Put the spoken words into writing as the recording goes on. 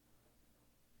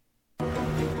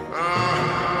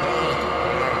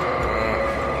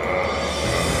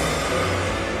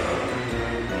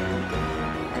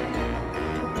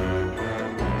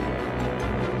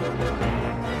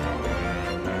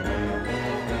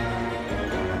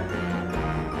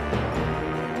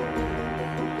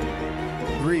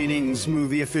Greetings,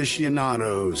 movie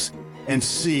aficionados and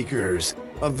seekers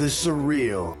of the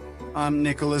surreal. I'm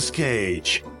Nicolas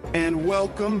Cage, and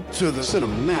welcome to the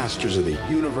CINEMASTERS of the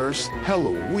Universe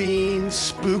Halloween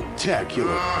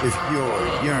Spooktacular. If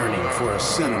you're yearning for a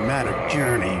cinematic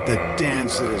journey that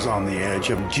dances on the edge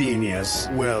of genius,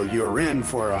 well, you're in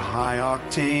for a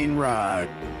high-octane ride.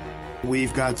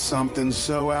 We've got something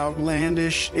so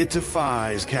outlandish, it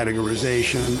defies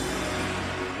categorization.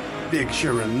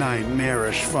 Picture a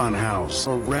nightmarish funhouse,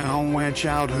 a realm where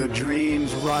childhood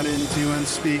dreams run into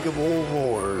unspeakable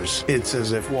horrors. It's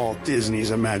as if Walt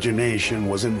Disney's imagination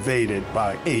was invaded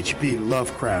by H.P.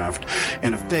 Lovecraft,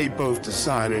 and if they both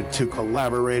decided to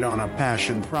collaborate on a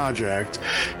passion project,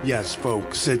 yes,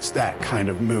 folks, it's that kind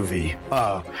of movie.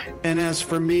 And as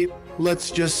for me,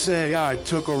 let's just say I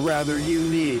took a rather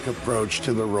unique approach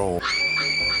to the role.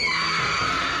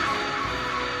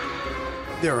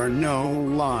 There are no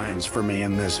lines for me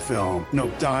in this film. No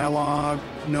dialogue,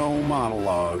 no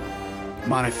monologue.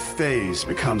 My face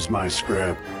becomes my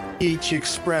script. Each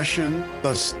expression,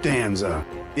 the stanza.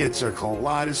 It's a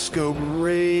kaleidoscope of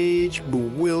rage,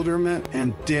 bewilderment,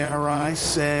 and dare I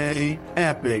say,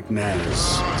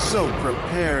 epicness. So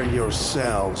prepare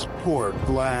yourselves, pour a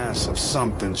glass of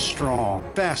something strong.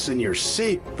 Fasten your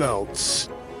seatbelts.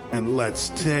 And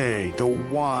let's take a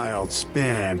wild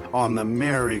spin on the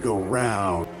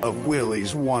merry-go-round of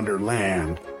Willy's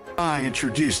Wonderland. I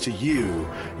introduce to you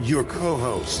your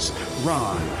co-hosts,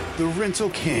 Ron, the Rental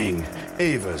King,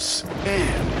 Avis,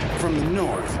 and from the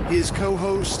north, his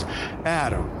co-host,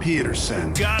 Adam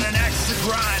Peterson. Got an axe to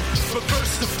grind, but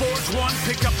first to forge one,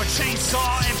 pick up a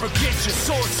chainsaw and forget your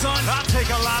sword, son. I'll take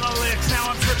a lot of licks,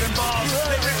 now I'm tripping balls.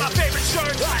 They rip my favorite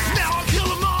shirt, now I'll kill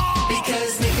them all.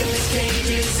 Because Nicolas Cage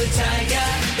is a tiger,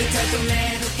 the type of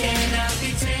man who cannot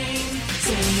be tamed.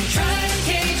 So when you try to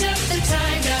cage up the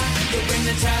tiger, you'll bring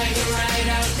the tiger right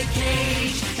out the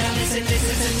cage. Now listen, this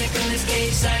is a Nicolas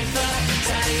Cage cipher.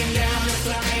 Tie him down and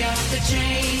fly off the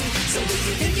chain. So if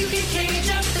you think you can cage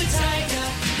up the tiger,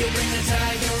 you'll bring the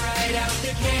tiger right out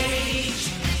the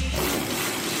cage.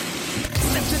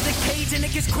 Step to the cage and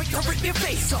it gets quick to rip your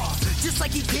face off. Just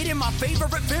like he did in my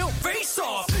favorite film, Face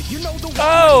Off. You know the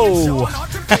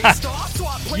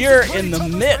You're in the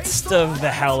midst of the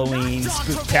Halloween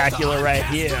Spooktacular right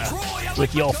here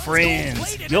with your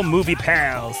friends, your movie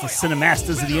pals, the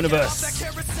CINEMASTERS of the Universe.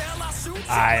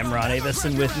 I am Ron Avis,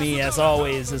 and with me, as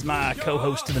always, is my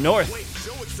co-host to the north,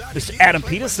 Mr. Adam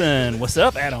Peterson. What's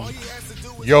up, Adam?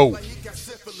 Yo.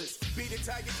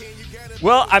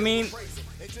 Well, I mean,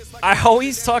 I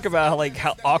always talk about like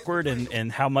how awkward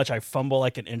and how much I fumble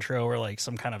like an intro or like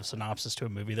some kind of synopsis to a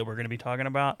movie that we're going to be talking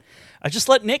about. I just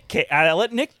let Nick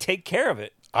take care of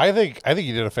it. I think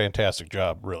you did a fantastic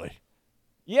job, really.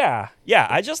 Yeah.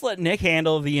 I just let Nick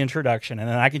handle the introduction, and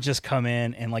then I could just come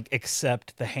in and like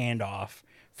accept the handoff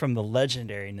from the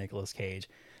legendary Nicolas Cage,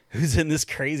 who's in this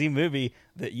crazy movie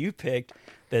that you picked.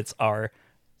 That's our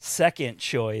second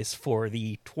choice for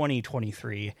the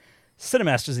 2023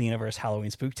 CINEMASTERS of the Universe Halloween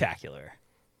Spooktacular.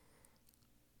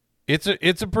 It's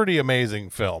a pretty amazing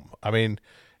film. I mean,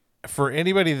 for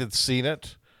anybody that's seen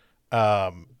it,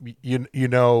 you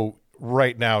know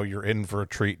right now you're in for a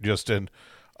treat.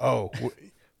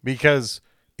 Because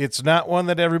it's not one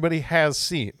that everybody has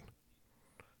seen.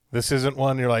 This isn't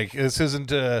one you're like. This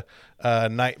isn't a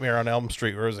Nightmare on Elm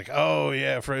Street where it's like, oh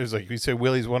yeah, it was like we say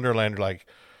Willy's Wonderland. You're like,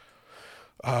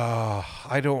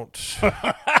 I don't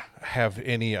have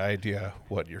any idea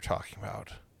what you're talking about.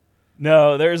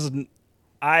 No,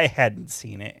 I hadn't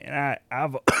seen it, and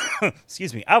I've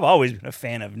excuse me, I've always been a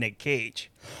fan of Nick Cage.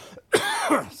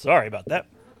 Sorry about that.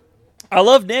 I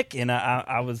love Nick, and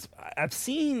I've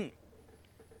seen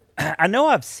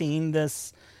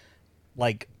this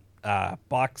like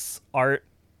box art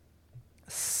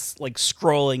like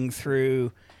scrolling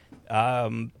through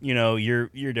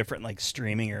your different like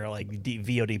streaming or like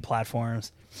VOD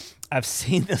platforms. I've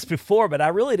seen this before, but I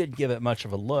really didn't give it much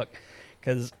of a look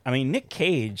because, I mean, Nick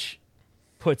Cage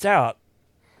puts out,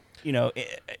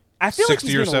 I feel 60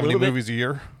 like or 70 movies a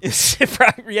year?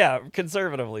 Yeah,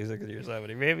 conservatively 60 or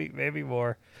 70, maybe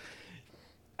more.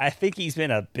 I think he's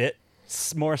been a bit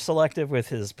more selective with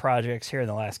his projects here in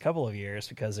the last couple of years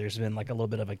because there's been like a little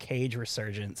bit of a Cage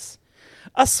resurgence.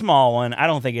 A small one. I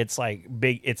don't think it's like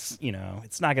big. It's,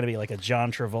 it's not going to be like a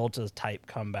John Travolta type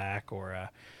comeback or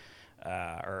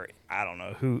I don't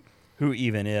know who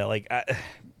even is like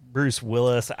Bruce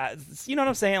Willis. You know what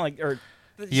I'm saying? Like, or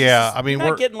yeah, I mean, we're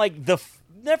not getting like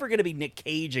never going to be Nick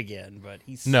Cage again, but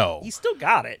he's still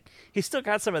got it. He's still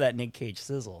got some of that Nick Cage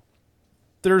sizzle.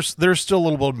 There's still a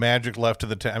little bit of magic left to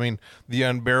the. I mean, The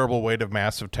Unbearable Weight of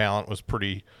Massive Talent was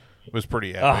pretty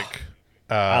epic.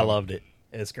 I loved it.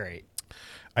 It's great.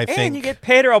 I think, and you get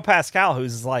Pedro Pascal,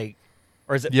 who's like,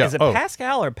 or is it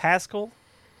Pascal or Pascal?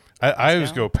 I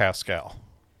always go Pascal.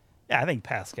 Yeah, I think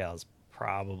Pascal is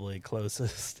probably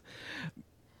closest.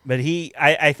 But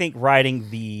I think riding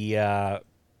the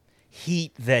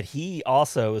heat that he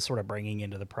also is sort of bringing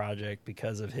into the project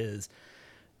because of his,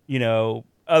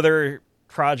 other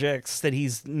projects that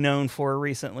he's known for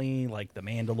recently, like The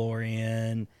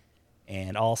Mandalorian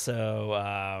and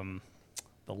also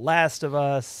The Last of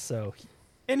Us. So,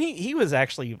 he was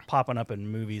actually popping up in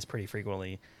movies pretty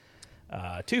frequently.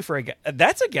 Too, for a guy,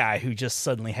 that's a guy who just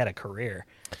suddenly had a career,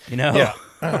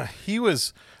 Yeah, he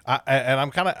was, and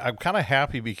I'm kind of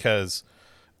happy because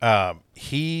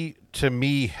he to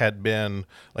me had been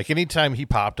like anytime he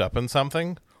popped up in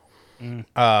something,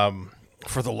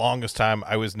 for the longest time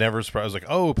I was never surprised. I was like,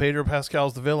 oh, Pedro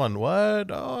Pascal's the villain. What?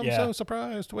 Oh, I'm so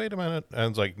surprised. Wait a minute. And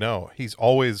it's like, no, he's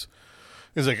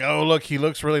like, oh, look, he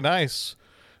looks really nice.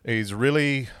 He's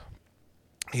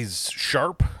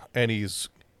sharp and he's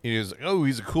like, oh,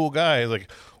 he's a cool guy. He's like,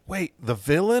 wait, the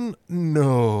villain?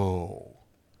 No,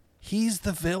 he's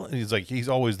the villain. He's like, he's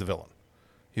always the villain.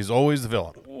 He's always the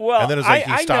villain. Well, and then it's like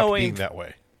he stopped being that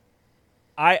way.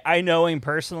 I know him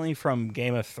personally from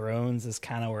Game of Thrones. Is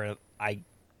kind of where I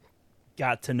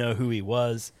got to know who he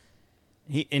was.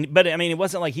 But I mean, it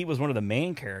wasn't like he was one of the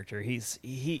main characters.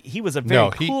 He was a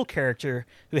very cool character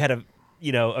who had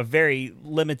a very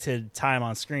limited time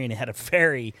on screen and had a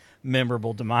very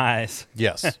memorable demise.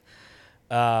 Yes.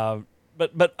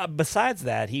 But besides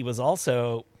that, he was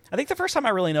also, I think the first time I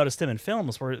really noticed him in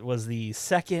films was the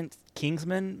second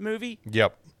Kingsman movie.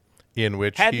 Yep. In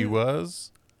which he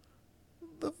was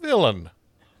the villain.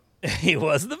 He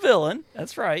was the villain.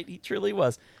 That's right. He truly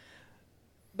was.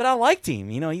 But I liked him.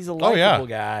 He's a likable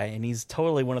guy, and he's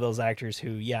totally one of those actors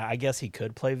who, I guess he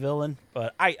could play villain,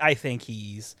 but I think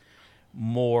he's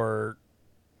more,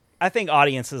 I think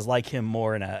audiences like him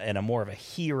more in a more of a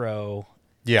hero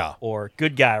or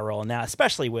good guy role now,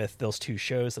 especially with those two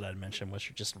shows that I mentioned,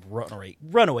 which are just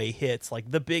runaway hits,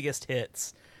 like the biggest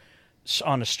hits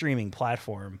on a streaming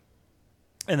platform.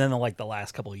 And then the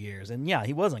last couple of years. And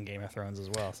he was on Game of Thrones as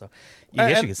well. So I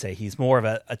guess you could say he's more of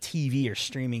a TV or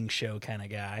streaming show kind of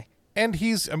guy. And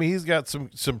he's got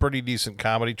some pretty decent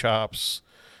comedy chops.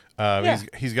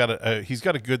 He's got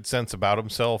a good sense about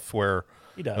himself where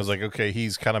he does. I was like, okay,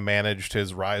 he's kind of managed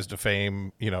his rise to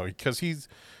fame, because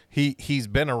he's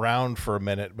been around for a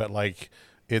minute, but like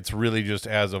it's really just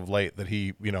as of late that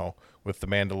he, with The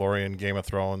Mandalorian, Game of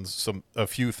Thrones, a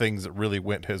few things that really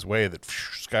went his way that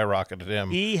skyrocketed him.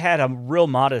 He had a real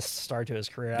modest start to his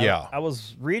career. Yeah. I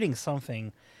was reading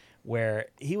something where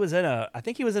he was in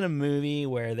a movie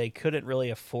where they couldn't really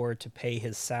afford to pay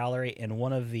his salary, and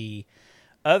one of the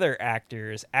other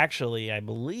actors, actually, I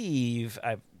believe,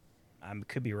 I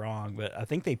could be wrong, but I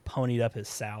think they ponied up his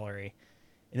salary.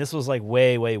 And this was like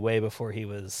way, way, way before he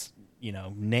was,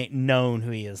 known who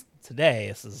he is today.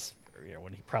 This is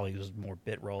when he probably was more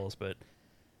bit roles, but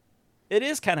it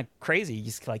is kind of crazy. You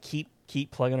just like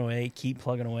keep plugging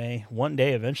away. One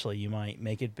day, eventually, you might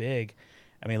make it big.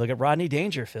 I mean, look at Rodney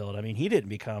Dangerfield. I mean, he didn't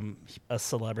become a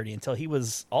celebrity until he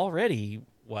was already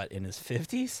in his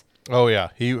 50s. Oh yeah,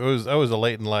 that was a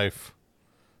late in life.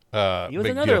 He was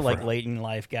another late in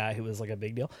life guy who was like a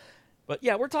big deal. But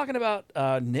yeah, we're talking about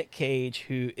Nick Cage,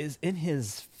 who is in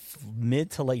his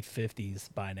mid to late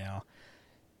 50s by now.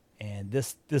 And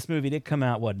this movie did come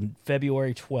out,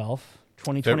 February 12th,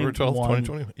 2021. February 12th,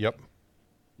 2020.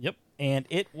 Yep. And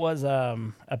it was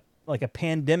a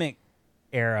pandemic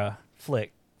era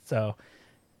flick. So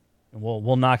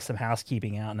we'll knock some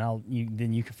housekeeping out, and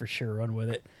then you can for sure run with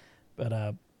it.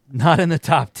 But not in the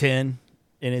top 10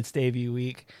 in its debut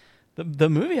week. The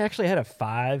movie actually had a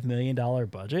 $5 million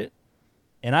budget,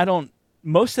 and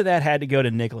most of that had to go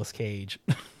to Nicolas Cage,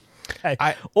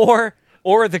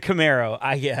 or the Camaro,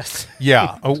 I guess.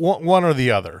 Yeah, one or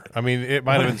the other. I mean, it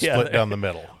might have been split down the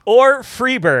middle. Or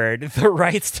Freebird, the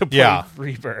rights to play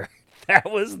Freebird. That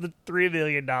was the $3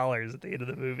 million at the end of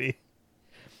the movie.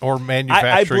 Or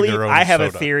manufacturing their own soda. I have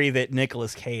a theory that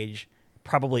Nicolas Cage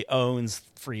probably owns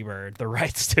Freebird, the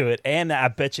rights to it, and I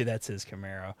bet you that's his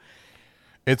Camaro.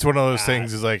 It's one of those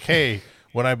things is like, hey,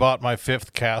 when I bought my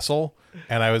 5th castle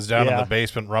and I was down in the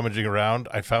basement rummaging around,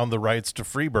 I found the rights to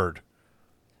Freebird.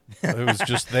 It was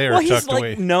just there, well, tucked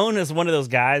away. He's known as one of those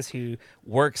guys who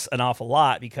works an awful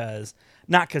lot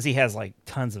not because he has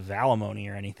tons of alimony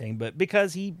or anything, but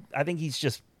because I think he's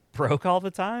just broke all the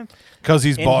time. Because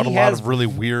he's bought a lot of really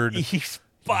weird,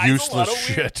 useless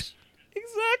shit.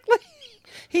 Exactly.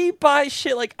 He buys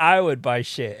shit like I would buy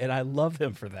shit, and I love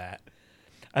him for that.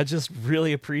 I just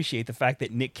really appreciate the fact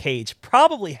that Nick Cage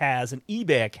probably has an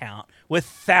eBay account with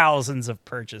thousands of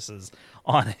purchases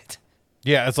on it.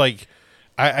 Yeah, it's like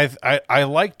I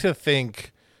like to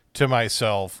think to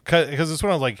myself, because it's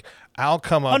when I was like, I'll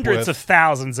come up Hundreds with of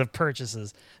thousands of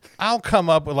purchases. I'll come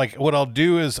up with, like, what I'll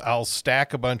do is I'll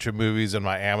stack a bunch of movies in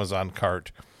my Amazon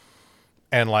cart.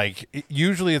 And, like,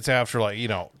 usually it's after, like, you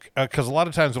know, because a lot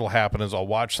of times what'll happen is I'll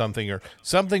watch something or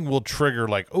something will trigger,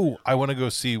 like, oh, I want to go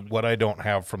see what I don't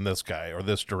have from this guy or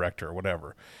this director or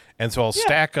whatever. And so I'll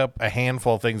stack up a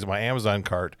handful of things in my Amazon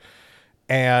cart.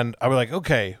 And I'll be like,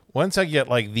 okay, once I get,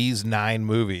 like, these 9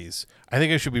 movies, I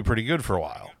think I should be pretty good for a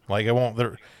while. Like, I won't...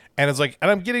 And it's like... And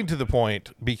I'm getting to the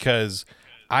point because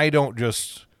I don't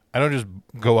just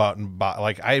go out and buy...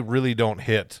 Like, I really don't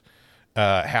hit...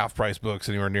 half-price books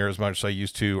anywhere near as much as I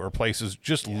used to, or places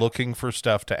just looking for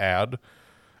stuff to add.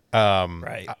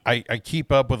 Right. I keep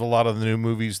up with a lot of the new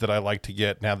movies that I like to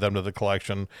get and add them to the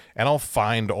collection, and I'll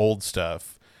find old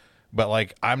stuff. But,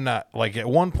 like, I'm not... Like, at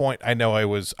one point, I know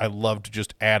I loved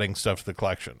just adding stuff to the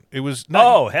collection. It was not...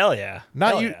 Oh, hell yeah.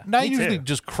 Not Me usually too.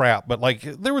 just crap, but, like,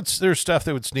 there's stuff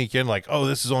that would sneak in, like, oh,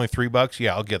 this is only $3.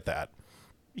 Yeah, I'll get that.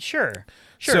 Sure,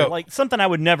 So- like something I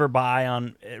would never buy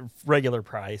on regular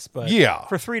price, but Yeah.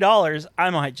 for $3, I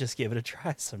might just give it a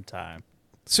try sometime.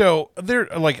 So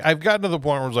I've gotten to the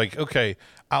point where it's like, okay,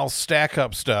 I'll stack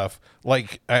up stuff.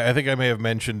 Like, I think I may have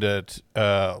mentioned it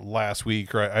last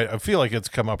week, or I feel like it's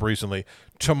come up recently.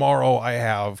 Tomorrow I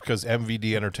have, because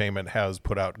MVD Entertainment has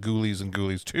put out Ghoulies and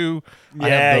Ghoulies 2. I have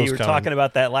Yeah, those you were coming. talking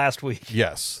about that last week.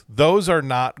 Yes, those are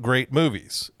not great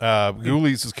movies.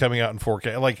 Ghoulies is coming out in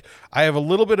 4K. Like, I have a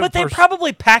little bit But of... they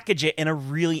probably package it in a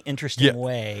really interesting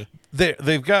way.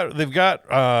 They've got you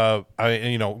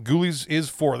know, Ghoulies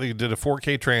is they did a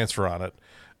 4K transfer on it.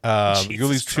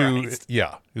 Jesus Ghoulies 2, Christ.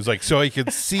 yeah. It was like, so you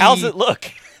could see... How's it look?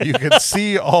 You can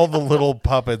see all the little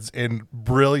puppets in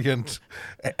brilliant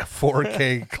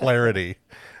 4K clarity.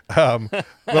 But,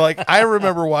 like, I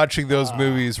remember watching those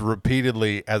movies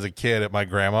repeatedly as a kid at my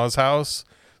grandma's house.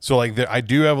 So, like, I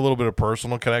do have a little bit of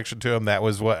personal connection to them. That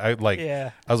was what I like. Yeah.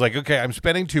 I was like, okay, I'm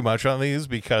spending too much on these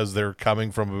because they're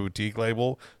coming from a boutique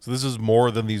label. So this is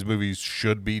more than these movies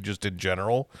should be just in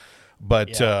general.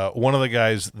 But one of the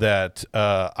guys that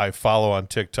I follow on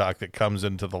TikTok that comes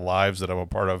into the lives that I'm a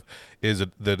part of is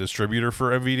the distributor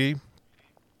for MVD.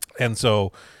 And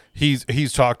so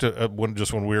he's talked to when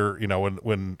we're, you know,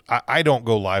 when I don't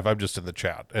go live, I'm just in the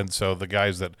chat. And so the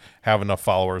guys that have enough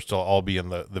followers to all be in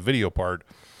the video part,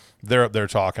 they're up there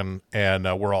talking, and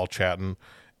we're all chatting.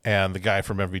 And the guy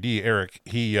from MVD, Eric,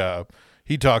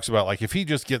 he talks about, like, if he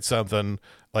just gets something,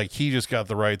 like, he just got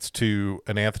the rights to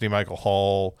an Anthony Michael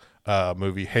Hall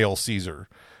movie, Hail Caesar.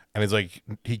 And he's like,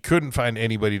 he couldn't find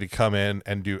anybody to come in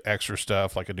and do extra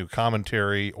stuff, like a new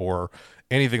commentary or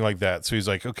anything like that. So he's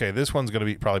like, okay, this one's going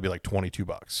to probably be like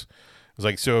 $22. It's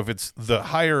like, so if it's the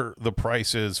higher the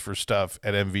price is for stuff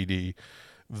at MVD,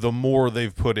 the more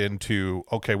they've put into,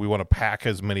 okay, we want to pack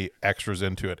as many extras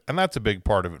into it. And that's a big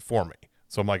part of it for me.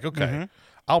 So I'm like, okay,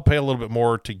 I'll pay a little bit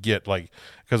more to get, like,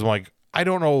 because I'm like, I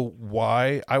don't know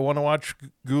why I want to watch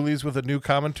Ghoulies with a new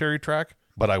commentary track,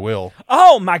 but I will.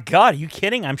 Oh my God, are you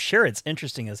kidding? I'm sure it's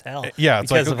interesting as hell. Yeah,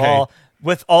 it's because like, of okay.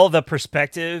 with all the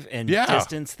perspective and Yeah.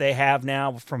 distance they have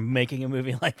now from making a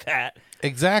movie like that.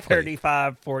 Exactly.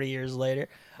 35, 40 years later.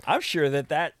 I'm sure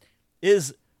that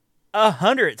is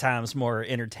 100 times more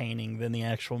entertaining than the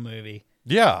actual movie.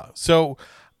 Yeah. So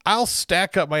I'll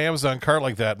stack up my Amazon cart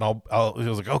like that, and I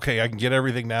was like, okay, I can get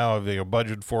everything now. I've a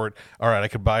budget for it. All right, I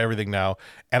could buy everything now.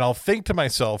 And I'll think to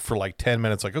myself for like 10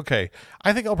 minutes, like, okay,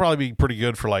 I think I'll probably be pretty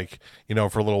good for, like, you know,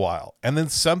 for a little while. And then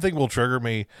something will trigger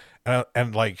me,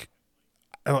 and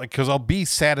because I'll be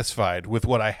satisfied with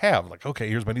what I have. Like, okay,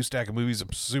 here's my new stack of movies.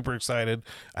 I'm super excited.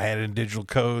 I added in digital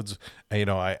codes, and, you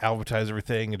know, I alphabetize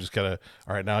everything and just all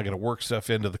right, now I got to work stuff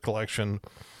into the collection.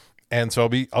 And so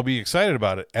I'll be excited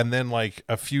about it. And then, like,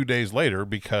 a few days later,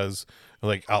 because,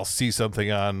 like, I'll see something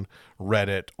on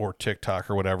Reddit or TikTok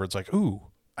or whatever, it's like, ooh,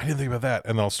 I didn't think about that.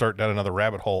 And then I'll start down another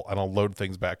rabbit hole, and I'll load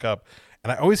things back up.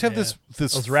 And I always have this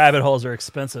Those rabbit holes are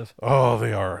expensive. Oh,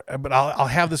 they are. But I'll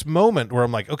have this moment where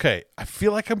I'm like, okay, I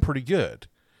feel like I'm pretty good.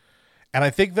 And I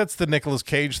think that's the Nicolas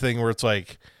Cage thing, where it's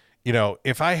like, you know,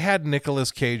 if I had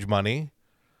Nicolas Cage money,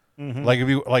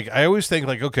 like, I always think,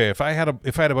 like, okay, if I had a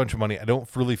bunch of money, I don't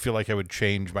really feel like I would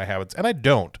change my habits, and I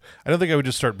don't think I would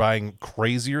just start buying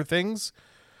crazier things.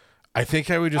 I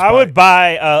think I would just. I would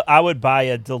buy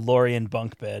a DeLorean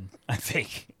bunk bed. I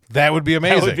think that would be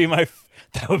amazing.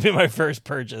 That would be my first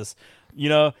purchase. You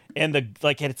know, and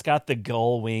it's got the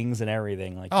gull wings and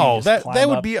everything. Like, that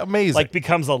would be amazing. Like,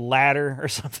 becomes a ladder or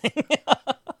something.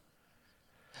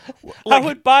 I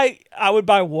would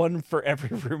buy one for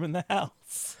every room in the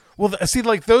house. Well, see,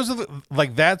 like those are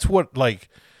that's what like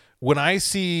when I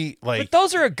see like but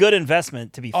those are a good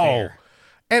investment to be fair.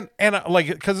 And like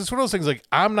because it's one of those things like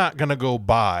I'm not gonna go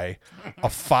buy a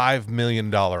 $5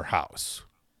 million house.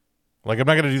 Like I'm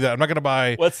not gonna do that. I'm not gonna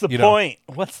buy. What's the point?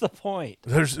 What's the point?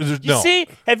 There's you see?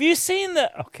 Have you seen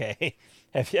the? Okay,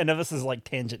 I know this is like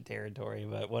tangent territory,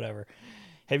 but whatever.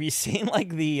 Have you seen like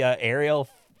the aerial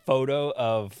photo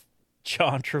of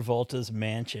John Travolta's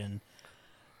mansion,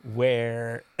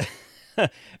 where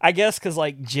I guess because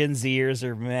like Gen Zers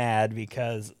are mad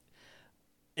because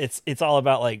it's all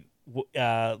about like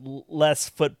less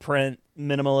footprint,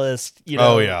 minimalist, you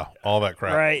know. Oh yeah, all that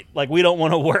crap. Right? Like we don't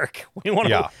want to work.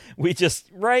 We just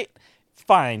right.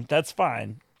 Fine, that's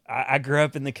fine. I grew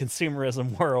up in the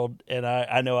consumerism world, and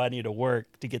I know I need to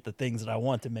work to get the things that I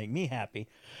want to make me happy.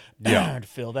 Yeah, to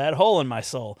fill that hole in my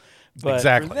soul. But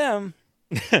exactly. For them,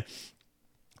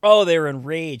 they were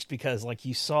enraged because like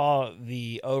you saw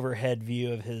the overhead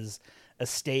view of his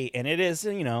estate, and it is,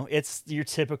 you know, it's your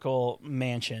typical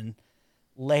mansion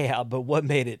layout. But what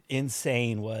made it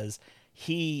insane was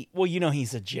he's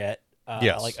a jet,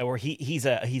 yes, or he's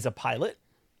a pilot.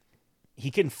 He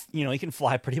can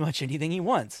fly pretty much anything he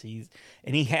wants. He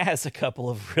has a couple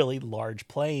of really large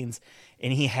planes,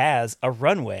 and he has a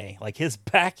runway. Like his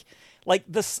back, like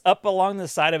this up along the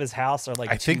side of his house are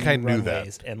like I think I knew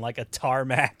runways that, and like a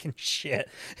tarmac and shit.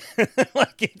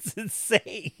 Like it's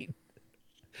insane.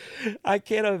 I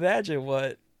can't imagine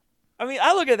what. I mean,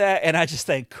 I look at that and I just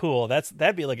think, cool.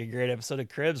 That'd be like a great episode of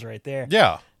Cribs right there.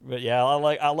 Yeah. But yeah, I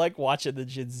like watching the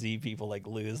Gen Z people like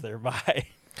lose their mind.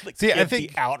 Like, see, I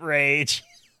think the outrage.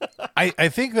 I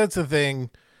think that's the thing.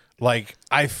 Like,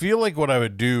 I feel like what I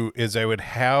would do is I would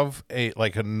have a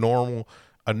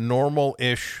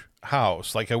normal-ish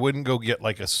house. Like, I wouldn't go get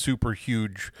like a super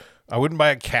huge. I wouldn't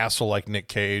buy a castle like Nick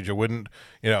Cage. I wouldn't,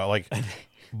 like.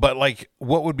 But like,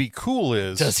 what would be cool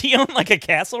is does he own like a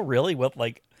castle really with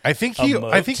like? I think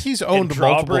he's owned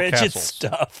multiple castles. And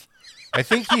stuff. I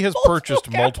think he has purchased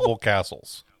multiple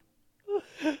castles.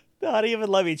 Not even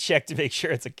let me check to make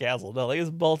sure it's a castle. No, like it's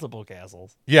multiple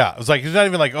castles. Yeah, it's like it's not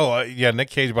even like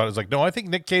Nick Cage bought it. It's like no, I think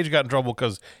Nick Cage got in trouble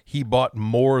because he bought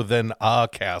more than a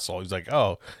castle. He's like,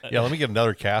 oh yeah, let me get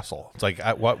another castle. It's like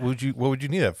what would you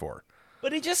need that for?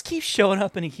 But he just keeps showing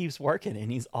up and he keeps working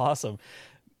and he's awesome.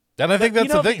 And I think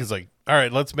that's the thing. It's like, all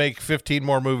right, let's make 15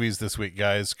 more movies this week,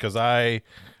 guys, because I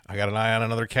got an eye on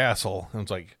another castle. And it's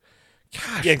like,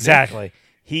 gosh, exactly. Nick.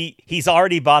 He's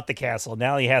already bought the castle.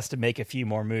 Now he has to make a few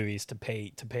more movies to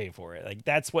pay for it. Like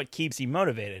that's what keeps him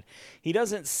motivated. He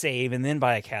doesn't save and then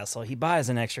buy a castle. He buys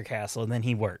an extra castle and then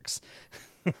he works.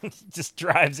 Just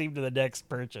drives him to the next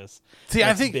purchase. See,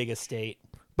 I think big estate.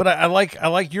 But I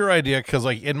like your idea because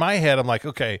like in my head I'm like,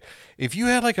 okay, if you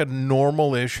had like a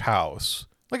normal-ish house.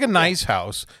 Like a nice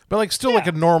house, but like still like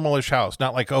a normal-ish house.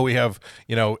 Not like, we have,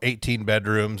 18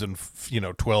 bedrooms and,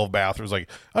 12 bathrooms. Like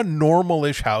a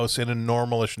normal-ish house in a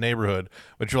normal-ish neighborhood.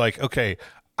 But you're like, okay,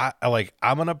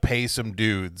 I'm going to pay some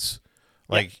dudes.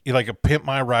 Like, like a pimp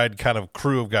my ride kind of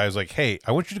crew of guys. Like, hey,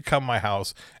 I want you to come to my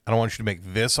house and I want you to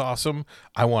make this awesome.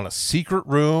 I want a secret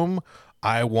room.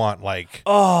 I want like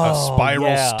a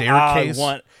spiral staircase.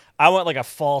 I want like a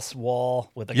false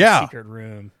wall with like a secret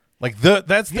room. Like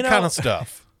that's the kind of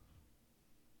stuff.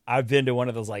 I've been to one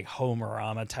of those like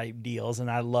Homerama type deals, and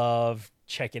I love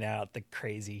checking out the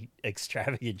crazy,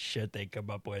 extravagant shit they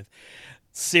come up with.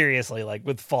 Seriously, like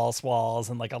with false walls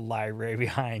and like a library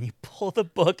behind. You pull the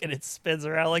book and it spins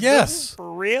around. Like, yes, this is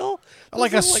for real.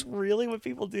 Like really what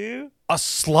people do. A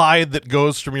slide that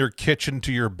goes from your kitchen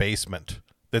to your basement.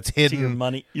 That's hidden.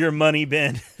 To your money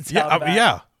bin. Yeah.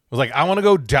 I was like, I want to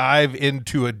go dive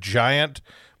into a giant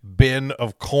bin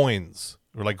of coins,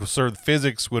 or like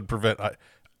physics would prevent.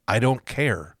 I don't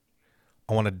care.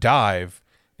 I want to dive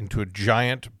into a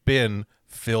giant bin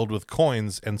filled with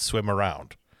coins and swim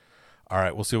around. All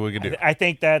right, we'll see what we can do. I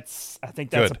think that's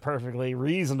a perfectly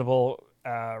reasonable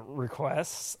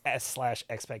request /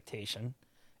 expectation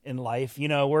in life.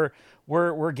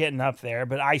 We're getting up there,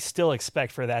 but I still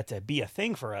expect for that to be a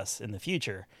thing for us in the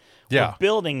future. Yeah,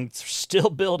 we're still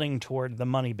building toward the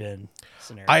money bin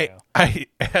scenario. I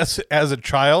as a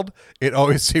child, it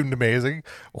always seemed amazing.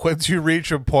 Once you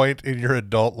reach a point in your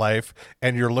adult life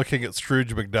and you're looking at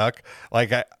Scrooge McDuck,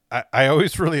 like I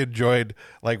always really enjoyed,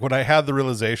 like when I had the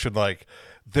realization, like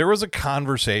there was a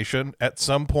conversation at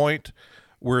some point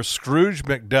where Scrooge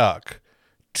McDuck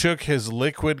took his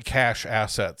liquid cash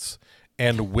assets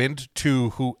and went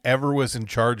to whoever was in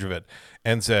charge of it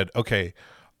and said, okay,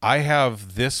 I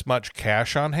have this much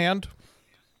cash on hand.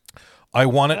 I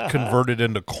want it converted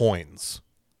into coins.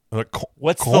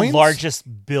 What's coins? the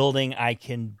largest building I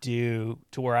can do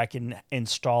to where I can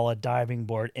install a diving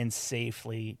board and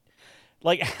safely,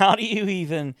 like, how do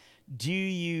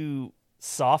you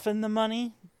soften the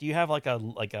money? Do you have like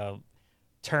a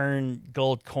turn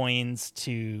gold coins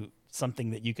to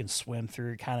something that you can swim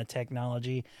through kind of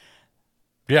technology?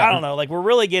 Yeah. I don't know. Like, we're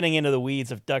really getting into the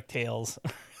weeds of DuckTales.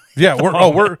 Yeah,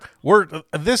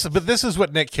 this is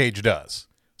what Nick Cage does.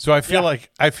 So I feel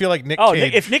like Nick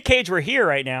Cage. If Nick Cage were here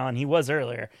right now, and he was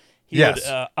earlier, he would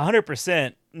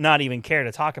 100% not even care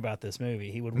to talk about this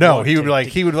movie. He would be like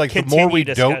the more we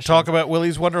don't talk about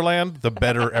Willy's Wonderland, the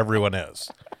better everyone is.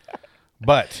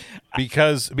 But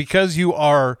because you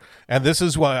are, and this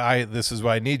is why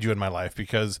I need you in my life,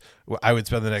 because I would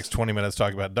spend the next 20 minutes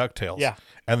talking about DuckTales. Yeah.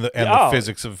 And the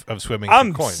physics of swimming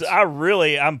through coins.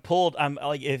 I'm pulled. I'm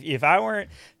like, if I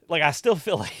weren't, like, I still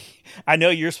feel like, I know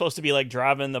you're supposed to be like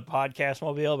driving the podcast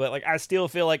mobile, but like, I still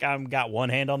feel like I'm got one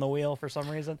hand on the wheel for some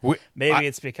reason. Maybe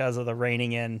it's because of the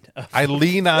reining in. I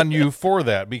lean on you for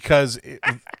that, because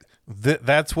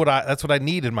that's what I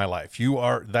need in my life.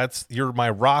 You're my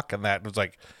rock, and that was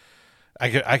like,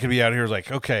 I could be out here like,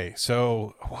 okay,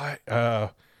 so why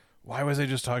was I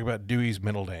just talking about Dewey's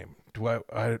middle name?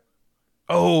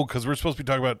 Because we're supposed to be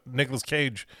talking about Nicolas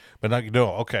Cage, but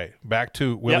okay, back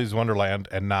to Willy's Wonderland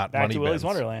and not back Money to Bins. Willy's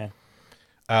Wonderland.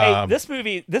 Hey, this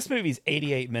movie's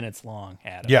 88 minutes long,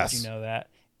 Adam. Yes. Did you know that?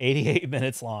 88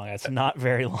 minutes long. That's not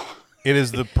very long. It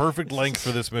is the perfect length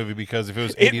for this movie, because if it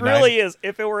was 89... It really is.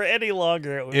 If it were any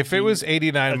longer, it would If be it was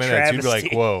 89 minutes, travesty. you'd be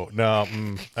like, whoa, no,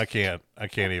 I can't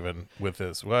even with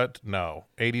this. What? No.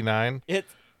 89?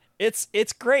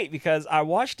 It's great, because I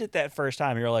watched it that first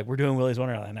time. You're like, we're doing Willy's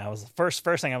Wonderland. And I was first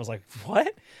thing I was like,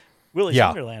 what? Willy's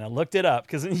Wonderland. I looked it up,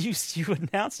 because you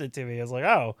announced it to me. I was like,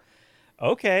 oh,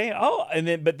 okay. Oh,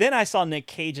 but then I saw Nick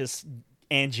Cage's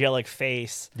angelic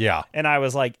face. Yeah. And I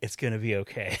was like, it's gonna be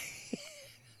okay.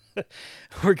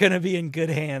 We're gonna be in good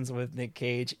hands with Nick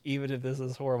Cage, even if this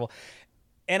is horrible.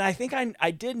 And I think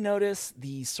I did notice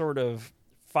the sort of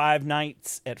Five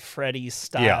Nights at Freddy's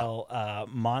style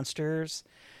monsters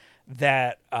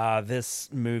that this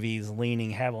movie's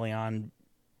leaning heavily on.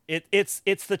 It's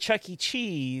the Chuck E.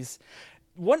 Cheese.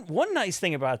 One nice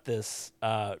thing about this,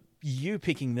 you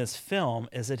picking this film,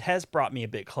 is it has brought me a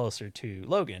bit closer to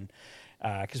Logan.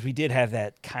 Because we did have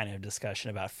that kind of discussion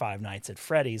about Five Nights at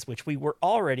Freddy's, which we were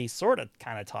already sort of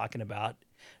kind of talking about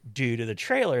due to the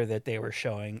trailer that they were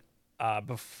showing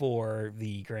before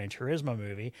the Gran Turismo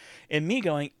movie. And me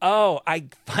going, oh, I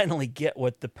finally get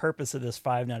what the purpose of this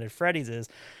Five Nights at Freddy's is.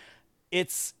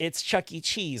 It's Chuck E.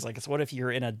 Cheese. Like, it's what if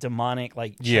you're in a demonic,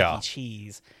 like, Chuck E.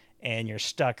 Cheese and you're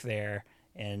stuck there.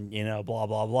 And, blah,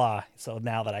 blah, blah. So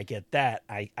now that I get that,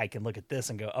 I can look at this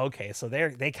and go, okay, so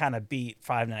they kind of beat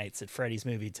Five Nights at Freddy's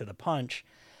movie to the punch.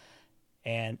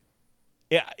 And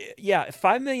yeah,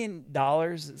 $5 million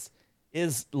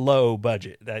is low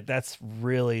budget. That's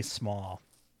really small.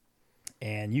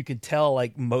 And you could tell,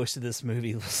 like, most of this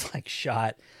movie was like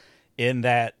shot in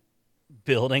that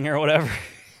building or whatever.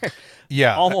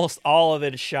 Yeah. Almost all of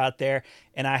it is shot there.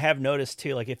 And I have noticed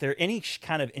too, like, if there any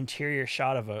kind of interior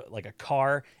shot of a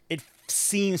car, it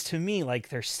seems to me like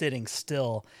they're sitting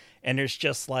still, and there's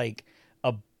just like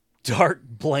a dark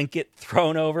blanket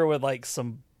thrown over with like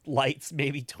some lights,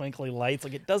 maybe twinkly lights.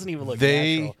 Like, it doesn't even look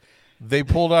natural. They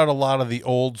pulled out a lot of the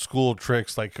old school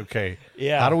tricks, like, okay,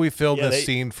 how do we film this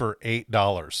scene for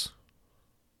 $8?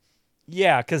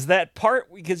 Yeah,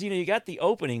 because you got the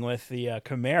opening with the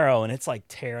Camaro, and it's like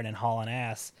tearing and hauling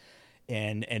ass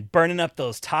and burning up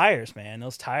those tires, man.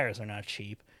 Those tires are not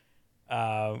cheap.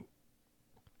 But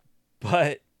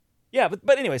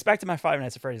anyways, back to my Five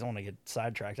Nights at Freddy's. I don't want to get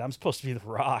sidetracked. I'm supposed to be The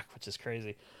Rock, which is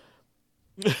crazy.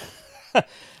 But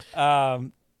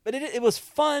it was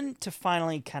fun to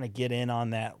finally kind of get in on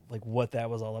that, like, what that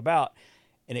was all about.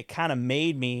 And it kind of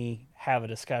made me have a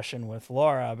discussion with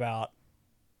Laura about,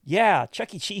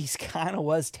 Chuck E. Cheese kind of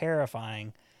was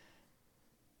terrifying.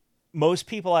 Most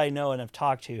people I know and have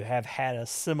talked to have had a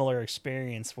similar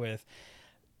experience with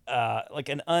like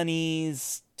an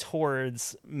unease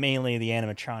towards mainly the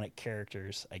animatronic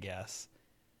characters, I guess.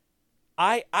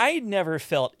 I never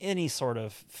felt any sort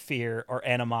of fear or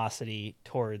animosity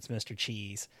towards Mr.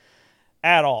 Cheese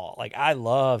at all. Like, I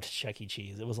loved Chuck E.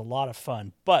 Cheese. It was a lot of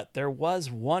fun. But there was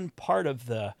one part of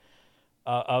the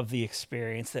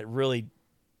experience that really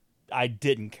I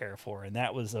didn't care for, and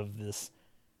that was of this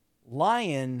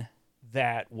lion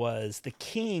that was the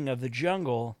king of the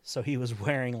jungle. So he was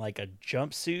wearing like a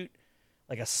jumpsuit,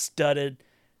 like a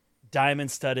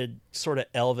diamond-studded sort of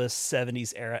Elvis,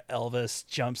 70s era Elvis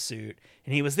jumpsuit,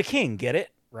 and he was the king. Get it?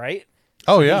 Right?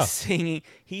 Oh yeah, he's singing.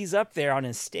 He's up there on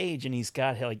his stage, and he's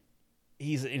got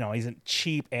he's in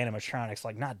cheap animatronics,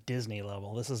 like not Disney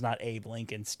level. This is not Abe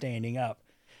Lincoln standing up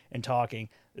and talking.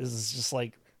 This is just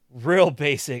like real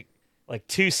basic, like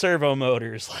 2 servo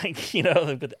motors, like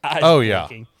with eyes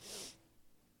blinking.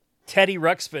 Teddy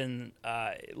Ruxpin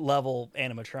level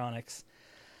animatronics.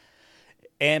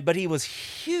 But he was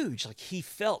huge. Like he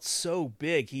felt so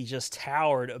big. He just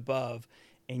towered above.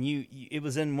 And it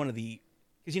was in one of the,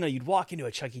 because you'd walk into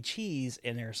a Chuck E. Cheese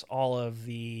and there's all of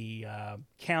the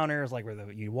counters, like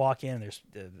where you walk in. There's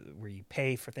where you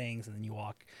pay for things, and then you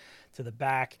walk to the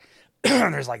back.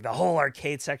 There's like the whole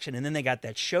arcade section, and then they got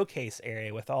that showcase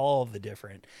area with all of the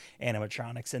different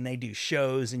animatronics, and they do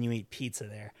shows, and you eat pizza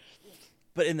there.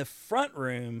 But in the front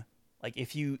room, like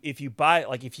if you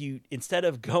instead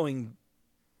of going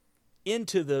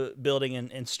into the building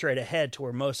and straight ahead to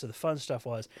where most of the fun stuff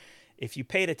was, if you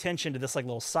paid attention to this like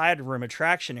little side room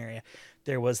attraction area,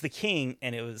 there was the king,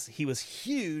 and he was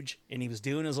huge, and he was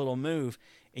doing his little move,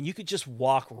 and you could just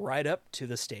walk right up to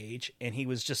the stage, and he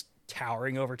was just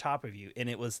towering over top of you, and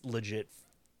it was legit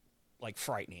like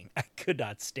frightening. I could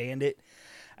not stand it.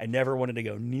 I never wanted to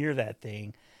go near that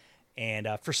thing. And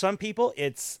for some people,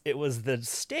 it was the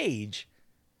stage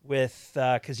with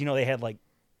because they had like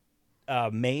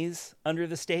maze under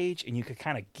the stage, and you could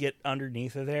kind of get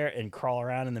underneath of there and crawl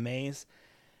around in the maze,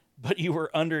 but you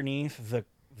were underneath the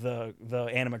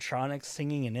animatronics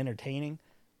singing and entertaining.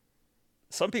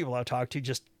 Some people I've talked to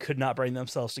just could not bring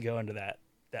themselves to go into that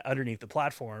underneath the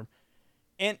platform.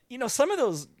 And some of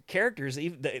those characters,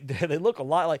 they look a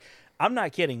lot like, I'm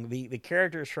not kidding, the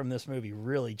characters from this movie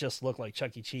really just look like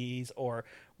Chuck E. Cheese, or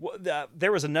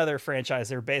there was another franchise.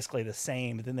 They were basically the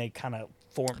same, but then they kind of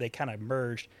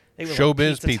merged. They were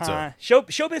Showbiz Pizza.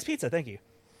 Showbiz Pizza, thank you.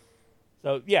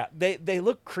 So yeah, they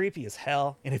look creepy as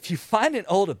hell. And if you find an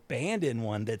old abandoned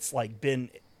one that's like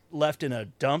been left in a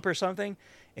dump or something,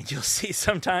 and you'll see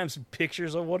sometimes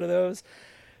pictures of one of those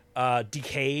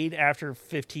decayed after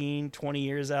 15, 20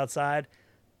 years outside,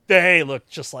 they look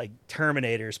just like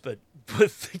Terminators, but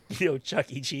with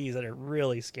Chuck E. Cheese, that are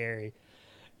really scary.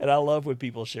 And I love when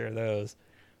people share those.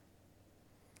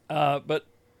 But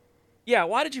yeah,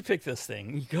 why did you pick this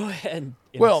thing? You go ahead and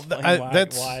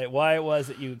explain why it was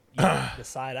that you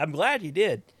decided. I'm glad you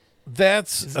did.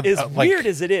 That's as weird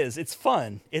as it is. It's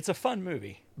fun. It's a fun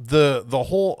movie. The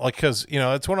whole, like, because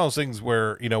it's one of those things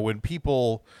where when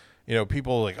people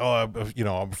like, oh,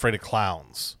 I'm afraid of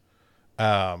clowns,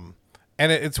 and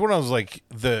it's one of those like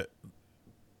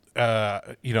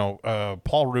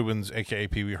Paul Rubens, aka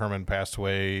Pee Wee Herman, passed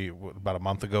away about a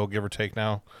month ago, give or take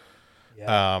now.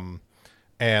 Yeah.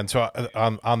 And so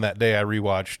on that day, I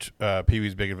rewatched Pee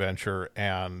Wee's Big Adventure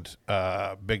and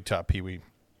Big Top Pee Wee.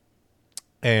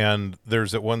 And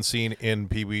there's that one scene in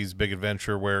Pee Wee's Big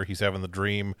Adventure where he's having the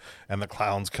dream, and the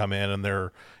clowns come in, and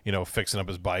they're fixing up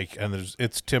his bike, and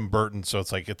it's Tim Burton, so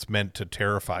it's like it's meant to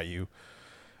terrify you.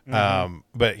 Mm-hmm.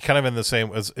 But kind of in the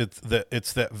same as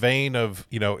it's that vein of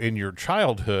in your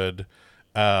childhood,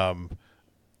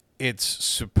 it's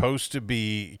supposed to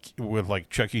be with like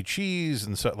Chuck E. Cheese,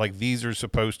 and so like these are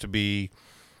supposed to be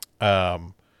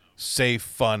safe,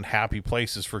 fun, happy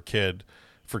places for kids.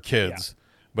 Yeah.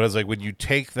 But it's like when you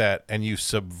take that and you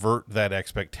subvert that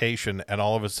expectation, and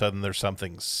all of a sudden there's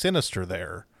something sinister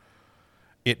there,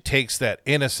 it takes that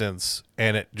innocence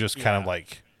and it just kind of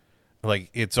like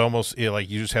it's almost like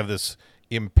you just have this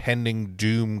impending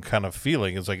doom kind of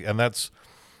feeling. It's like, and that's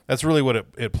really what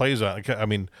it plays on. I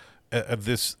mean,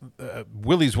 this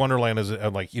Willy's Wonderland is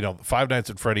like Five Nights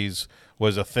at Freddy's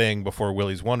was a thing before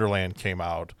Willy's Wonderland came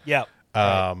out. Yeah.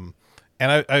 And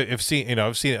I've seen it.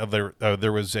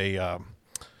 There was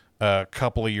a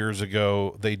couple of years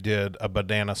ago, they did a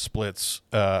Banana Splits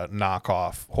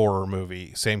knockoff horror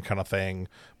movie, same kind of thing.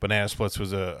 Banana Splits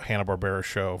was a Hanna-Barbera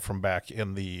show from back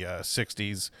in the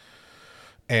 60s.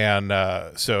 And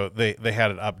so they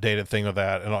had an updated thing of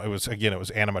that, and it was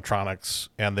animatronics,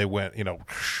 and they went they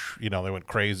went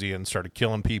crazy and started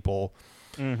killing people.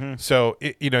 Mm-hmm. So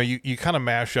you kind of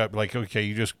mash up, like, okay,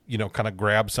 you just kind of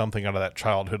grab something out of that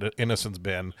childhood innocence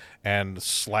bin and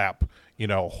slap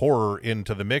horror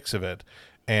into the mix of it,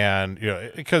 and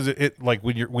because it like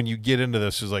when you get into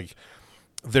this, is like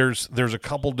there's a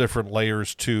couple different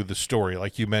layers to the story.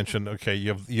 Like you mentioned, okay, you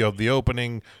have the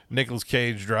opening, Nicolas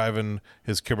Cage driving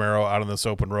his Camaro out on this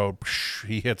open road.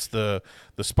 He hits the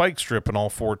spike strip, and all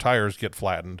 4 tires get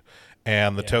flattened,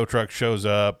 and the tow truck shows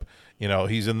up.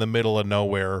 He's in the middle of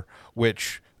nowhere,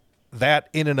 which that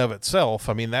in and of itself,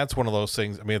 I mean, that's one of those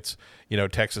things. I mean, it's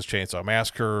Texas Chainsaw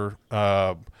Massacre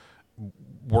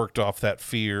worked off that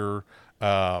fear.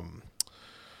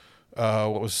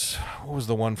 what was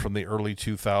the one from the early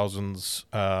 2000s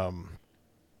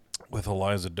with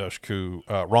Eliza Dushku,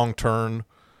 Wrong Turn.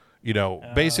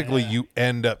 Basically you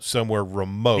end up somewhere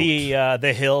remote.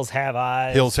 The Hills Have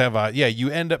Eyes. Hills Have Eyes. Yeah, you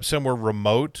end up somewhere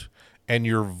remote and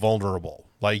you're vulnerable.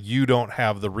 Like, you don't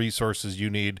have the resources you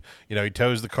need. He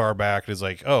tows the car back and is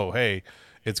like, oh, hey,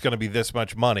 it's going to be this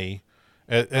much money.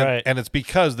 And it's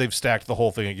because they've stacked the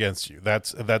whole thing against you.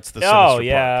 That's the sinister part.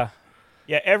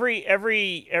 Yeah,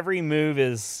 every move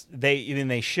is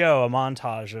they show a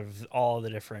montage of all the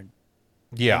different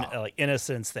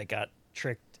innocents that got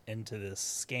tricked into this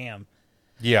scam.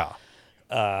 Yeah.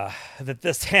 That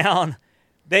this town,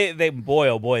 they boy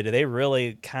oh boy, do they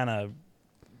really kind of,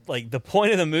 like, the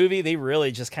point of the movie, they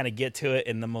really just kind of get to it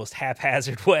in the most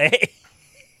haphazard way.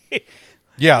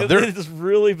 Yeah, it's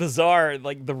really bizarre.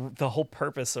 Like, the whole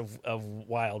purpose of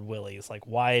Wild Willy is like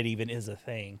why it even is a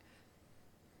thing.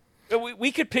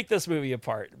 We could pick this movie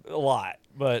apart a lot,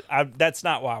 but that's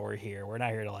not why we're here. We're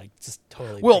not here to, like, just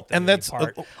totally pick the movie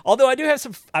apart. Although I do have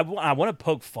some, I want to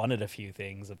poke fun at a few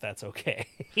things, if that's okay.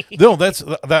 No, that's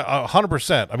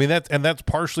 100%. I mean, that's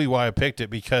partially why I picked it,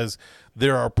 because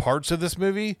there are parts of this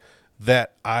movie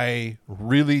that I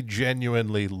really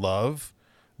genuinely love.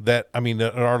 That, I mean,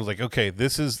 that are like, okay,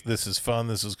 this is fun,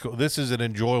 this is cool, this is an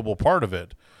enjoyable part of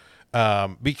it,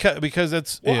 because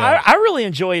it's. Well, I really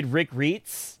enjoyed Rick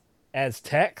Reitz as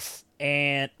Tex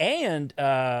and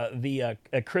the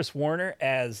Chris Warner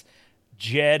as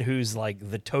Jed, who's like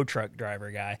the tow truck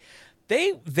driver guy.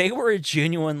 They were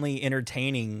genuinely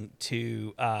entertaining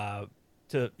to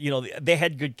they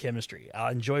had good chemistry.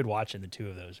 I enjoyed watching the two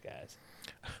of those guys.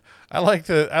 I like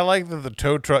the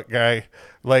tow truck guy,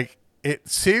 like, it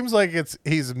seems like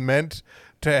he's meant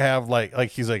to have like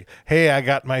he's like, hey, I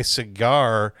got my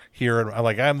cigar here, and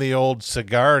like, I'm the old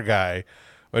cigar guy,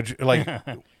 which, like,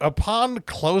 upon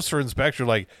closer inspection,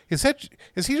 like, is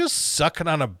he just sucking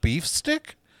on a beef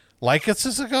stick like it's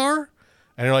a cigar?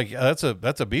 And you're like, yeah,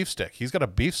 that's a beef stick. He's got a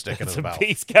beef stick in his mouth.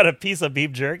 He's got a piece of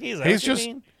beef jerky. Is that what you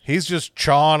mean? He's just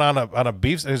chawing on a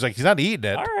beef. And he's like, he's not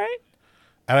eating it. All right.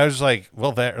 And I was just like,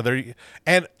 well, there.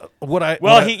 And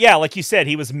like you said,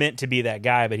 he was meant to be that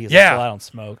guy, but he's like, well,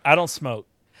 I don't smoke.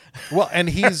 Well, and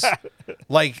he's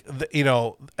like,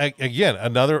 again,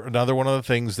 another one of the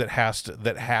things that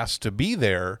has to be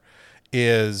there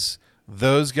is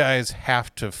those guys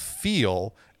have to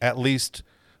feel at least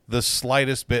the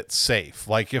slightest bit safe.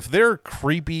 Like, if they're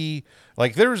creepy,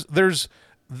 like, there's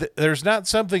not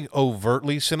something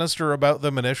overtly sinister about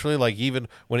them initially. Like, even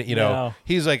when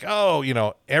he's like,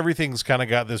 oh, everything's kind of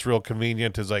got this real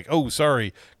convenient. Is like, oh,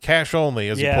 sorry, cash only,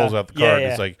 as he pulls out the card.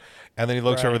 It's like, and then he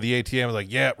looks over the ATM and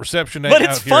like, yeah, reception. But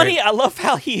it's funny. I love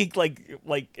how he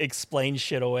like explains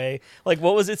shit away. Like,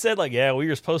 what was it said? Like, yeah, we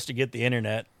were supposed to get the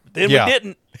internet, but then we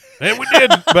didn't. Then we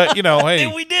didn't. But hey,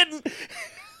 then we didn't.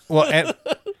 Well,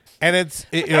 and it's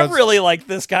I really like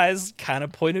this guy's kind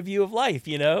of point of view of life,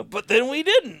 but then we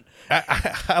didn't.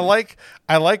 I like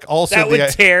also that would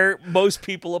tear most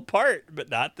people apart, but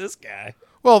not this guy.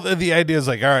 Well, the idea is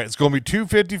like, all right, it's going to be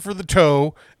 $250 for the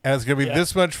tow, and it's going to be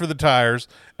this much for the tires.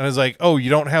 And it's like, oh,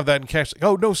 you don't have that in cash. Like,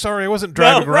 oh, no, sorry, I wasn't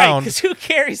driving around. Because who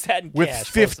carries that in with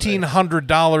cash? With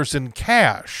 $1,500 in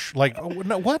cash. Like, oh,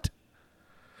 no, what?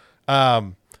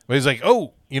 But he's like,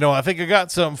 oh, I think I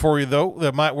got something for you, though,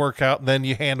 that might work out. And then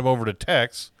you hand him over to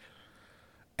Tex.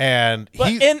 And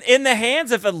in the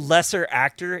hands of a lesser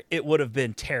actor, it would have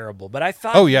been terrible. But I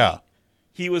thought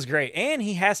he was great. And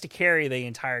he has to carry the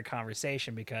entire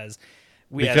conversation because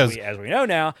as we know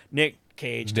now, Nick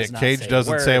Cage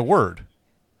doesn't say a word.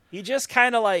 He just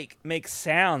kind of like makes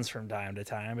sounds from time to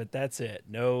time, but that's it.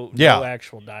 No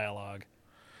actual dialogue.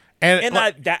 And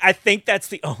I think that's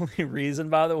the only reason,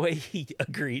 by the way, he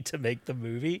agreed to make the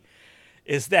movie,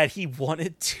 is that he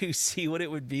wanted to see what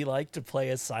it would be like to play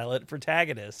a silent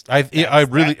protagonist. I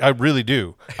really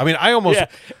do. I mean, I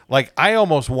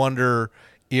almost wonder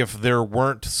if there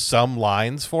weren't some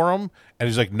lines for him, and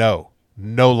he's like, no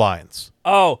lines.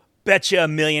 Oh, bet you $1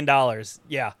 million.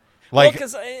 Yeah, like,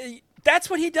 because that's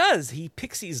what he does. He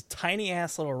picks these tiny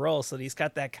ass little roles, so that he's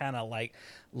got that kind of like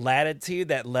latitude,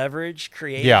 that leverage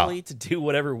creatively to do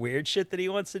whatever weird shit that he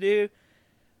wants to do.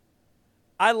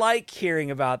 I like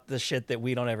hearing about the shit that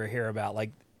we don't ever hear about.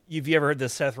 Like, have you ever heard the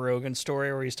Seth Rogen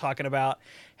story where he's talking about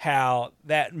how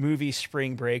that movie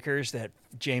Spring Breakers that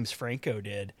James Franco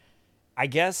did, I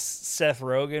guess Seth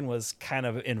Rogen was kind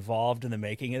of involved in the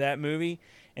making of that movie.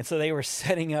 And so they were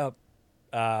setting up,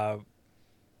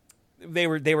 they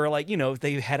were like,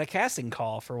 they had a casting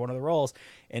call for one of the roles,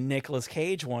 and Nicolas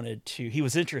Cage he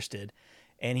was interested.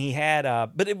 and he had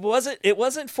but it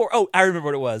wasn't for, oh, I remember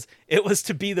what it was. It was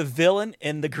to be the villain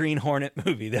in the Green Hornet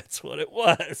movie. That's what it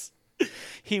was.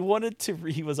 He was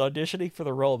auditioning for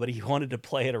the role, but he wanted to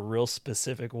play it a real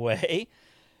specific way.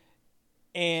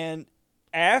 And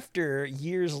after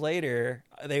years later,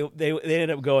 they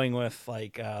ended up going with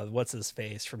like what's his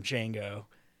face from Django,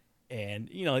 and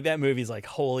like that movie's like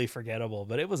wholly forgettable,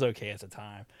 but it was okay at the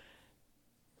time.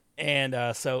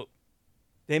 And so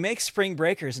they make Spring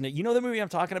Breakers, and the movie I'm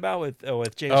talking about with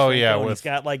James Franco, and he's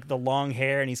got like the long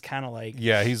hair, and he's kind of like,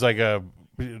 yeah, he's like a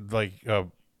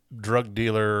drug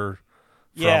dealer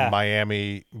from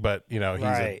Miami, but he's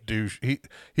a douche.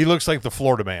 He looks like the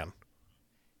Florida Man.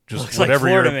 Just looks whatever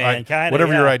like Florida Man, kinda,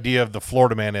 whatever your idea of the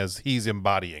Florida Man is, he's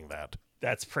embodying that.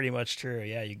 That's pretty much true.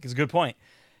 Yeah, it's a good point.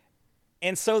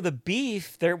 And so the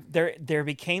beef, there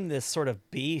became this sort of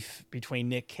beef between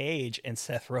Nick Cage and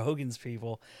Seth Rogen's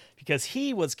people, because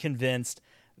he was convinced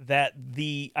that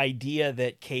the idea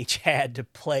that Cage had to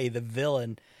play the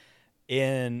villain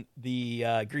in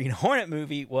the Green Hornet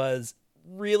movie was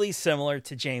really similar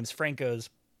to James Franco's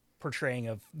portraying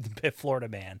of the Florida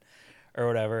Man or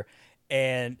whatever.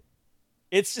 And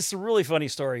it's just a really funny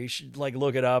story. You should like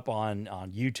look it up on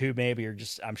YouTube maybe, or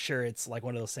just, I'm sure it's like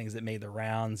one of those things that made the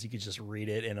rounds. You could just read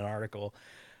it in an article.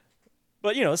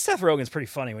 But Seth Rogen's pretty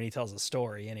funny when he tells a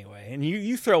story anyway. And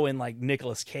you throw in like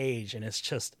Nicolas Cage, and it's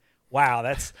just, wow,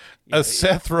 that's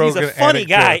Seth Rogen. He's a funny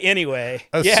guy anyway.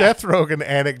 Seth Rogen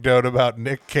anecdote about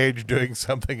Nick Cage doing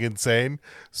something insane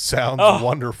sounds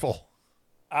wonderful.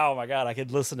 Oh my God, I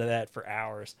could listen to that for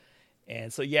hours.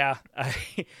 And so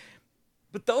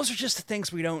but those are just the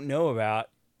things we don't know about.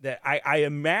 That I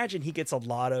imagine he gets a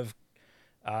lot of.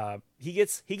 He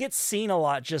gets seen a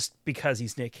lot just because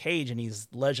he's Nick Cage and he's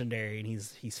legendary and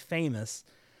he's famous.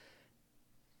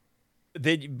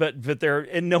 Nobody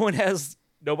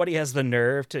has the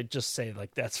nerve to just say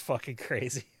like, that's fucking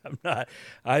crazy.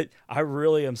 I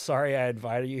really am sorry I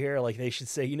invited you here. Like, they should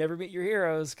say you never meet your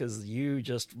heroes, because you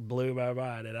just blew my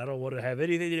mind and I don't want to have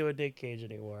anything to do with Nick Cage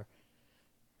anymore.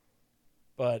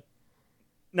 But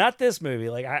not this movie.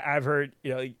 Like I've heard,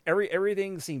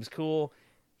 everything seems cool.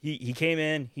 He came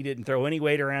in, he didn't throw any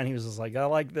weight around. He was just like, I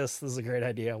like this. This is a great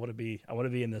idea. I want to be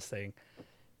in this thing.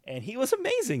 And he was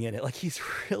amazing in it. Like, he's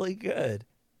really good.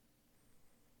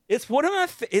 It's one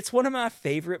of my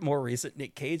favorite, more recent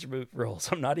Nick Cage roles.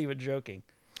 I'm not even joking.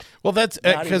 Well, that's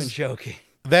not even joking.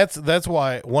 That's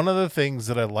why one of the things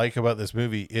that I like about this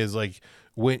movie is like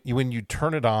when you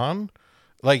turn it on,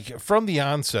 like from the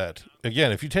onset.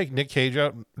 Again, if you take Nick Cage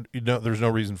out, there's no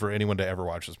reason for anyone to ever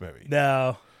watch this movie.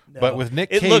 No. But with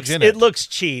Nick Cage in it, it looks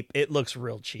cheap. It looks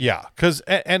real cheap. Yeah, because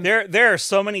and there are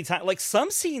so many times, like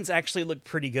some scenes actually look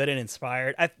pretty good and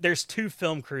inspired. There's two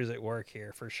film crews at work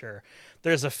here for sure.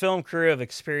 There's a film crew of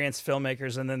experienced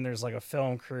filmmakers, and then there's like a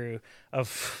film crew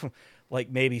of like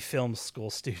maybe film school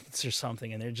students or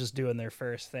something, and they're just doing their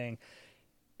first thing.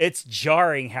 It's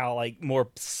jarring how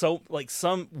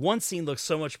one scene looks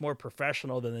so much more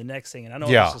professional than the next thing, and I know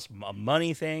it's just a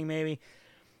money thing maybe,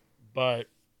 but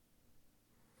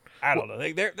I don't know.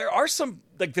 Like, there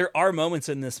are moments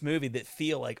in this movie that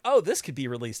feel like, oh, this could be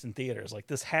released in theaters. Like,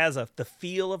 this has the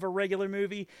feel of a regular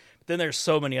movie. But then there's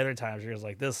so many other times where it's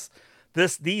like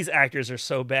these actors are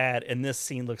so bad, and this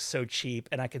scene looks so cheap,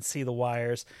 and I can see the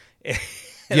wires.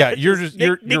 Yeah,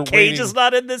 Nick Cage is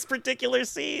not in this particular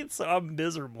scene, so I'm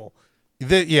miserable.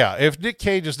 If Nick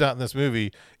Cage is not in this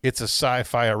movie, it's a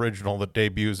sci-fi original that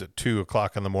debuts at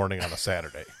 2:00 in the morning on a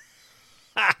Saturday.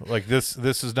 Like this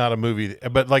is not a movie,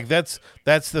 but like that's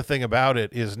the thing about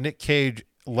it is Nick Cage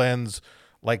lends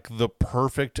like the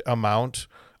perfect amount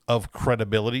of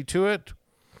credibility to it.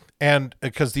 And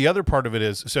because the other part of it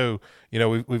is, so,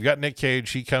 we've got Nick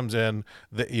Cage, he comes in,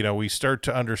 we start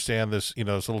to understand this, this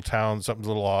little town, something's a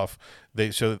little off.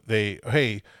 Beef stick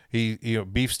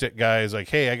guy is like,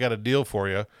 hey, I got a deal for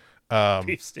you.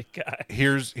 Beef stick guy.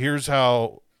 Here's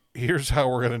how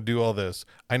we're going to do all this.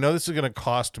 I know this is going to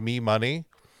cost me money,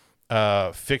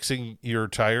 fixing your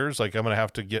tires. Like, I'm going to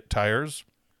have to get tires.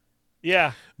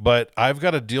 Yeah. But I've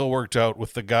got a deal worked out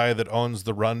with the guy that owns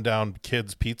the Rundown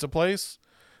Kids Pizza Place.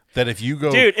 That if you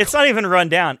go, dude, it's not even run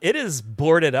down. It is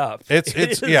boarded up. It's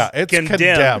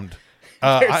condemned.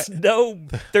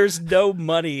 There's no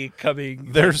money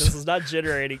coming. This is not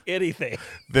generating anything.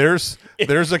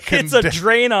 It's a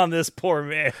drain on this poor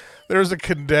man. There's a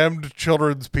condemned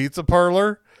children's pizza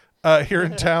parlor here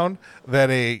in town that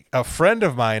a friend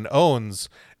of mine owns,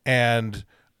 and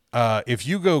if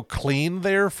you go clean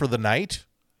there for the night,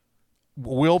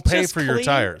 we'll pay for your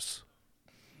tires.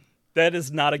 That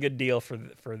is not a good deal for.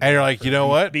 And you're like, you know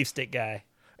what? Beef stick guy.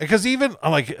 Because even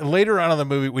like later on in the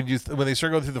movie, when they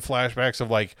start going through the flashbacks of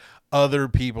like other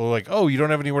people, like, oh, you don't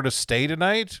have anywhere to stay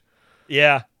tonight.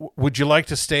 Yeah. Would you like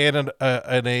to stay in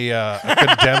a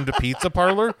condemned pizza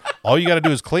parlor? All you got to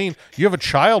do is clean. You have a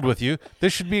child with you.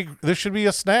 This should be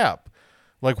a snap.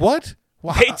 Like what?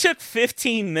 Wow. They took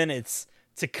 15 minutes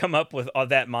to come up with all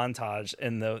that montage,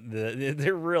 and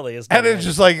there really is. And it's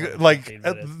just like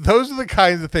those are the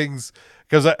kinds of things.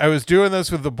 Because I was doing this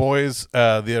with the boys the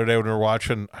other day when we were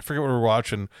watching. I forget what we were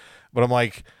watching, but I'm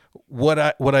like, what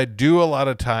I do a lot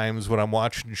of times when I'm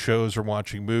watching shows or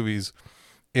watching movies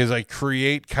is I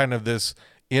create kind of this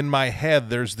in my head.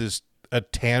 There's a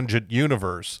tangent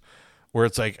universe where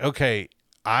it's like, okay,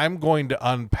 I'm going to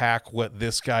unpack what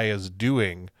this guy is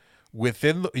doing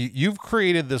within. You've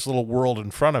created this little world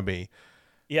in front of me.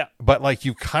 Yeah. But like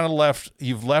you've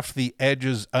left the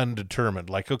edges undetermined.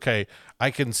 Like, okay,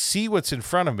 I can see what's in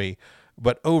front of me,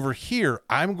 but over here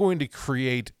I'm going to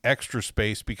create extra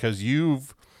space because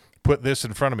you've put this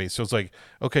in front of me. So it's like,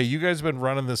 okay, you guys have been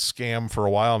running this scam for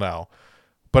a while now.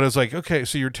 But it's like, okay,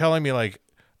 so you're telling me like,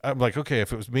 I'm like, okay,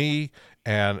 if it was me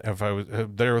and if I was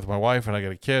there with my wife and I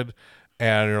got a kid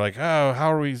and you're like, oh,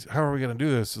 how are we going to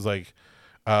do this? It's like,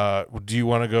 do you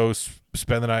want to go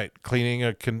spend the night cleaning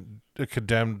a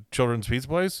condemned children's pizza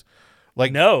place?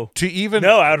 Like, no,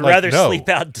 I would rather sleep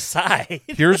outside.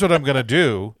 Here's what I'm going to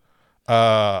do.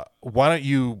 Why don't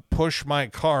you push my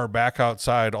car back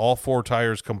outside, all 4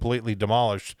 tires completely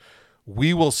demolished.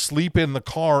 We will sleep in the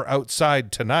car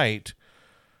outside tonight.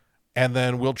 And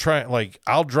then we'll try, like,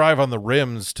 I'll drive on the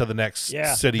rims to the next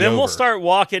city Then over. we'll start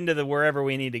walking to wherever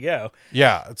we need to go.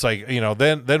 Yeah, it's like,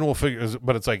 then we'll figure,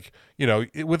 but it's like,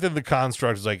 within the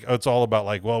construct, it's like, it's all about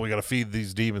like, well, we got to feed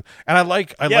these demons. And we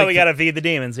got to feed the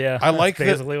demons, yeah. I like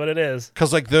That's basically what it is.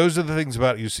 Because, like, those are the things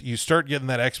about it. You start getting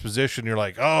that exposition, you're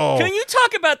like, oh. Can you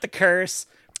talk about the curse?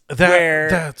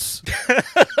 That's.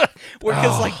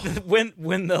 Because, when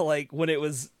it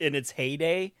was in its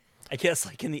heyday, I guess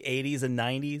like in the 80s and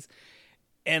 90s,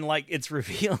 and like it's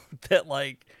revealed that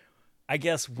like I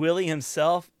guess Willy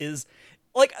himself is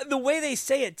like, the way they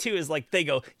say it too is like they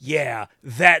go, yeah,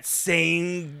 that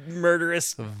same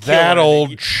murderous that killer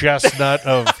old chestnut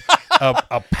of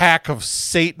a pack of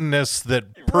Satanists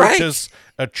that purchase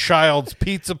a child's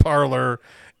pizza parlor,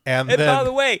 and then by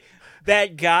the way,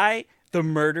 that guy, the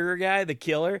murderer guy, the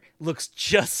killer, looks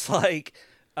just like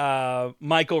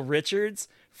Michael Richards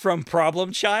from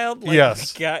Problem Child. Like,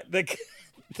 yes,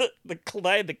 the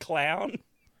clown.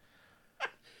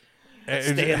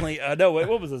 Stanley. No,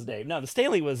 what was his name? No, the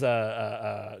Stanley was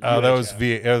that was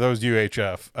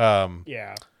UHF.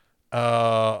 Yeah.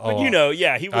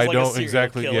 But he was like a serial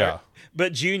killer. Yeah.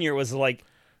 But Junior was like,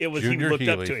 it was Junior he looked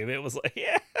Healy. up to him. It was like,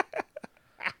 yeah.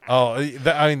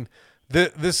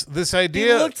 This idea.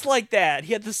 He looked like that.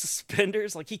 He had the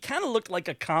suspenders. Like, he kind of looked like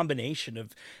a combination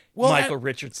of Michael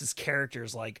Richards'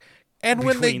 characters, like. And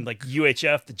between like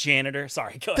UHF, the janitor.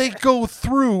 Sorry, go they ahead. go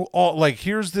through all, like,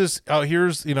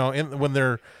 when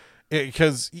they're,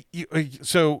 because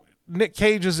so Nick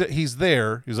Cage he's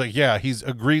there. He's like, yeah, he's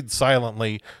agreed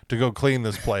silently to go clean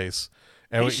this place.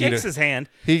 And he shakes his hand.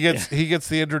 He gets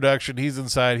the introduction. He's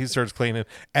inside. He starts cleaning,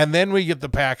 and then we get the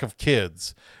pack of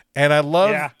kids. And I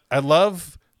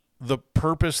love the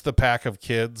purpose the pack of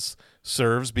kids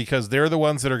serves, because they're the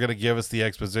ones that are going to give us the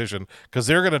exposition, because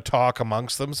they're going to talk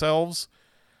amongst themselves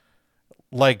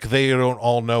like they don't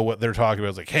all know what they're talking about.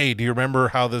 It's like, hey, do you remember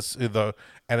how this and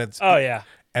it's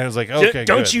and it's like, okay,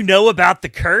 don't you know about the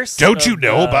curse? Don't you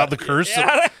know about the curse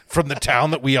from the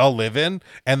town that we all live in,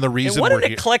 and the reason and what we're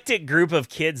an eclectic group of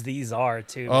kids these are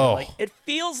too. Oh. Like, it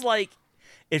feels like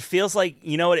it's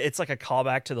like a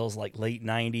callback to those like late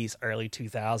 90s, early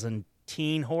 2000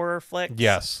 teen horror flicks.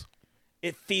 Yes.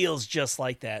 It feels just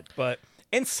like that,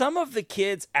 and some of the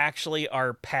kids actually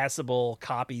are passable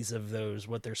copies of those,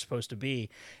 what they're supposed to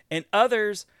be, and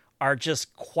others are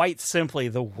just quite simply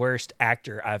the worst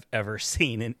actor I've ever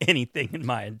seen in anything in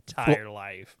my entire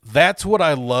life. That's what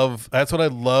I love. That's what I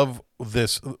love.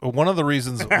 One of the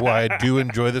reasons why I do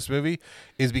enjoy this movie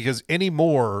is because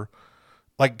anymore,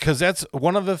 because that's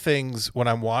one of the things when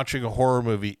I'm watching a horror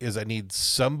movie is I need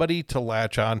somebody to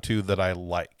latch onto that I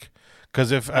like.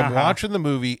 Because if I'm watching the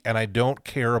movie and I don't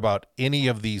care about any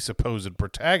of the supposed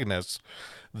protagonists,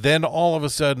 then all of a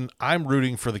sudden I'm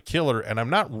rooting for the killer, and I'm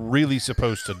not really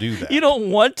supposed to do that. You don't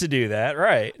want to do that,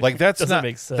 right? Like, that's doesn't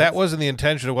make sense. That wasn't the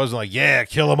intention. It wasn't like, yeah,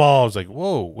 kill them all. It's like,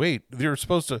 whoa, wait, you're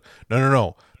supposed to.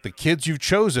 No. The kids you've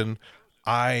chosen,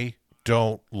 I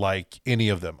don't like any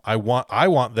of them. I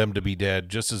want them to be dead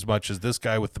just as much as this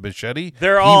guy with the machete.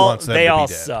 They all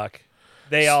suck.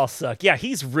 They all suck. Yeah,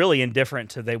 he's really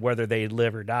indifferent to whether they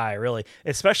live or die, really.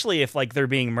 Especially if like they're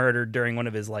being murdered during one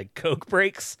of his like coke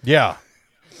breaks. Yeah.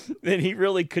 Then he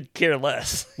really could care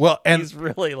less. Well, and he's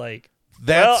really like,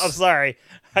 that's, I'm sorry.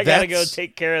 I got to go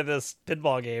take care of this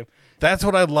pinball game. That's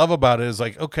what I love about it is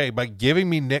like, okay, by giving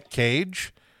me Nick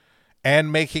Cage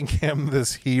and making him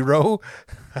this hero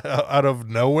out of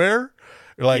nowhere,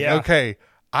 you're like, okay,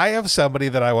 I have somebody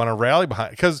that I want to rally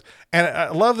behind. And I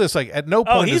love this, like, at no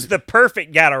point. He's the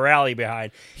perfect guy to rally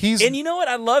behind. And you know what?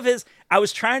 I love I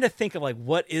was trying to think of, like,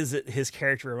 what is it his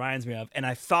character reminds me of? And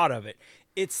I thought of it.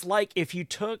 It's like if you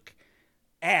took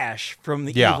Ash from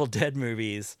the Evil Dead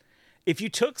movies, if you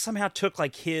somehow took,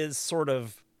 like, his sort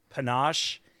of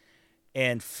panache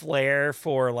and flair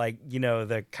for, like, you know,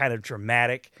 the kind of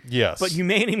dramatic. Yes. But you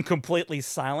made him completely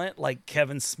silent, like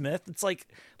Kevin Smith. It's like,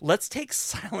 let's take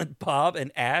Silent Bob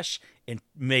and Ash and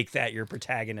make that your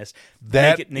protagonist.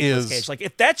 That make it Nicolas Cage. Like,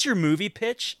 if that's your movie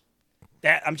pitch,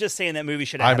 I'm just saying that movie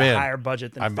should have had a higher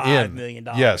budget than $5 million.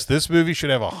 Yes, this movie should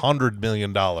have $100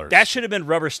 million. That should have been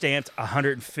rubber stamped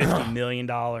 $150 million.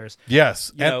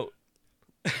 Yes. You know,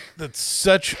 that's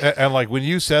such, and like when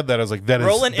you said that, I was like,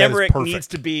 Roland Emmerich perfect. needs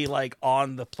to be like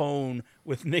on the phone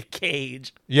with Nick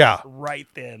Cage. Yeah. Right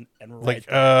then and right like,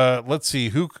 then. Let's see,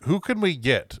 who can we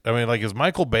get? I mean, like, is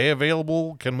Michael Bay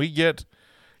available? Can we get,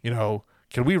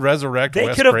 can we resurrect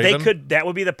Wes Craven? That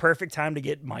would be the perfect time to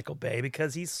get Michael Bay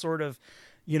because he's sort of,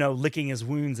 licking his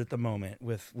wounds at the moment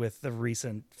with the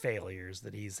recent failures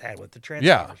that he's had with the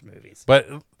Transformers movies.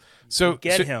 But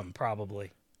get him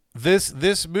probably.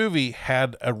 This movie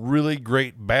had a really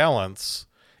great balance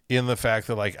in the fact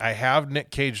that, like, I have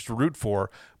Nick Cage to root for,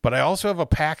 but I also have a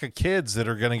pack of kids that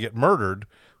are going to get murdered.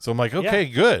 So I'm like, okay,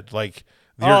 good. Like,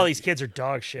 these kids are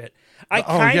dog shit. I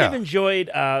kind of enjoyed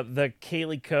the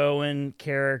Kaylee Cohen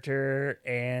character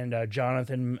and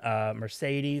Jonathan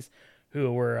Mercedes,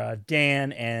 who were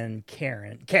Dan and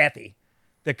Kathy,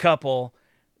 the couple.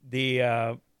 They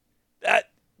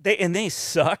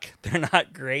suck. They're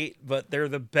not great, but they're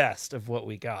the best of what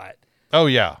we got. Oh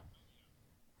yeah.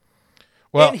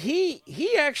 Well, and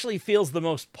he actually feels the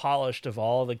most polished of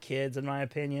all the kids, in my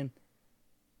opinion.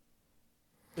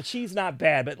 But she's not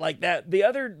bad. But like the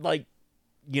other, like,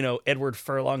 Edward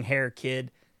Furlong hair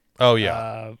kid. Oh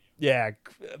yeah.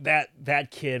 That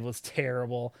kid was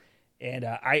terrible, and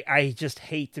I just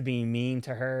hate to be mean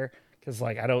to her because,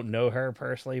 like, I don't know her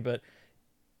personally, but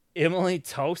Emily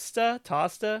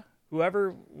Tosta,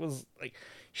 whoever was, like,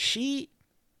 she.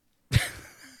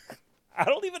 I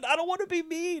don't want to be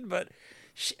mean, but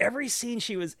every scene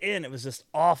she was in, it was just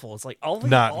awful. It's like all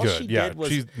she did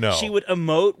was she would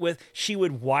emote she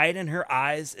would widen her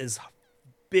eyes as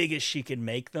big as she could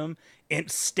make them and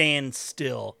stand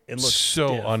still and look so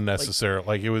stiff. unnecessary.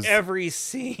 Like it was every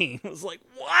scene. It was like,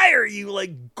 why are you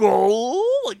like go?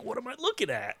 Like, what am I looking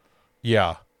at?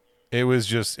 Yeah, it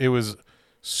was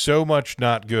so much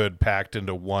not good packed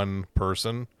into one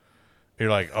person.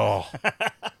 You're like, oh.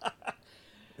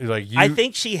 You're like, I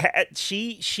think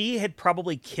she had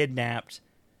probably kidnapped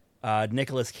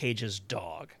Nicolas Cage's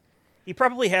dog. He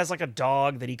probably has like a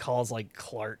dog that he calls like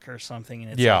Clark or something,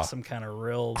 and it's like some kind of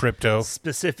real Crypto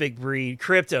specific breed.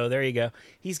 Crypto, there you go.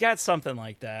 He's got something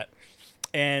like that.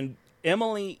 And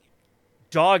Emily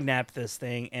dognapped this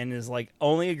thing and is like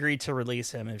only agreed to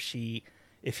release him if he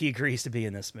agrees to be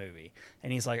in this movie.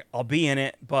 And he's like, I'll be in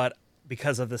it, but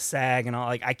because of the SAG and all,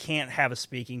 like, I can't have a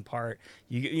speaking part.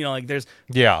 You know, like there's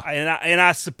and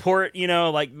I support,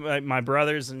 like my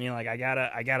brothers, and like I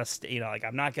gotta like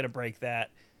I'm not gonna break that.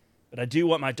 But I do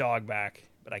want my dog back.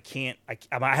 But I can't.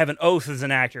 I have an oath as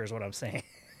an actor, is what I'm saying.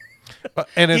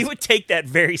 And he would take that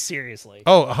very seriously.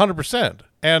 Oh, 100%.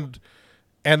 And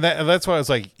that's why I was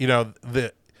like,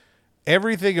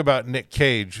 everything about Nick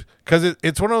Cage, because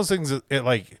it's one of those things that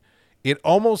it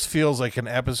almost feels like an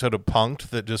episode of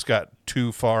Punk'd that just got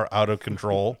too far out of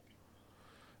control.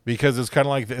 Because it's kind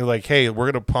of like, hey,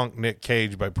 we're going to punk Nick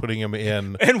Cage by putting him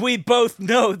in. And we both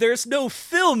know there's no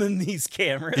film in these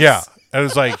cameras. Yeah. And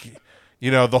it's like,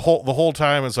 the whole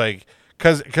time it's like,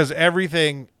 because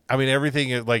everything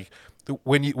is like,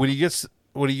 when he gets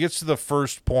to the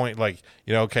first point, like,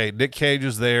 okay, Nick Cage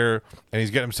is there and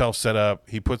he's getting himself set up.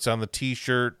 He puts on the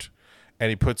T-shirt and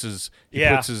he puts his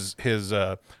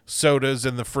sodas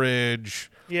in the fridge.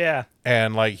 Yeah.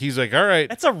 And like he's like, all right.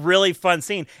 That's a really fun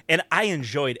scene. And I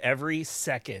enjoyed every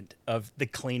second of the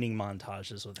cleaning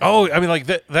montages with him. Oh, I mean, like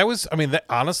that was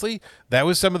honestly, that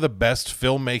was some of the best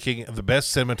filmmaking, the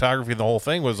best cinematography in the whole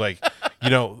thing was like,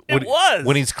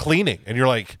 when he's cleaning and you're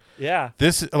like, yeah.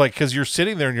 This like cuz you're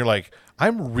sitting there and you're like,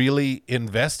 I'm really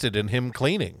invested in him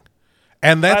cleaning.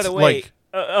 And that's by the way,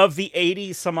 of the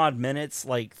 80 some odd minutes,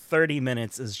 like 30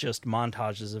 minutes is just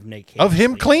montages of Nick Cage of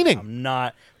him cleaning. I'm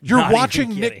not. You're not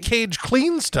watching even Nick kidding. Cage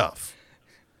clean stuff,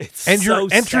 It's and you're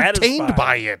so entertained satisfying.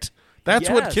 by it. That's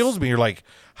what Yes. kills me. You're like,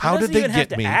 how He did doesn't they even have get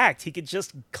to me? act. He could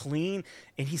just clean,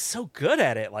 and he's so good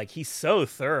at it. Like, he's so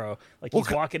thorough. Like, he's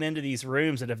Well, walking into these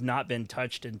rooms that have not been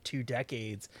touched in 2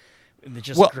 decades. And they're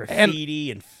just Well,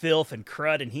 graffiti and filth and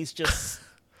crud, and he's just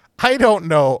I don't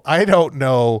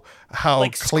know how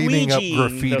Like cleaning up squeegeeing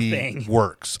the graffiti thing.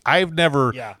 works. I've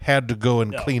never Yeah. had to go and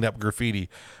No. clean up graffiti.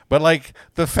 But like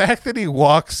the fact that he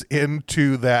walks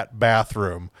into that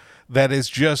bathroom that is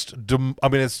just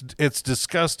it's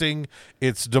disgusting,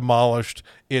 it's demolished.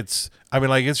 It's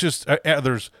just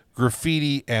there's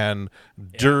graffiti and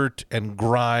dirt and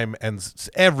grime and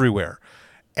everywhere.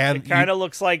 And it kind of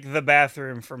looks like the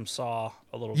bathroom from Saw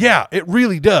a little bit. yeah, it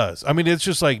really does. I mean, it's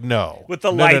just like no. With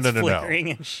the No, lights no. flickering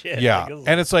and shit. Yeah, Like,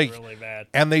 and it's like, really bad.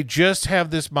 and they just have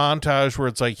this montage where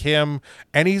it's like him,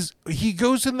 and he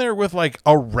goes in there with like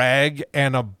a rag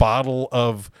and a bottle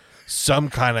of some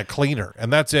kind of cleaner,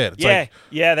 and that's it. It's like,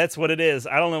 Yeah, that's what it is.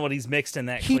 I don't know what he's mixed in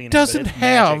that he cleaner. doesn't but it's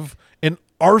have magic. an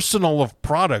arsenal of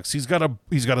products. He's got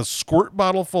a squirt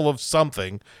bottle full of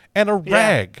something and a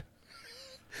rag.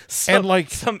 Some,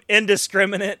 like- some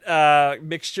indiscriminate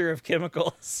mixture of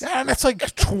chemicals. And it's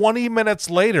like 20 minutes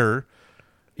later,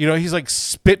 he's like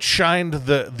spit shined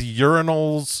the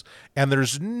urinals, and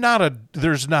there's not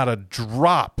a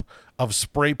drop of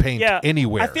spray paint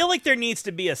anywhere. I feel like there needs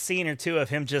to be a scene or two of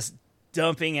him just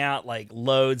dumping out like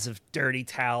loads of dirty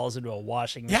towels into a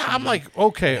washing machine. Yeah, I'm like,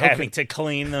 okay. having to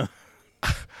clean them.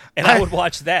 And I would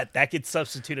watch that. That could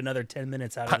substitute another 10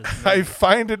 minutes out of this movie. I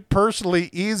find it personally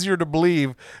easier to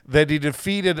believe that he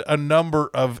defeated a number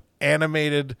of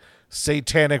animated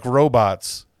satanic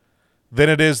robots than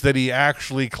it is that he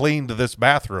actually cleaned this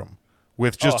bathroom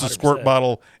with just a squirt 100%.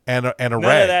 bottle and a No,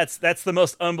 rag. that's the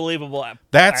most unbelievable.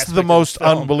 That's aspect the of most the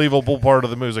film. unbelievable part of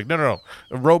the music. No.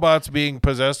 Robots being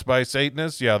possessed by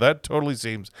Satanists. Yeah, that totally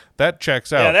that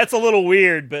checks out. Yeah, that's a little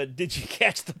weird. But did you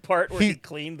catch the part where He- he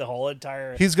cleaned the whole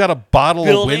entire? He's got a bottle of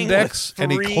building Windex with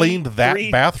and he three- cleaned that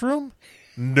three- bathroom?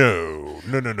 No.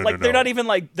 Like they're not even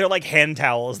like they're like hand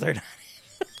towels. They're not.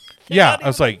 Yeah, not I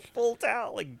was even like, full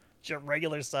towel, like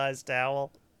regular sized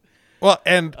towel. well,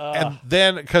 and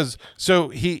then because so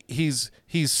he's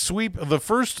sweep the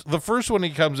first one he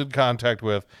comes in contact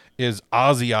with is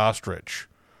Ozzy Ostrich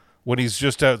when he's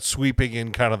just out sweeping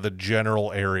in kind of the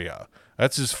general area.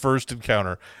 That's his first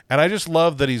encounter, and I just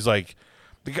love that he's like,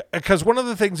 because one of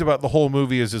the things about the whole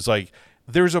movie is like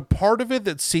there's a part of it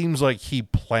that seems like he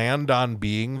planned on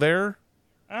being there.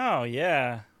 Oh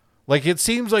yeah, Like it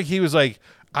seems like he was like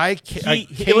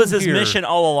it was his mission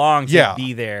all along to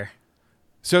be there.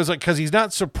 So it's like because he's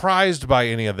not surprised by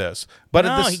any of this, but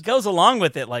No, he goes along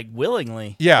with it like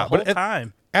willingly. Yeah, the whole but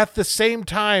time. At the same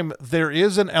time, there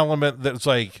is an element that's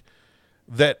like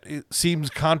that it seems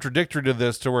contradictory to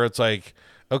this, to where it's like,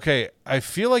 okay, I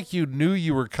feel like you knew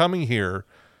you were coming here,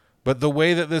 but the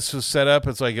way that this was set up,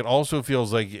 it's like it also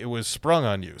feels like it was sprung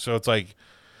on you. So it's like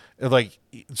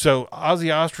so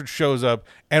Ozzy Ostrich shows up,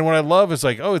 and what I love is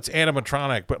like, oh, it's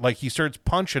animatronic, but like he starts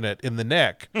punching it in the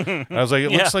neck. And I was like,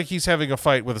 it looks like he's having a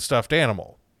fight with a stuffed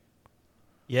animal.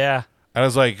 Yeah. And I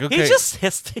was like, okay.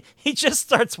 He just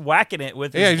starts whacking it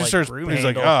with his He just starts. broom He's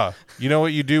handle. like, you know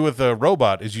what you do with a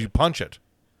robot is you punch it.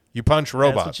 You punch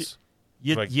robots.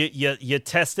 You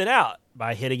test it out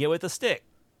by hitting it with a stick.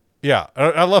 Yeah,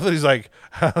 I love that he's like,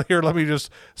 here, let me just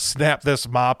snap this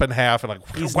mop in half and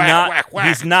like whack.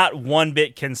 He's not one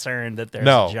bit concerned that there's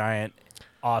a giant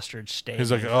ostrich stage.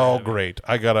 He's like, oh great,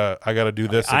 I gotta do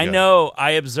this. I again. know.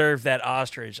 I observed that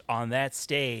ostrich on that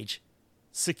stage,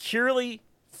 securely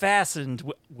fastened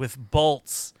with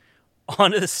bolts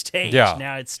onto the stage. Yeah.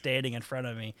 Now it's standing in front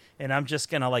of me, and I'm just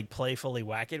gonna like playfully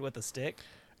whack it with a stick.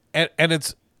 And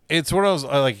it's one of those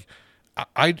like.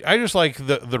 I just like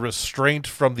the restraint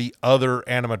from the other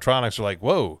animatronics are like,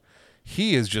 whoa,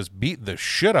 he is just beating the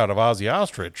shit out of Ozzy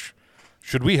Ostrich.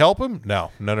 Should we help him?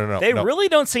 No. They really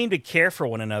don't seem to care for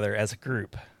one another as a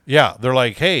group. Yeah, they're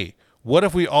like, hey, what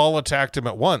if we all attacked him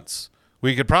at once?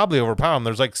 We could probably overpower him.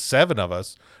 There's like 7 of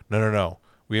us. No.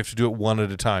 We have to do it one at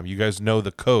a time. You guys know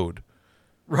the code.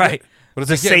 Right. But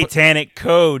The it's like, satanic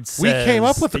code says we came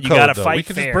up with the that code, you gotta though. fight We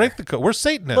can fair. just break the code. We're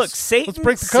Satanists. Look, Satan. Let's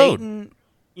break the code. Satan,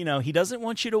 he doesn't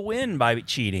want you to win by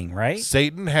cheating, right?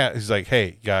 Satan he's like,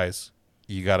 hey guys,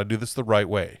 you got to do this the right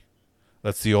way.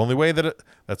 That's the only way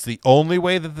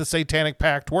that the Satanic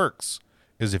Pact works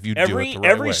is if you do it the right way.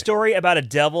 Every story about a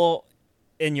devil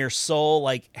in your soul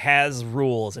like has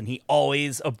rules, and he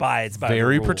always abides by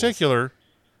Very the rules. particular,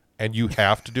 and you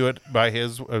have to do it by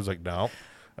his. I was like, no.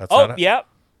 That's Oh, not it? yep.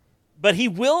 But he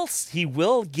will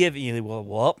give you.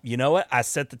 Well, you know what? I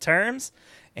set the terms,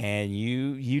 and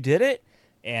you did it,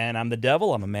 and I'm the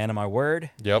devil. I'm a man of my word.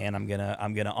 Yep. And I'm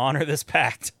gonna honor this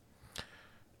pact.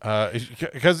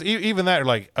 Because even that,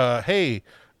 like, hey,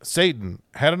 Satan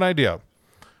had an idea.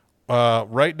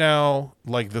 Right now,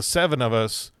 like the 7 of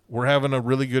us, we're having a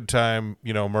really good time,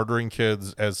 murdering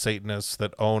kids as Satanists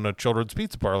that own a children's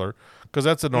pizza parlor, because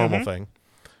that's a normal thing.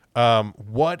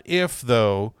 What if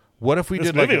we This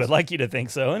did movie like would like you to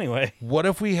think so anyway. what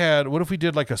if we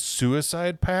did like a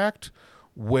suicide pact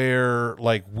where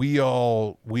like we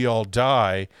all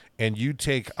die and you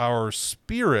take our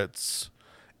spirits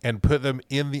and put them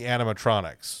in the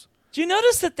animatronics? Do you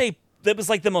notice that was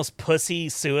like the most pussy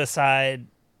suicide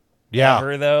Yeah.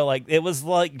 ever, though? Like, it was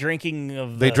like drinking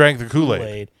of They drank the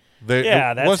Kool-Aid.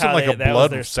 Yeah, it that's wasn't how like a that was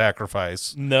blood their...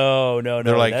 sacrifice. No.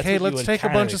 They're like, that's hey, what you let's would take a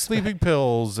kind bunch of expect. sleeping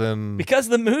pills and Because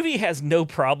the movie has no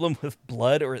problem with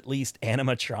blood, or at least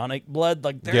animatronic blood.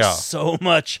 Like, there's so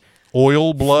much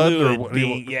oil blood or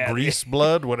fluid grease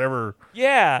blood, whatever.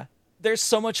 Yeah, there's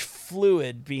so much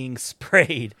fluid being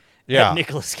sprayed at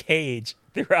Nicolas Cage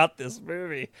throughout this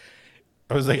movie.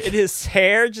 I was like, And his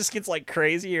hair just gets like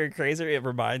crazier and crazier. It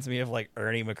reminds me of like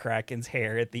Ernie McCracken's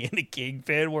hair at the end of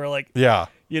Kingpin, where like,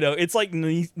 it's like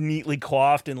neatly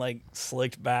coiffed and like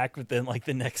slicked back, but then like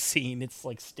the next scene, it's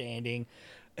like standing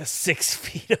 6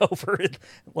 feet over it,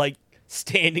 like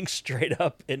standing straight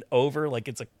up and over, like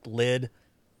it's a lid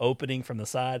opening from the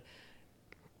side.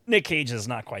 Nick Cage is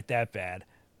not quite that bad,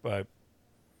 but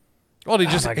well, he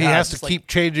has to keep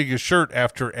changing his shirt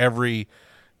after every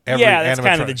that's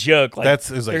kind of the joke. Like,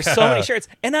 there's so many shirts.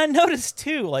 And I noticed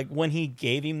too, like when he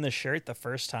gave him the shirt the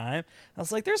first time, I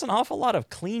was like, there's an awful lot of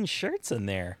clean shirts in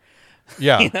there.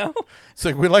 Yeah. It's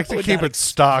like we like to keep it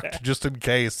stocked just in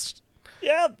case.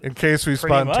 Yeah. In case we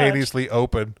spontaneously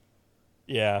open.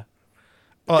 Yeah.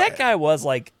 Well, that guy was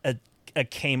like a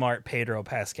Kmart Pedro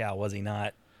Pascal, was he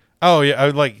not? Oh yeah, I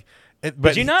would like but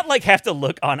did you not like have to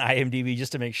look on IMDb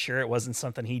just to make sure it wasn't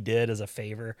something he did as a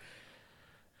favor?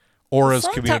 Or as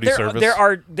community service.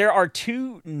 There are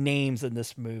 2 names in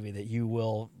this movie that you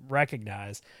will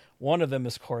recognize. One of them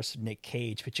is, of course, Nick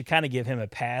Cage, but you kind of give him a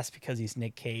pass because he's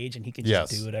Nick Cage and he can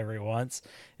just do whatever he wants,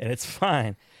 and it's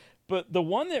fine. But the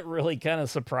one that really kind of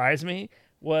surprised me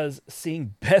was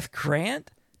seeing Beth Grant.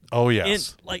 Oh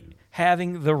yes, in, like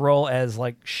having the role as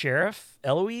like Sheriff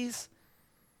Eloise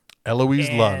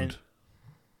Lund.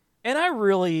 And I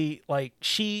really like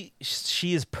she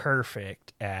is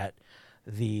perfect at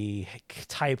the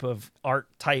type of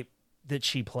archetype that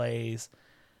she plays.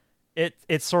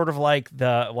 It's sort of like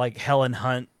the Helen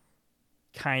Hunt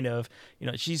kind of,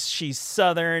 she's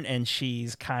Southern and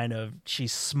she's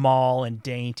small and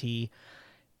dainty,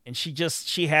 and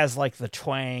she has like the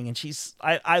twang, and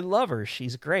I love her.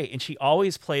 She's great, and she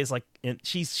always plays like,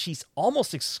 she's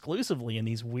almost exclusively in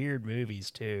these weird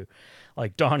movies too,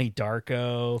 like Donnie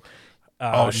Darko.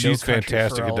 She's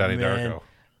fantastic at Donnie Darko.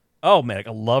 Oh man, I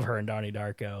love her in Donnie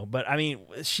Darko. But I mean,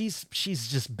 she's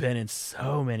just been in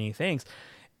so many things.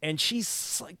 And she's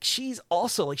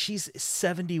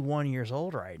 71 years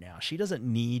old right now. She doesn't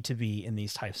need to be in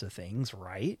these types of things,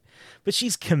 right? But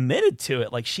she's committed to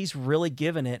it. Like, she's really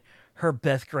given it her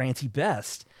Beth Granty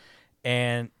best.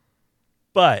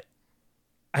 But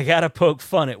I gotta poke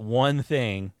fun at one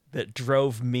thing that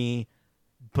drove me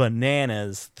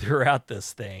bananas throughout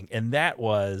this thing, and that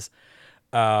was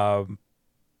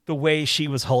the way she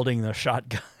was holding the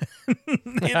shotgun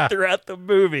throughout the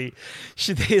movie.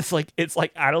 It's like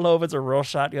I don't know if it's a real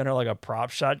shotgun or like a prop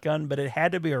shotgun, but it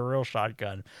had to be a real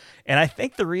shotgun. And I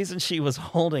think the reason she was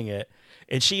holding it,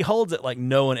 and she holds it like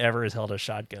no one ever has held a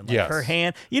shotgun. Like her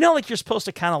hand, like you're supposed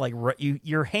to kind of like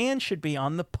your hand should be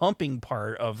on the pumping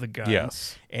part of the gun.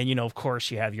 Yes. And of course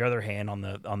you have your other hand on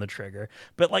the trigger.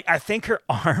 But like I think her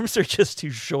arms are just too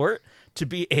short to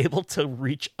be able to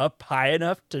reach up high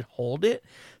enough to hold it.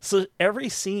 So every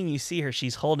scene you see her,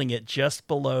 she's holding it just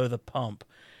below the pump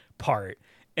part.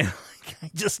 And like,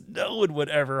 I just no one would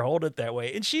ever hold it that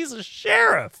way. And she's a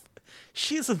sheriff.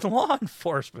 She's in law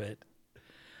enforcement.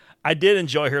 I did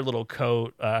enjoy her little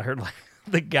coat.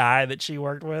 The guy that she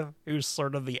worked with, who's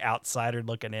sort of the outsider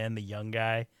looking in, the young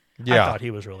guy. Yeah. I thought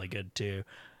he was really good too.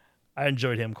 I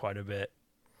enjoyed him quite a bit.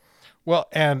 Well,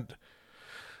 and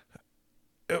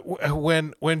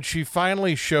when she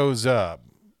finally shows up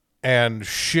and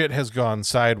shit has gone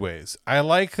sideways, I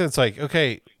like that it's like,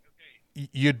 okay,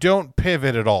 you don't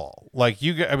pivot at all. Like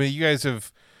you guys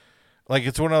have, like,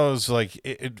 it's one of those, like,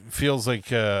 it feels like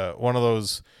one of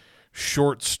those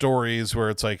short stories where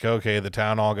it's like, okay, the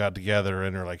town all got together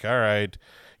and they're like, all right,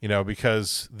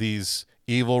 because these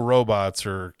evil robots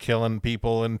are killing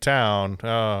people in town.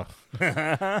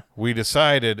 We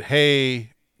decided,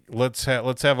 hey, let's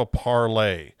have a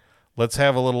parlay. Let's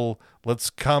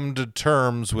come to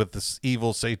terms with this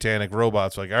evil satanic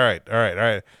robots. Like, all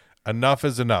right. Enough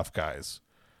is enough, guys.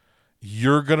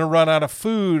 You're going to run out of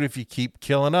food if you keep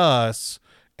killing us,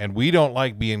 and we don't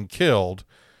like being killed.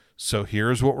 So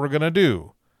here's what we're going to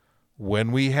do.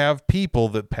 When we have people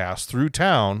that pass through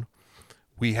town,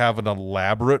 we have an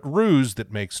elaborate ruse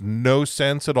that makes no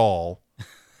sense at all.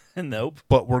 Nope.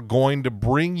 But we're going to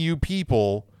bring you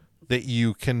people that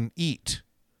you can eat.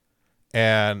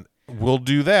 And we'll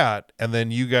do that, and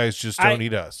then you guys just don't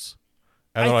eat us.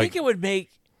 And I think it would make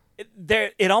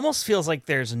it almost feels like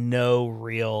there's no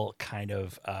real kind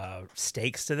of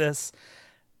stakes to this.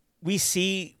 We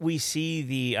see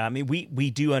the we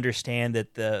do understand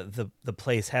that the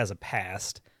place has a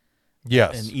past.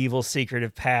 Yes. An evil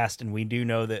secretive past, and we do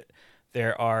know that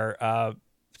there are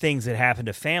things that happen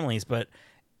to families, but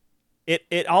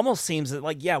it almost seems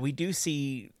that we do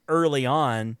see early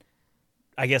on,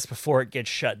 I guess before it gets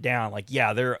shut down,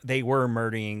 they were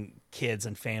murdering kids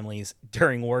and families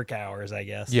during work hours, I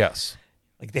guess. Yes.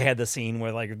 They had the scene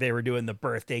where they were doing the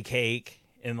birthday cake,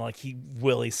 and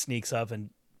Willy sneaks up and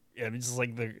it's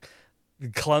just the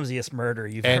clumsiest murder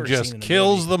you've ever seen. And just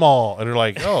kills them all. And they're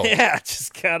like, oh. Yeah,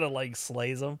 just kind of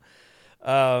slays them.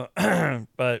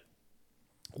 But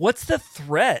what's the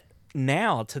threat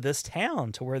now to this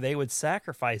town to where they would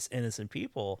sacrifice innocent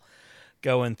people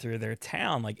going through their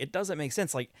town? It doesn't make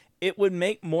sense. It would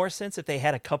make more sense if they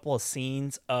had a couple of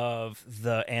scenes of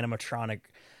the animatronic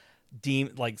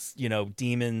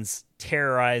demons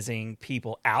terrorizing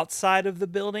people outside of the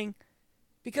building,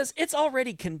 because it's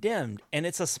already condemned and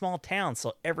it's a small town,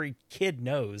 so every kid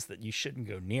knows that you shouldn't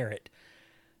go near it.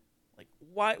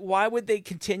 Why would they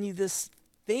continue this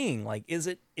thing? Is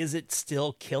it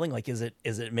still killing? Is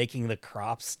it making the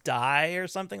crops die or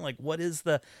something? What is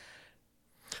the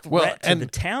threat to the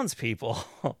townspeople?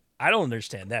 I don't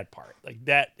understand that part.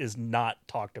 That is not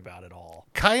talked about at all.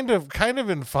 Kind of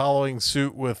in following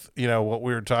suit with, what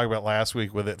we were talking about last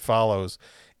week with It Follows.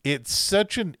 It's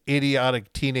such an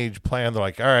idiotic teenage plan. They're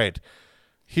like, all right,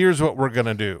 here's what we're going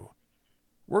to do.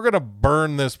 We're going to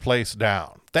burn this place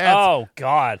down. Oh,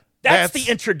 God. That's the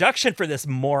introduction for this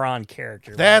moron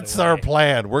character. That's our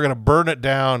plan. We're going to burn it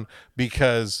down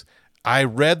because I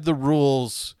read the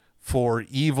rules for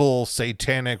evil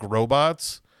satanic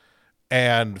robots,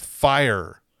 and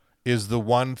fire is the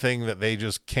one thing that they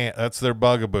just can't. That's their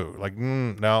bugaboo.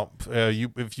 No,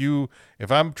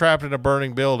 if I'm trapped in a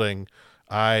burning building,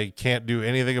 I can't do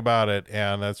anything about it,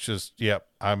 and that's just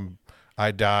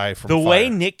I die from the fire. way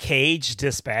Nick Cage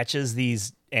dispatches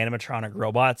these animatronic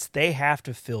robots. They have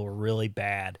to feel really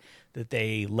bad that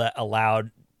they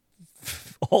allowed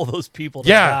all those people to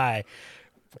die,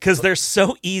 because they're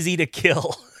so easy to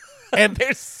kill. And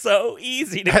they're so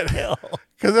easy to kill.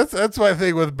 Because that's my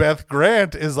thing with Beth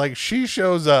Grant is she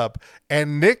shows up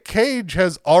and Nick Cage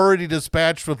has already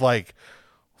dispatched with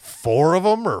 4 of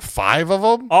them or 5 of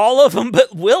them. All of them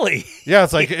but Willy. Yeah,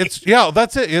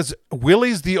 that's it. Is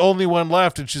Willy's the only one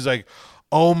left, and she's like,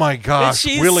 oh my gosh,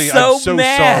 Willy, I'm so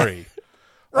sorry.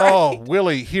 Right. Oh,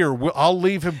 Willy, here, I'll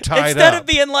leave him tied Instead up. of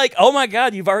being oh my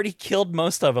God, you've already killed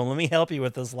most of them. Let me help you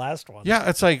with this last one. Yeah,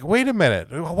 it's wait a minute.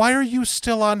 Why are you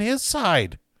still on his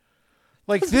side?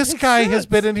 This guy has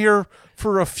been in here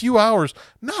for a few hours.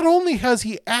 Not only has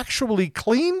he actually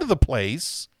cleaned the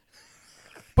place,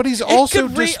 but he's also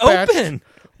dispatched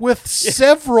with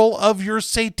several of your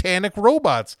satanic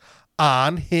robots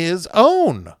on his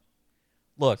own.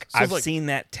 Look, I've seen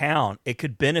that town. It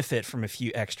could benefit from a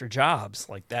few extra jobs.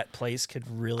 That place could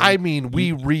really... I mean,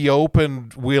 we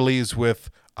reopened Willy's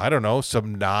with, I don't know,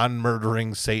 some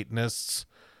non-murdering Satanists.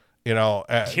 You're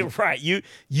right. You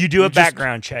do a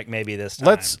background check maybe this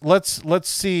time. Let's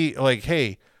see.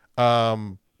 Hey,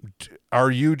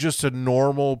 are you just a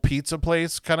normal pizza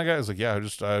place kind of guy? It's yeah, I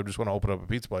just want to open up a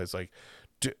pizza place.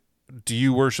 Do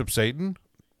you worship Satan?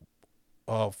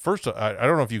 First, I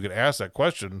don't know if you could ask that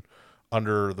question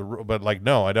under the, but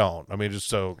no, I don't. I mean, just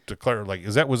so to clarify,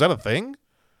 was that a thing?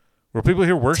 Were people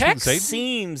here worshiping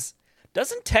Satan?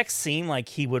 Doesn't Tex seem like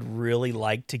he would really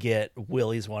like to get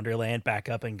Willy's Wonderland back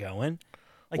up and going?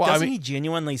 Doesn't he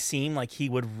genuinely seem like he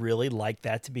would really like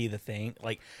that to be the thing?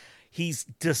 He's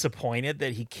disappointed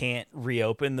that he can't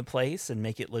reopen the place and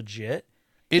make it legit.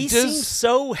 He seems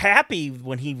so happy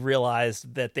when he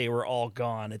realized that they were all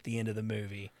gone at the end of the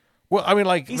movie. Well, I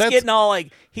mean, he's getting all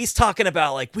he's talking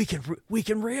about we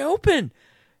can reopen.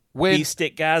 Beef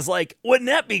stick guys wouldn't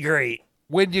that be great?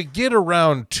 When you get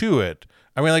around to it,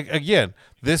 I mean, like, again,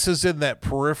 this is in that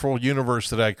peripheral universe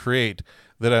that I create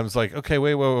that I was like, okay,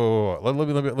 wait. Let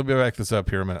me back this up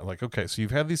here a minute. Like, okay, so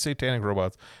you've had these satanic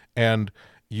robots and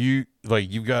you've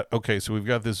got, okay, so we've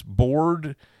got this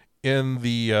board in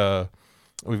the,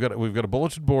 we've got a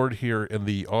bulletin board here in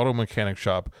the auto mechanic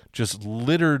shop just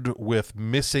littered with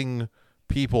missing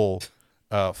people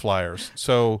flyers.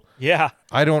 So yeah,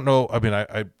 I don't know. I mean,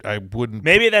 I wouldn't.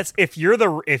 Maybe that's if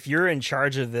you're in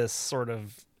charge of this sort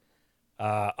of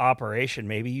operation.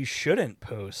 Maybe you shouldn't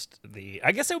post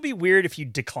I guess it would be weird if you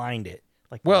declined it.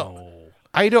 Like, well, no,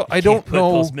 I don't put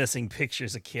know those missing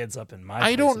pictures of kids up in my.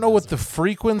 I don't know what the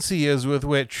frequency is with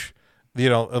which.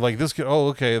 Like this could,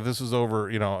 okay, if this is over,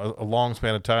 a long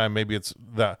span of time, maybe it's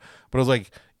that. But I was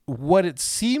like, what it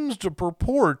seems to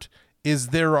purport is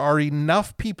there are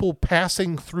enough people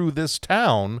passing through this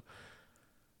town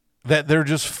that they're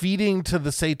just feeding to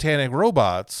the satanic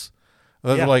robots.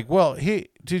 They're like, well, hey,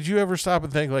 did you ever stop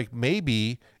and think, like,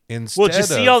 maybe instead did you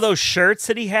see all those shirts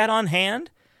that he had on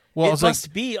hand? Well, it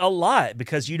must be a lot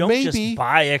because you don't just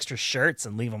buy extra shirts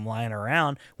and leave them lying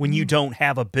around when you don't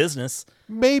have a business.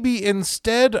 Maybe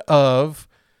instead of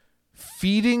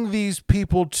feeding these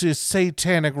people to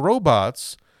satanic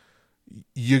robots,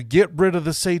 you get rid of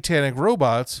the satanic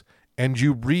robots and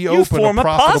you reopen a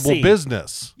profitable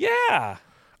business. Yeah.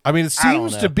 I mean, it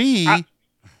seems to be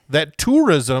that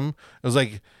tourism is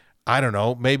like, I don't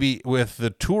know, maybe with the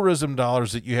tourism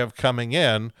dollars that you have coming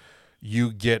in,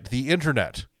 you get the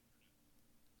internet.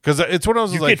 Because it's when I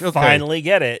was like, you could finally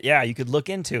get it. Yeah, you could look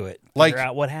into it, figure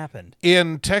out what happened.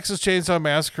 In Texas Chainsaw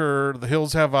Massacre, The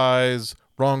Hills Have Eyes,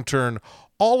 Wrong Turn,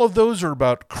 all of those are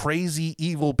about crazy,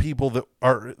 evil people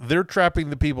they're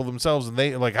trapping the people themselves, and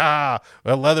they like,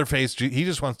 Leatherface, he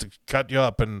just wants to cut you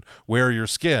up and wear your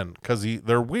skin because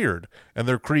they're weird and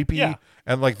they're creepy,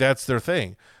 and like that's their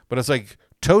thing. But it's like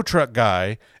Tow Truck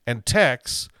Guy and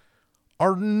Tex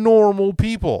are normal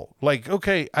people. Like,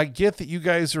 okay, I get that you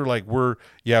guys are like, we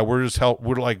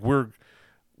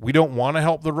don't want to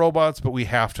help the robots, but we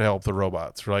have to help the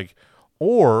robots. We're like,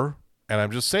 and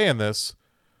I'm just saying this,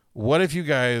 what if you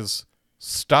guys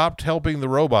stopped helping the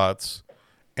robots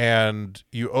and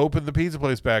you opened the pizza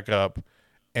place back up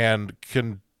and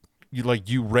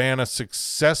you ran a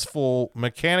successful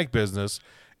mechanic business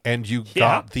and you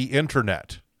got the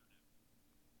internet?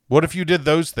 What if you did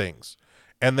those things?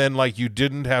 And then, like, you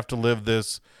didn't have to live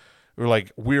this, or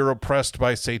like, we're oppressed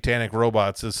by satanic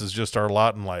robots. This is just our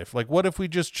lot in life. Like, what if we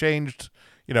just changed,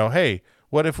 hey,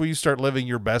 what if we start living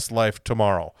your best life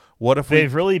tomorrow? What if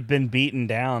they've really been beaten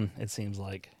down, it seems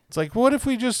like. It's like, what if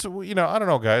we just, I don't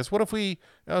know, guys. What if we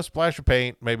splash of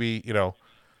paint, maybe,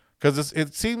 because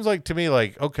it seems like to me,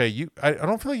 like, okay, I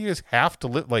don't feel like you guys have to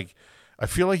live, like, I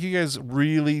feel like you guys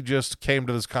really just came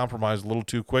to this compromise a little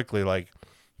too quickly, like,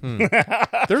 there's a lot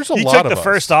of us. You took the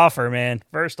first offer, man.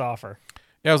 First offer.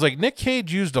 Yeah, I was like, Nick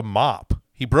Cage used a mop.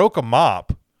 He broke a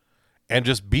mop and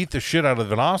just beat the shit out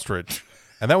of an ostrich,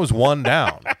 and that was one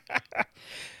down.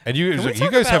 And you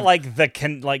guys have like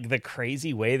the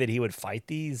crazy way that he would fight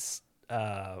these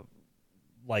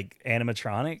like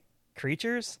animatronic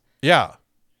creatures. Yeah.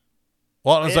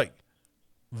 Well, it's like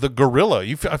the gorilla.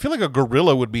 I feel like a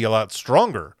gorilla would be a lot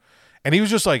stronger, and he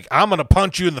was just like, I'm gonna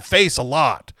punch you in the face a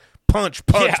lot. Punch.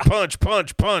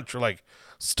 Or like,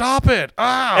 stop it.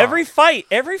 Every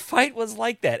fight was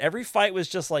like that. Every fight was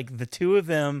just like the two of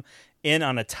them in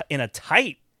a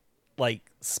tight like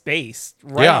space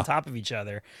on top of each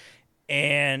other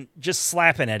and just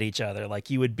slapping at each other. Like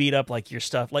you would beat up like your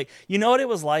stuff. Like, you know what it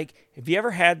was like? Have you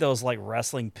ever had those like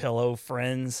wrestling pillow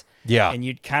friends? Yeah. And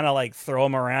you'd kind of like throw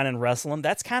them around and wrestle them.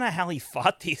 That's kind of how he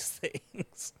fought these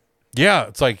things. Yeah.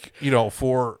 It's like,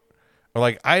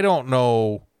 I don't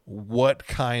know what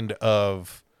kind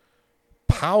of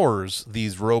powers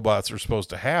these robots are supposed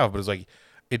to have, but it's like,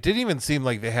 it didn't even seem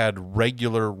like they had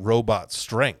regular robot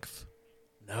strength.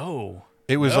 No.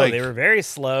 It was like, they were very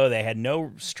slow. They had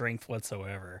no strength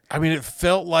whatsoever. I mean, it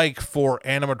felt like for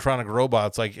animatronic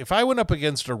robots, like if I went up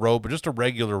against a robot, just a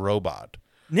regular robot,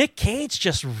 Nick Cage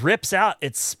just rips out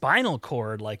its spinal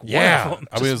cord. Like, one of them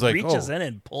just it was like, reaches in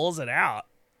and pulls it out.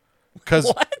 Because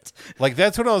what? Like,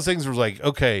 that's one of those things where like,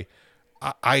 okay,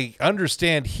 I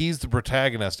understand he's the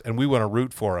protagonist and we want to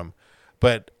root for him,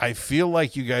 but I feel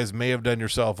like you guys may have done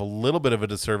yourself a little bit of a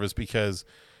disservice because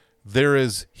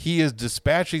he is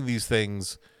dispatching these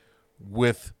things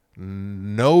with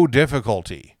no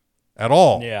difficulty at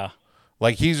all. Yeah.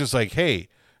 Like, he's just like, hey,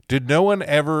 did no one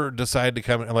ever decide to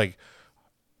come in? Like,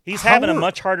 he's having a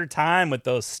much harder time with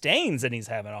those stains than he's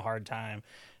having a hard time.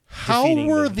 How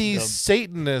were these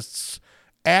Satanists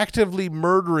actively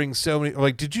murdering so many?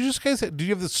 Like, did you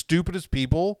have the stupidest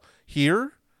people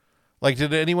here? Like,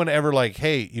 did anyone ever like,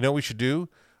 hey, you know what we should do?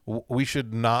 We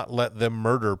should not let them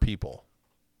murder people.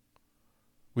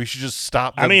 We should just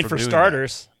stop them. I mean, from for doing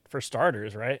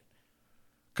starters, right?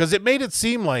 Because it made it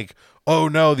seem like, oh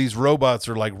no, these robots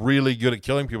are like really good at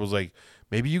killing people. It's like,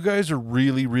 maybe you guys are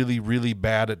really, really, really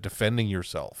bad at defending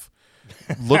yourself.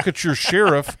 Look at your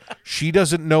sheriff. She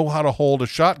doesn't know how to hold a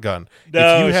shotgun.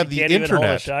 No, if you had she the can't internet, even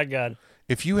hold a shotgun.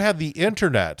 if you had the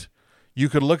internet, you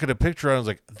could look at a picture and I was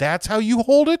like, that's how you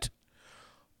hold it?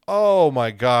 Oh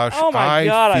my gosh. Oh my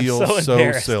God, I feel I'm so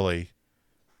embarrassed. silly.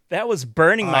 That was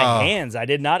burning my hands. I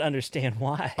did not understand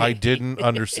why. I didn't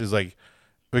understand. It's like,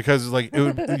 because like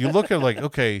you look at it like,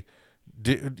 okay,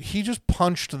 he just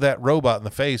punched that robot in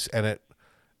the face and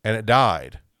it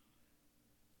died.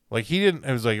 Like he didn't.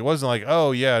 It was like, it wasn't like,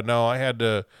 oh yeah, no, I had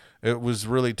to. It was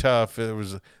really tough. It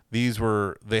was.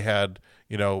 They had,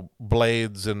 you know,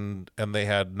 blades and they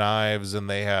had knives and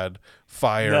they had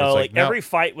fire. No, like every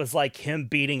fight was like him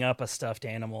beating up a stuffed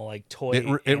animal, like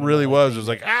toy. It really was. It was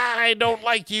like, I don't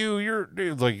like you.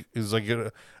 It was like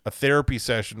a therapy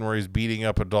session where he's beating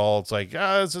up a doll. It's like,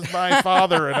 this is my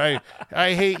father, and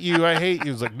I hate you. I hate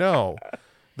you. It's like, no,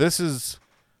 this is.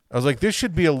 I was like, this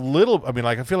should be a little. I mean,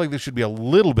 like, I feel like this should be a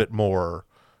little bit more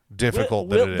difficult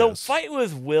than it is. The fight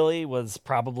with Willy was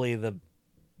probably the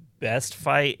best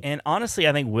fight, and honestly,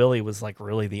 I think Willy was like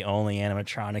really the only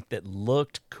animatronic that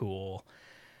looked cool.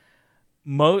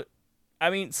 I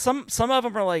mean, some of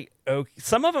them are like, okay,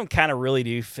 some of them kind of really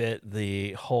do fit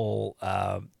the whole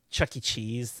Chuck E.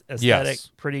 Cheese aesthetic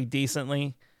pretty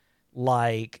decently,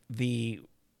 like the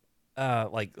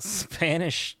like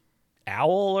Spanish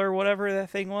owl or whatever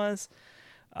that thing was,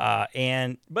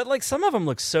 but like some of them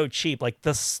look so cheap. Like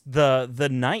the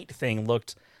night thing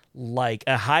looked like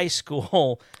a high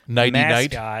school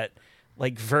mascot,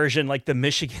 like version, like the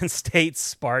Michigan State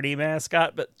Sparty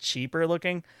mascot, but cheaper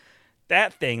looking.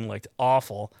 That thing looked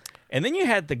awful. And then you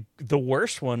had the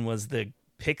worst one was the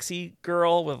pixie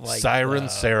girl with like Siren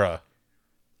Sarah.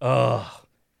 Oh,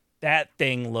 that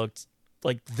thing looked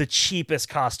like the cheapest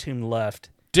costume left.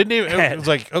 Didn't even. It was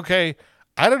like, okay,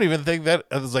 I don't even think that.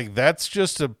 It was like, that's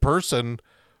just a person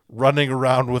running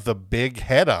around with a big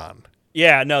head on.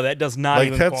 Yeah, no, that does not Like,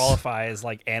 even that's- qualify as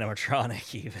like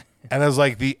animatronic even. And I was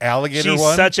like, the alligator She's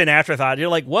one. such an afterthought. You're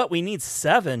like, what? We need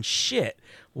 7. Shit.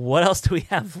 What else do we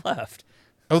have left?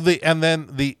 Oh, and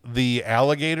then the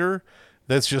alligator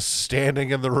that's just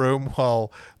standing in the room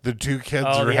while the two kids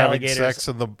are having sex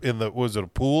in the was it a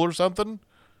pool or something?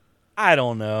 I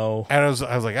don't know. And I was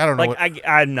like, I don't know. Like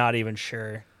I'm not even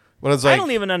sure. But it's like, I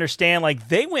don't even understand. Like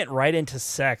they went right into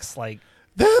sex. Like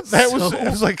it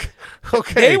was like,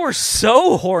 okay, they were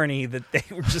so horny that they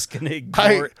were just gonna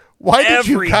ignore. Why did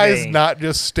everything. you guys not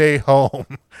just stay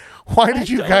home? Why did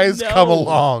you guys come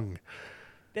along?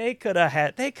 They could have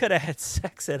had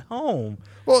sex at home.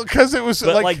 Well, because it was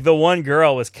but like the one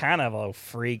girl was kind of a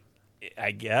freak,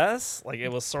 I guess. Like it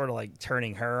was sort of like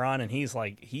turning her on, and he's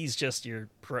just your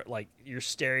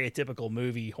stereotypical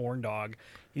movie horn dog.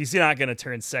 He's not going to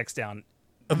turn sex down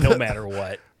no matter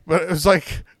what. But it was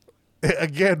like,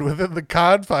 again, within the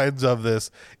confines of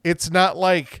this, it's not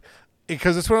like,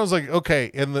 because it's when I was like, okay,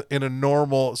 in a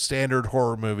normal standard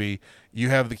horror movie, you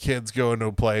have the kids go into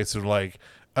a place and like,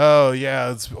 oh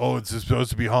yeah, it's supposed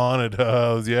to be haunted.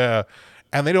 Oh yeah.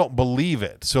 And they don't believe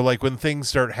it. So like when things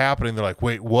start happening, they're like,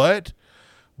 wait, what?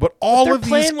 But all of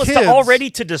these kids, their plan was already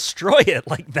to destroy it.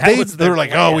 Like they're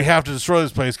like, oh, we have to destroy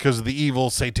this place because of the evil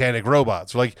satanic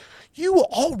robots. They're like, you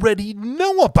already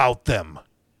know about them.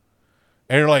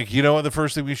 And you're like, you know what? The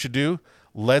first thing we should do,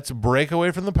 let's break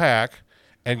away from the pack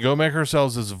and go make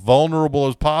ourselves as vulnerable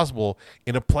as possible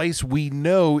in a place we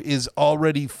know is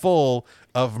already full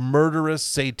of murderous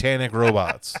satanic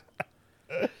robots.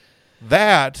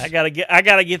 That I gotta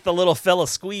get the little fella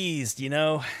squeezed. You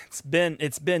know, it's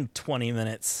been 20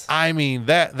 minutes. I mean,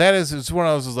 it's when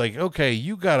I was like, okay,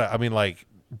 you gotta. I mean, like,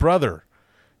 brother,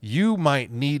 you might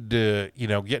need to,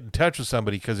 get in touch with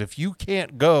somebody, because if you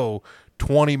can't go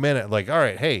 20 minutes, like, all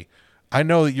right, hey, I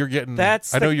know that you're getting.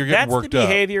 That's worked up. That's the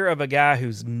behavior of a guy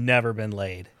who's never been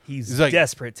laid. He's like,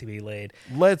 desperate to be laid.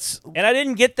 And I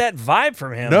didn't get that vibe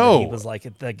from him. No, he was like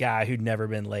the guy who'd never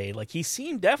been laid. Like he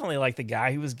seemed definitely like the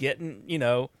guy who was getting.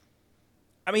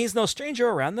 I mean, he's no stranger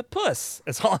around the puss.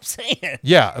 That's all I'm saying.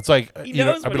 Yeah, it's like I'd be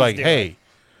like, hey,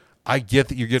 I get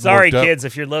that you're getting. Sorry, worked up. kids,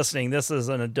 if you're listening, this is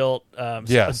an adult.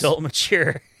 Yes. Adult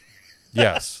mature.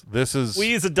 Yes, this is. We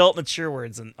use adult mature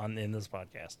words in this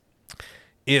podcast.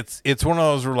 It's one of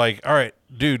those where like, all right,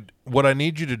 dude, what I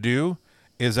need you to do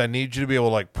is I need you to be able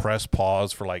to like press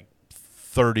pause for like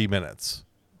 30 minutes.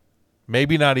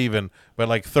 Maybe not even, but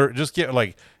like just get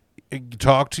like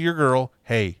talk to your girl.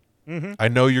 Hey, I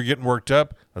know you're getting worked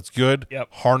up. That's good. Yep.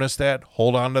 Harness that.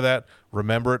 Hold on to that.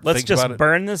 Remember it. Let's think just about it.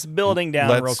 burn this building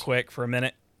down real quick for a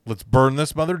minute. Let's burn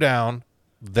this mother down.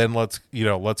 Then let's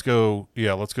go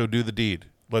do the deed.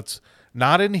 Let's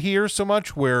not in here so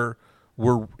much where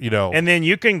we're, and then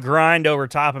you can grind over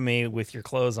top of me with your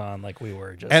clothes on like we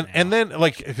were just and then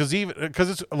like because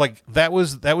it's like that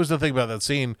was the thing about that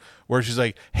scene where she's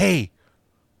like, hey,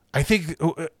 I think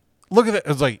look at that.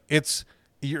 It's like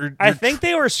I think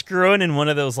they were screwing in one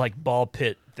of those like ball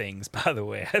pit things, by the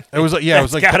way. It was like, it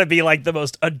was like, gotta be like the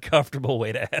most uncomfortable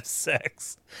way to have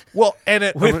sex. Well, and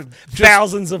it with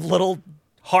thousands of little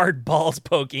hard balls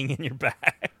poking in your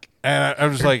back. And I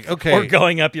was like, okay. Or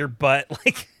going up your butt,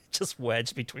 like just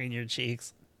wedged between your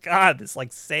cheeks. God, it's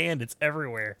like sand. It's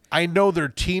everywhere. I know they're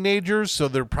teenagers, so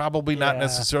they're probably not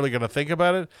necessarily going to think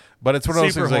about it. But it's one of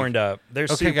those things. Super horned up. They're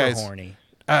super guys, horny.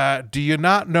 Do you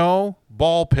not know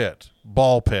ball pit?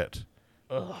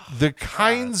 Ugh, the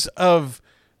kinds of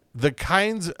there's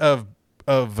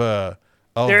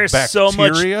bacteria. So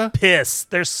much piss.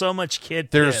 There's so much piss.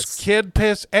 There's kid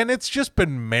piss, and it's just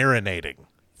been marinating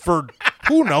for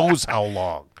who knows how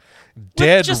long.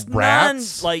 Dead just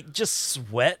rats, just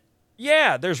sweat.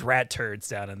 Yeah, there's rat turds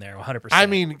down in there, 100%. I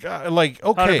mean, like,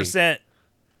 okay, 100%.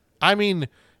 I mean,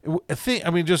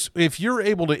 just if you're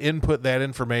able to input that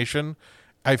information,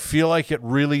 I feel like it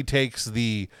really takes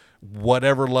the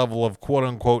whatever level of quote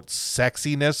unquote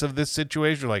sexiness of this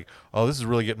situation. Like, oh, this is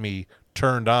really getting me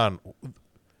turned on.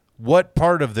 What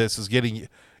part of this is getting?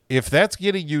 If that's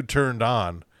getting you turned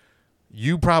on,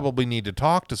 you probably need to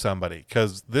talk to somebody,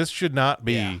 because this should not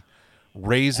be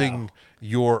raising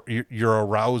your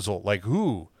arousal. Like,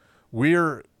 it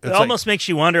almost makes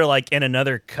you wonder, like, in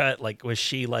another cut, like, was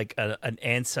she like an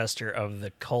ancestor of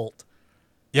the cult?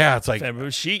 Yeah, it's like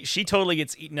she totally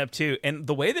gets eaten up too, and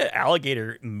the way the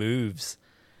alligator moves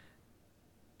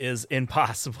is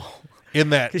impossible.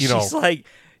 In that,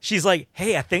 she's like,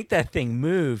 hey, I think that thing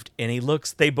moved, and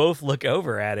they both look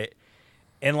over at it,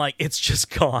 and like it's just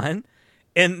gone,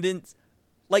 and then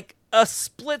like a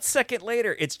split second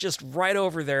later, it's just right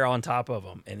over there on top of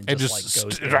him, and it just like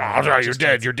goes down. You're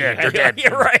dead. You're dead.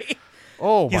 You're right.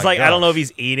 Oh, he's like, gosh. I don't know if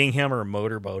he's eating him or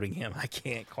motorboating him. I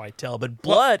can't quite tell, but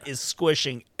blood is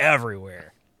squishing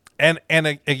everywhere. And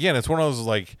again, it's one of those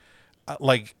I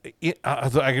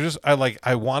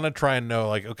want to try and know,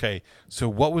 like, okay, so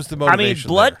what was the motivation?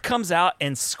 Blood there? comes out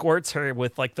and squirts her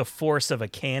with like the force of a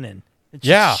cannon. It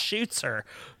just shoots her.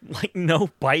 Like no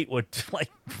bite would,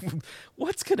 like,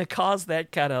 what's gonna cause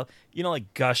that kind of,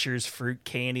 like Gushers fruit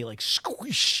candy, like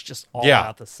squish just all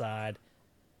out the side.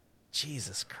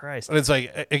 Jesus Christ. And it's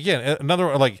like, again,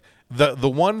 another, like, the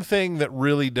one thing that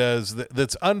really does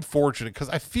that's unfortunate, because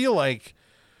I feel like,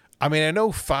 I know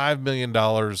 $5 million,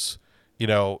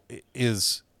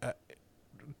 is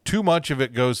too much of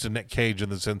it goes to Nick Cage in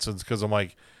this instance, because I'm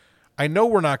like, I know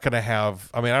we're not going to have,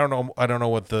 I don't know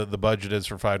what the budget is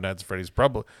for Five Nights at Freddy's.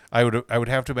 Probably I would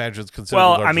have to imagine it's considered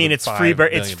larger than it's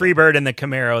Freebird in the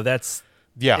Camaro.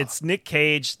 It's Nick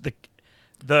Cage,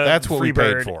 that's what we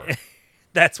paid for.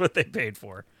 That's what they paid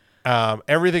for.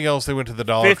 Everything else, they went to the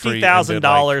Dollar Tree.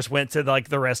 $50,000 went to like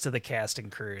the rest of the cast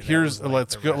and crew.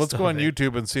 Let's go on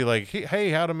YouTube and see, like,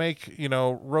 hey, how to make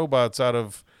robots out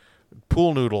of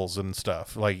pool noodles and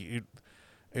stuff. Like,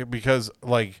 because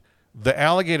like the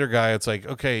alligator guy, it's like,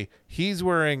 okay, he's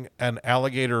wearing an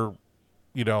alligator,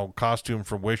 costume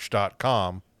from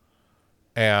Wish.com.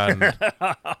 And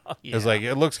it's like,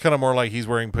 it looks kind of more like he's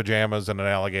wearing pajamas and an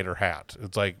alligator hat.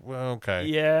 It's like, well, okay.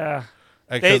 Yeah.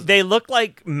 They look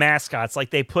like mascots. Like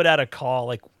they put out a call,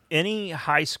 like any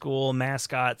high school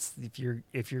mascots. If you're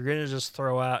gonna just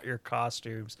throw out your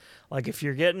costumes, like if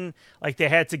you're getting, like they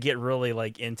had to get really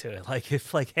like into it. Like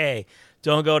if like, hey,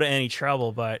 don't go to any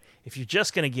trouble. But if you're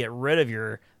just gonna get rid of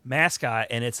your mascot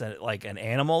and it's like an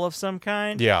animal of some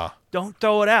kind, don't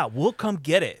throw it out. We'll come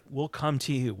get it. We'll come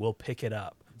to you. We'll pick it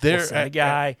up. We'll send a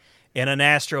guy in an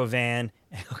Astro van.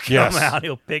 He'll come out.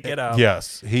 He'll pick it up.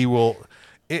 Yes, he will.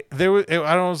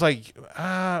 I was like,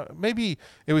 maybe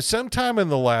it was sometime in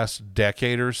the last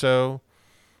decade or so,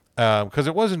 because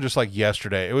it wasn't just like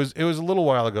yesterday. It was a little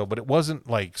while ago, but it wasn't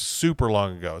like super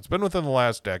long ago. It's been within the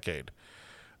last decade.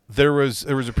 There was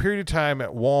a period of time at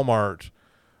Walmart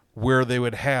where they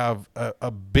would have a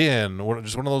bin,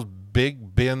 just one of those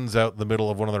big bins out in the middle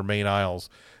of one of their main aisles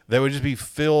that would just be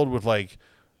filled with like,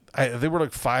 they were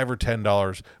like $5 or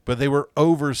 $10, but they were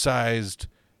oversized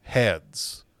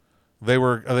heads. They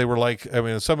were like,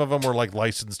 some of them were like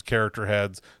licensed character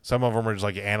heads. Some of them were just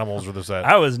like animals or this that.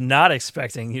 I was not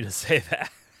expecting you to say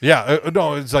that. Yeah,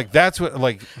 no, it's like that's what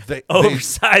like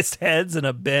oversized heads in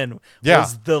a bin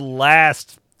was the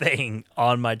last thing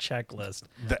on my checklist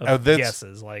of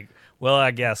guesses. Like, well,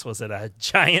 I guess, was it a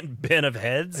giant bin of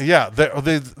heads? Yeah,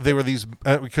 they were these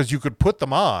because you could put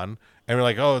them on and we're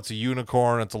like, oh, it's a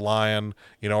unicorn, it's a lion,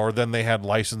 or then they had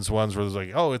licensed ones where it was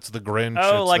like, oh, it's the Grinch.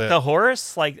 Oh, like the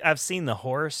horse? Like, I've seen the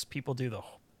horse. People do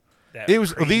it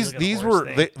was these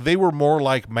were they were more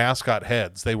like mascot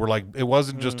heads. They were like, it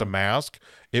wasn't just a mask.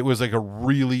 It was like a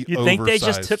really You think they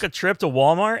just took a trip to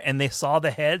Walmart and they saw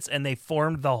the heads and they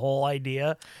formed the whole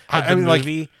idea of the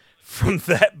movie from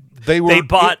that? They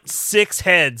bought 6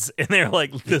 heads and they're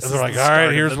like, this is all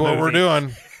right, here's what we're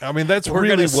doing. I mean, that's we're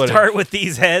really gonna start with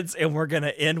these heads and we're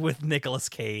gonna end with Nicolas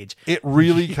Cage. It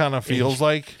really kind of feels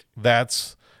like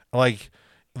that's like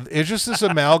it's just this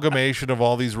amalgamation of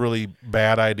all these really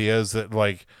bad ideas that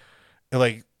like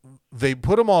they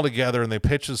put them all together and they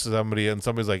pitch this to somebody and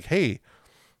somebody's like, hey,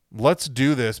 let's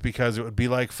do this because it would be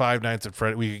like Five Nights at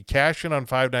Freddy's. We could cash in on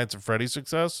Five Nights at Freddy's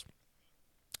success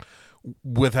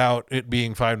without it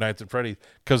being Five Nights at Freddy's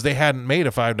because they hadn't made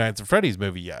a Five Nights at Freddy's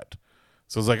movie yet.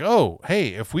 So it's like, oh,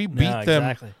 hey, if we beat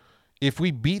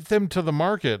them to the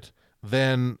market,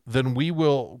 then we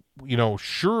will,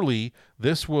 surely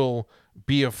this will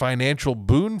be a financial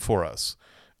boon for us.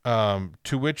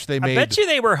 To which they made. I bet you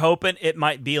they were hoping it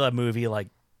might be a movie like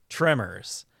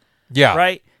Tremors. Yeah.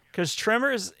 Right? Because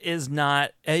Tremors is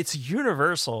not, it's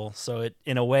Universal, so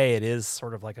in a way it is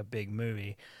sort of like a big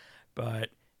movie, but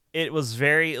it was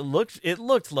it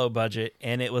looked low budget,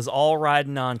 and it was all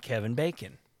riding on Kevin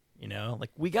Bacon. Like,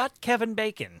 we got Kevin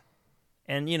Bacon,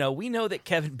 and we know that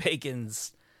Kevin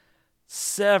Bacon's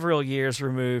several years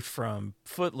removed from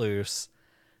Footloose,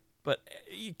 but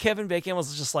Kevin Bacon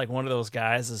was just like one of those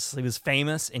guys. He was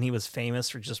famous, and he was famous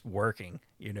for just working,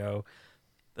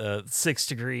 the 6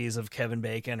 degrees of Kevin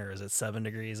Bacon, or is it 7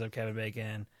 degrees of Kevin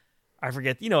Bacon? I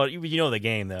forget. You know the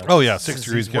game though. Oh yeah, 6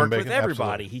 degrees Kevin Bacon. Worked with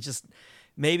everybody. Absolutely.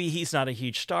 Maybe he's not a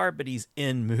huge star, but he's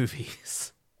in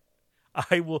movies.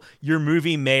 Your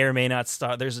movie may or may not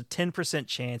star. There's a 10%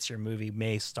 chance your movie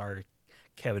may star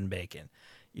Kevin Bacon.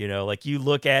 Like, you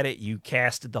look at it, you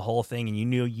casted the whole thing, and you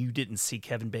knew you didn't see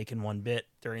Kevin Bacon one bit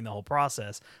during the whole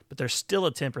process, but there's still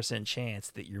a 10%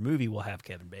 chance that your movie will have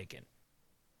Kevin Bacon.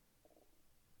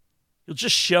 You'll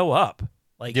just show up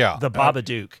like the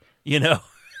Babadook,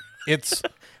 It's,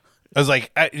 I was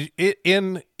like,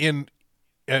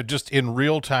 just in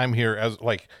real time here, as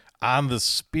like on the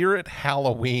Spirit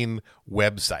Halloween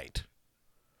website.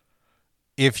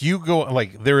 If you go,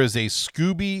 like, there is a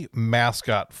Scooby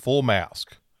mascot full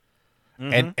mask.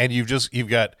 Mm-hmm. And you've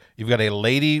got a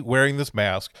lady wearing this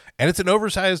mask, and it's an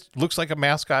oversized, looks like a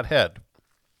mascot head.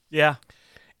 Yeah.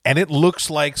 And it looks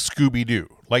like Scooby-Doo.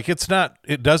 Like,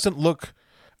 it doesn't look,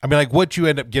 I mean, like what you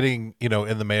end up getting,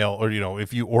 in the mail, or,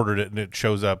 if you ordered it and it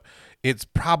shows up, it's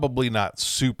probably not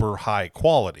super high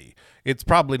quality. It's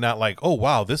probably not like, oh,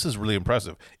 wow, this is really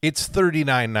impressive. It's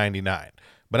 $39.99.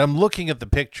 But I'm looking at the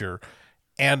picture,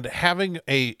 and having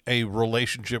a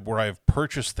relationship where I've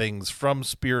purchased things from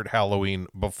Spirit Halloween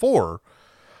before,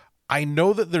 I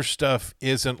know that their stuff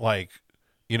isn't like,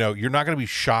 you're not going to be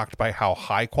shocked by how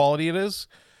high quality it is.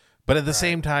 But at the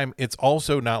same time, it's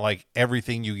also not like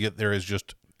everything you get there is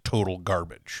just total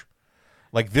garbage.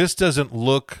 Like, this doesn't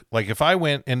look like, if I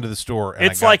went into the store and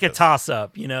it's like a toss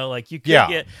up, like you could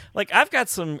get, like, I've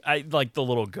got like the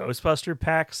little Ghostbuster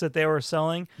packs that they were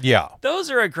selling. Yeah.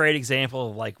 Those are a great example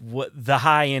of like what the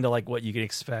high end of like what you could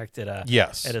expect at a,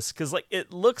 yes. Cause like,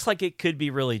 it looks like it could be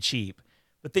really cheap,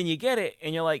 but then you get it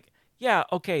and you're like, yeah,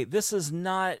 okay, this is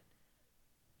not,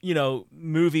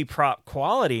 movie prop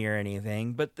quality or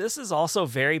anything, but this is also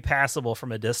very passable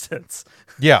from a distance.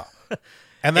 Yeah.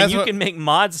 And you can make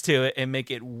mods to it and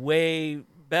make it way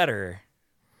better.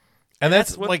 And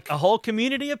that's what like a whole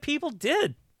community of people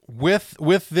did. With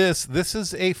this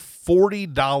is a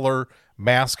 $40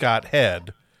 mascot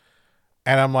head.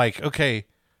 And I'm like, okay,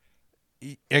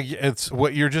 it's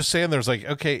what you're just saying. There's like,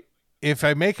 okay, if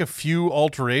I make a few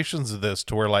alterations of this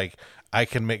to where like I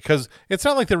can make, because it's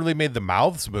not like they really made the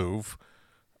mouths move.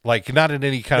 Like, not in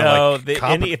any kind of like...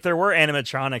 if there were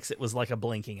animatronics, it was like a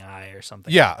blinking eye or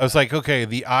something. Yeah, it was like, okay,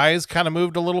 the eyes kind of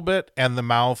moved a little bit, and the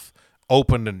mouth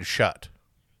opened and shut.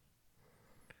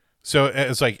 So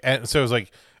it's like,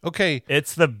 okay...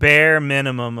 It's the bare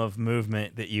minimum of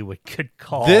movement that you could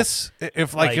call... This,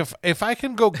 if I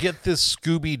can go get this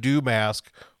Scooby-Doo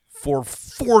mask for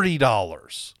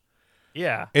 $40...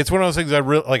 Yeah. It's one of those things I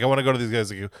really... Like, I want to go to these guys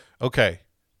and go, okay,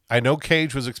 I know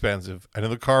Cage was expensive. I know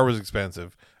the car was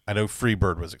expensive. I know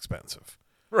Freebird was expensive.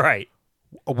 Right.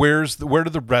 Where did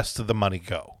the rest of the money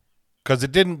go? Because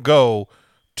it didn't go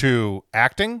to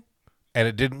acting, and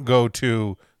it didn't go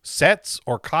to sets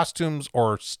or costumes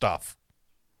or stuff.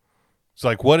 It's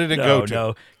like, what did it go to?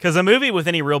 No, because a movie with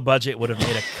any real budget would have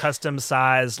made a custom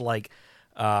size, like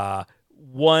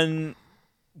one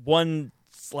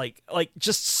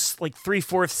just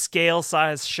 3/4 scale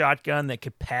size shotgun that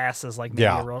could pass as like maybe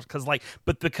a real,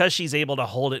 because she's able to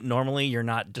hold it normally, you're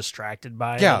not distracted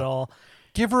by it at all.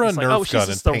 Give her a Nerf gun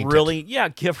and paint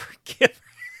it. Give her.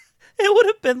 It would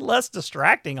have been less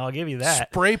distracting. I'll give you that.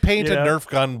 Spray paint a Nerf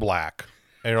gun black,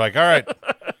 and you're like, all right.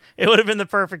 It would have been the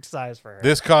perfect size for her.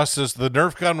 This cost us, the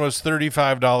Nerf gun was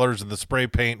 $35 and the spray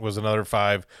paint was another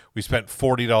 $5. We spent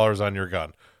 $40 on your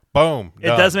gun. Boom. It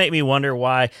does make me wonder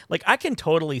why. Like, I can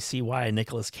totally see why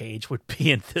Nicolas Cage would be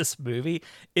in this movie.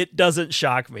 It doesn't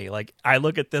shock me. Like, I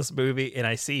look at this movie and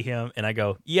I see him and I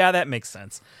go, yeah, that makes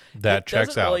sense. That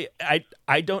checks out.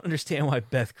 I don't understand why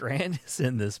Beth Grant is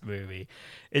in this movie.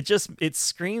 It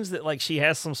screams that like she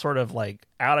has some sort of like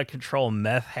out of control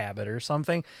meth habit or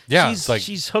something. Yeah,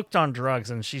 she's hooked on drugs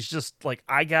and she's just like,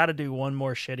 I got to do one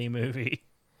more shitty movie.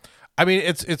 I mean,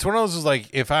 it's one of those like,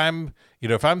 if I'm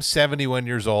 71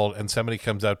 years old and somebody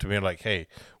comes up to me and like, hey,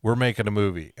 we're making a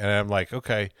movie, and I'm like,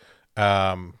 okay,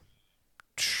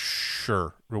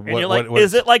 sure. And you're like,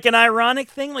 is it like an ironic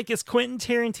thing? Like, is Quentin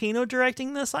Tarantino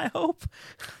directing this? I hope.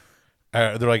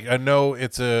 They're like, no,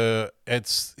 it's this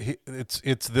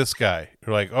guy.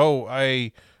 They're like, oh,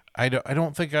 I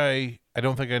don't think I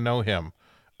know him.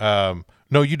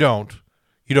 No, you don't.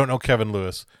 You don't know Kevin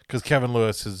Lewis, because Kevin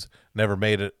Lewis has never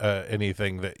made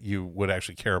anything that you would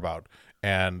actually care about.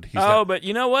 And he's but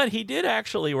you know what? He did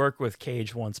actually work with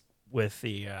Cage once with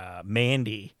the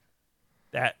Mandy,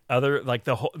 that other like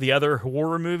the other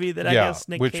horror movie that I guess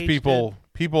Nick Cage did.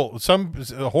 Some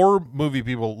horror movie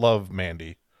people love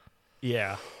Mandy.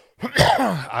 Yeah.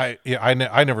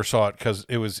 I never saw it because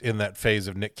it was in that phase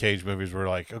of Nick Cage movies where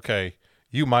like, okay,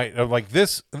 you might like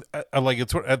this, like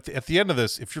it's at the end of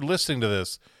this. If you're listening to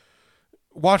this,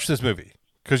 watch this movie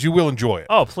because you will enjoy it.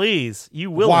 Oh, please,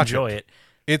 you will enjoy it.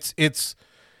 It's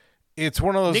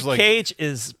one of those Nick like Cage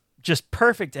is just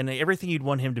perfect and everything you'd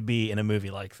want him to be in a movie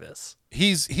like this.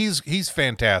 He's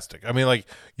fantastic. I mean, like,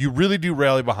 you really do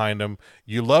rally behind him.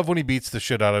 You love when he beats the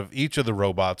shit out of each of the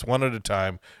robots one at a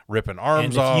time, ripping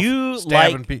arms off,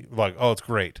 stabbing people. Like, oh, it's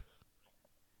great.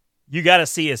 You got to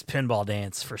see his pinball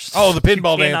dance for. Oh, the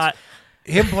pinball dance.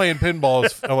 Him playing pinball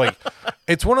is like,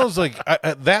 it's one of those like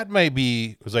that may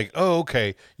be. It was like, oh,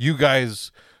 okay, you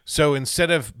guys. So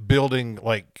instead of building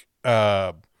like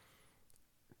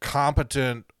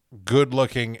competent,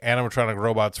 good-looking animatronic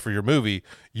robots for your movie,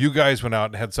 you guys went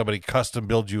out and had somebody custom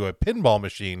build you a pinball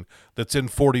machine that's in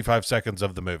 45 seconds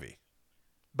of the movie.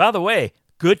 By the way,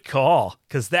 good call,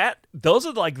 because those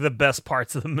are like the best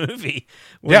parts of the movie.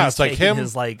 When it's like him,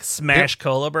 his like smash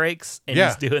cola breaks, and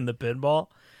he's doing the pinball,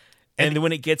 and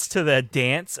when it gets to the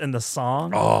dance and the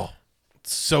song, oh,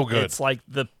 it's so good. It's like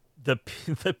the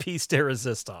piece de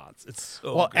resistance. It's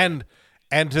so good.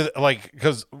 And to like,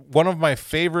 because one of my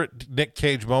favorite Nick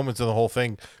Cage moments in the whole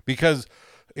thing, because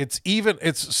it's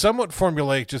somewhat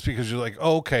formulaic, just because you're like,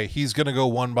 oh, okay, he's gonna go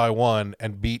one by one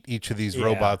and beat each of these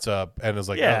robots up, and it's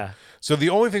like, oh. So the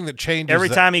only thing that changes every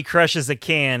time he crushes a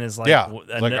can is like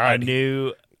a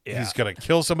new. He's gonna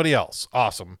kill somebody else.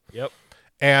 Awesome. Yep.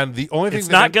 And the only thing it's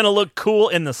not going to look cool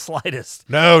in the slightest.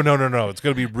 No. It's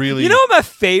going to be really. You know what my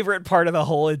favorite part of the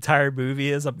whole entire movie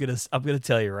is? I'm gonna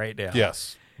tell you right now.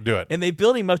 Yes, do it. And they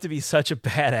build him up to be such a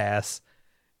badass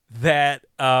that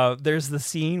there's the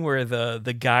scene where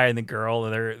the guy and the girl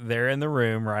they're in the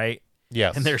room, right?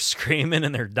 Yes. And they're screaming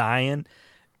and they're dying,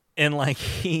 and like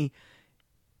he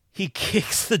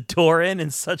kicks the door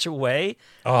in such a way.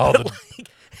 Oh,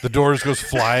 the doors goes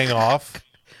flying off.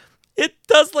 It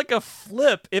does like a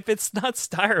flip. If it's not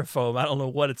styrofoam, I don't know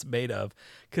what it's made of.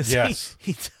 Because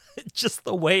he just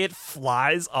the way it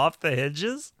flies off the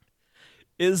hinges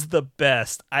is the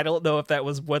best. I don't know if that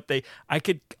was what I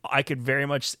could very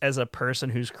much, as a person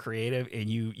who's creative and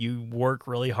you work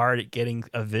really hard at getting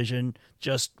a vision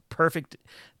just perfect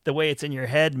the way it's in your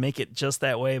head, make it just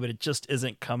that way, but it just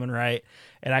isn't coming right.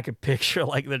 And I could picture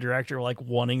like the director like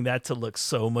wanting that to look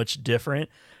so much different.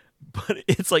 But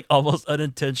it's like almost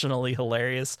unintentionally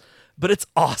hilarious. But it's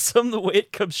awesome the way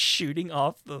it comes shooting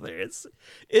off the there.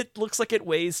 It looks like it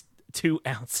weighs 2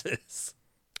 ounces.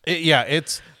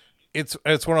 It's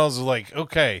one of those like,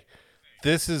 okay,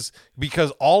 this is because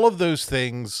all of those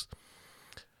things,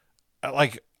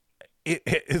 like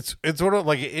it's sort of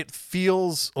like it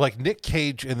feels like Nick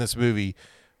Cage in this movie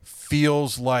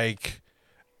feels like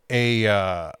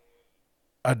a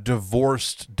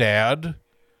divorced dad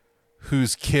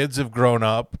whose kids have grown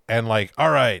up and like,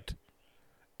 all right,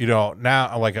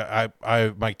 now like I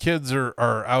my kids are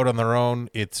out on their own.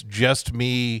 It's just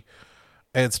me.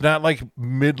 it's not like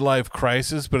midlife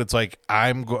crisis, but it's like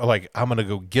I'm gonna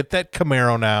go get that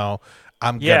Camaro now.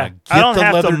 I'm gonna get I don't the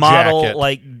have leather to model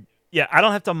jacket. I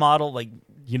don't have to model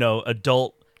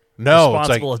adult. No, it's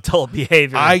responsible adult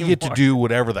behavior. I anymore. get to do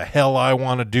whatever the hell I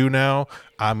want to do now.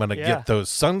 I'm gonna get those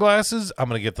sunglasses. I'm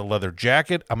gonna get the leather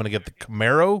jacket. I'm gonna get the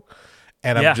Camaro,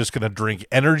 and I'm just gonna drink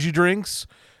energy drinks.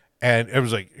 And it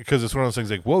was like, because it's one of those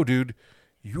things like, whoa, dude,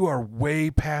 you are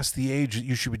way past the age that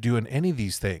you should be doing any of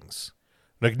these things.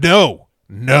 Like, no,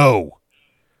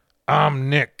 I'm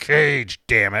Nick Cage,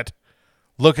 damn it.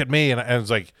 Look at me. And I was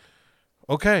like,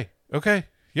 okay,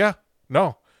 yeah,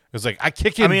 no. It's like, I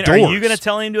kick in doors. Are you going to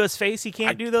tell him to his face he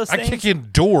can't do those things? I kick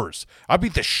in doors. I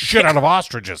beat the shit out of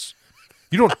ostriches.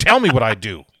 You don't tell me what I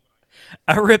do.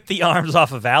 I rip the arms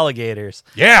off of alligators.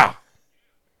 Yeah.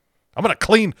 I'm gonna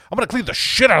clean the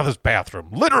shit out of this bathroom.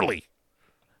 Literally.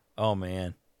 Oh man.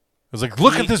 I was like,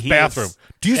 look at this bathroom.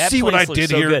 Do you see what I did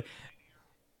here? Good.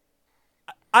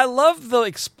 I love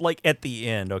the at the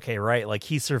end, okay, right? Like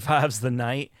he survives the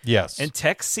night. Yes. And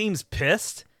Tex seems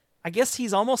pissed. I guess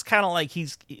he's almost kind of like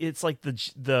it's like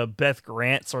the Beth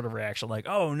Grant sort of reaction, like,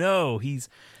 oh no, he's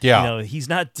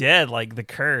not dead, like the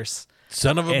curse.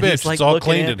 Son of a bitch, it's all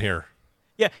cleaned in here.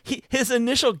 Yeah, his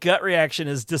initial gut reaction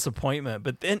is disappointment,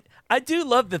 but then I do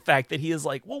love the fact that he is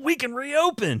like, well, we can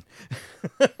reopen.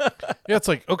 Yeah, it's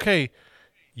like, okay,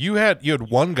 you had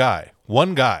one guy,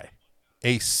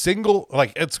 a single,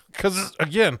 like, it's because,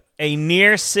 again, a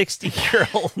near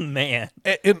 60-year-old man,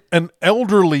 an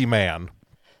elderly man,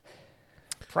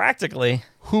 practically,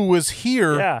 who was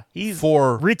here. Yeah, he's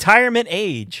for retirement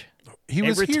age. He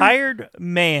was a retired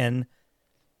man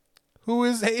who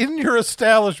is in your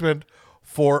establishment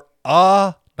for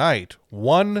a night,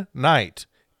 one night,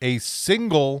 a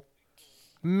single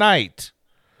night.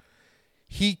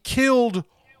 He killed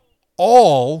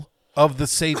all of the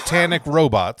satanic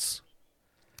robots.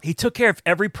 He took care of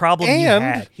every problem he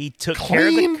had. He took care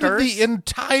of the curse. The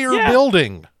entire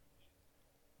building.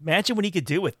 Imagine what he could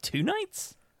do with 2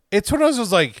 nights. It's when I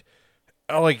was like,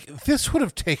 this would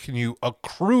have taken you a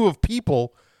crew of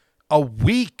people a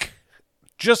week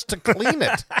just to clean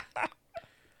it.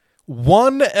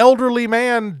 One elderly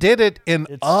man did it in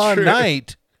a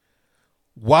night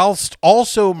whilst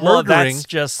also murdering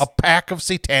a pack of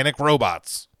satanic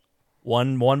robots.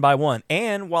 One by one.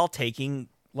 And while taking,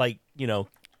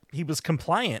 he was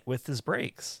compliant with his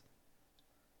breaks.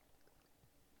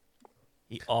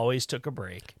 He always took a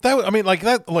break.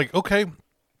 Okay.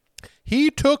 He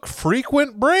took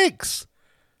frequent breaks.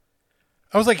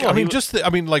 I was like, when you...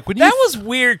 That was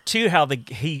weird, too, how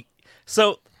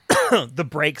So... the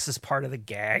breaks is part of the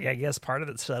gag, I guess, part of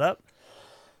the setup,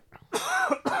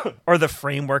 or the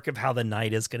framework of how the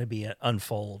night is going to be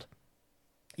unfold.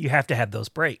 You have to have those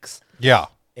breaks. Yeah.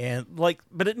 And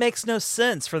but it makes no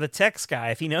sense for the Tex guy,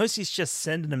 if he knows he's just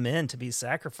sending him in to be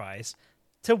sacrificed,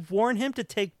 to warn him to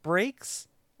take breaks.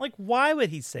 Like, why would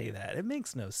he say that? It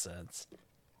makes no sense.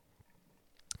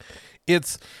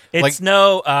 It's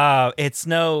no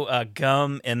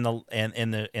gum in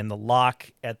the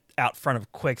lock out front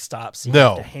of Quick Stop, so you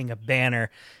have to hang a banner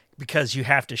because you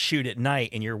have to shoot at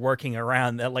night and you're working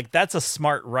around that. Like, that's a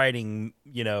smart writing,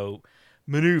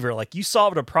 maneuver. Like, you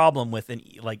solved a problem with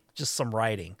just some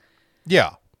writing.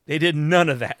 Yeah, they did none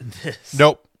of that in this.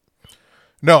 Nope.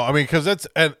 No, because that's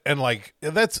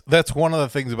that's one of the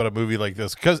things about a movie like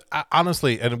this. Because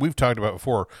honestly, and we've talked about it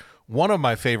before, one of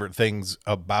my favorite things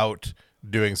about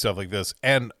doing stuff like this,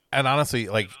 and honestly,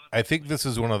 I think this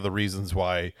is one of the reasons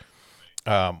why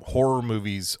horror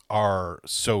movies are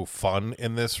so fun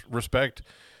in this respect,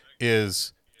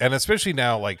 is, and especially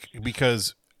now,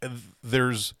 because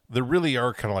there really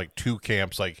are kind of two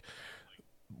camps.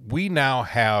 We now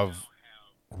have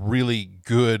really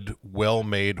good,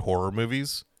 well-made horror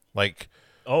movies,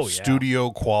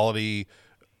 studio quality,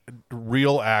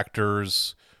 real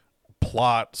actors,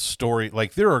 plot, story.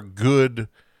 There are good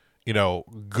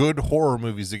horror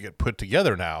movies that get put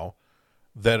together now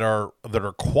that are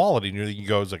quality, and you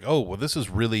go, it's like, oh, well, this is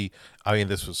really,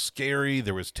 this was scary,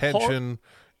 there was tension,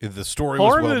 the story was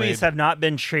well made. Horror movies have not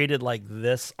been treated like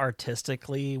this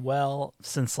artistically well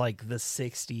since the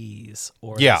 60s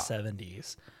or the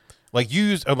 70s.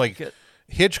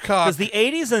 Hitchcock, because the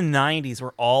 80s and 90s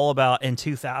were all about, and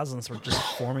 2000s were just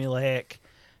formulaic.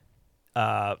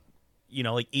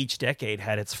 Each decade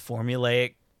had its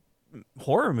formulaic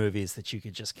horror movies that you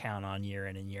could just count on year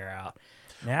in and year out.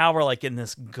 Now we're in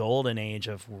this golden age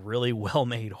of really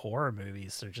well-made horror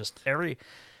movies. They're just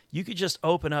you could just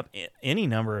open up any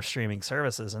number of streaming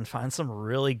services and find some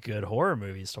really good horror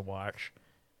movies to watch.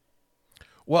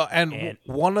 Well, and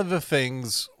one of the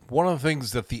things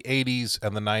that the 80s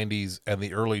and the 90s and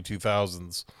the early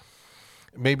 2000s,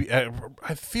 maybe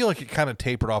I feel like it kind of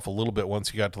tapered off a little bit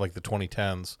once you got to like the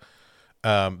 2010s.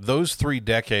 Those 3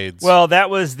 decades. Well, that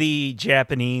was the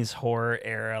Japanese horror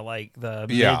era, like the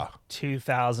mid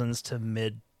 2000s to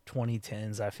mid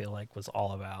 2010s. I feel like was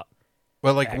all about.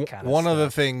 Well, like one of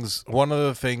the things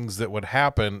that would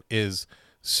happen is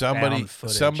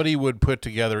somebody would put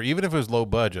together, even if it was low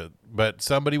budget, but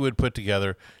somebody would put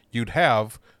together. You'd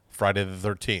have Friday the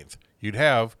 13th. You'd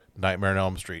have Nightmare on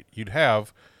Elm Street. You'd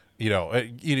have,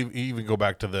 you even go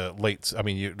back to the late. I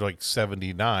mean, you like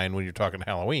 79 when you're talking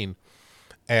Halloween.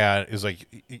 And it's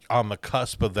like on the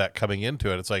cusp of that coming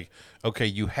into it. It's like, okay,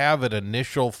 you have an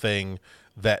initial thing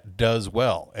that does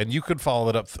well. And you could follow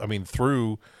it up,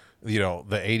 through, the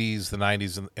 80s, the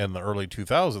 90s, and the early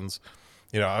 2000s.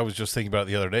 I was just thinking about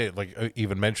it the other day, like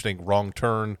even mentioning Wrong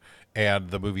Turn and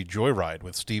the movie Joyride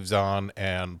with Steve Zahn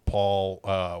and Paul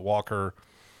Walker.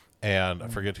 And I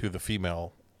forget who the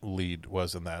female lead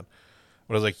was in that.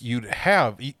 But I was like, you'd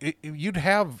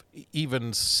have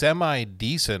even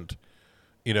semi-decent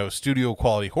studio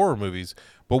quality horror movies,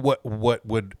 but what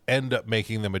would end up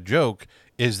making them a joke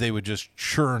is they would just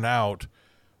churn out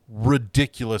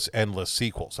ridiculous, endless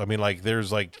sequels. I think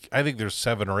there's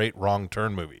 7 or 8 Wrong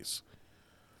Turn movies.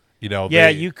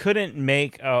 You couldn't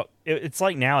make. It's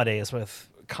like nowadays with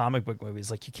comic book movies,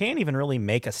 like you can't even really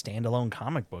make a standalone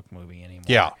comic book movie anymore.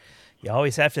 Yeah. You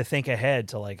always have to think ahead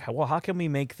to like, well, how can we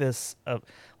make this?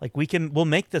 We'll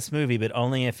make this movie, but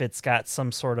only if it's got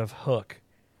some sort of hook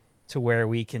to where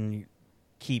we can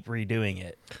keep redoing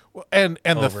it. Well, and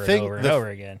over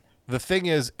again. The thing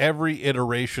is, every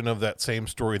iteration of that same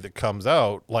story that comes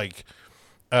out,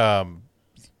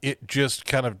 it just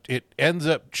it ends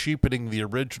up cheapening the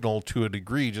original to a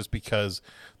degree, just because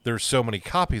there's so many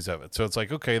copies of it. So it's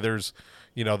like, okay, there's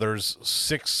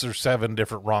 6 or 7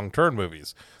 different Wrong Turn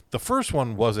movies. The first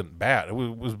one wasn't bad. It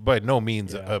was by no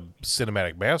means a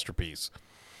cinematic masterpiece.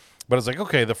 But it's like,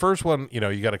 okay, the first one,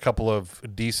 you got a couple of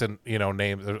decent,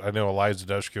 names. I know Eliza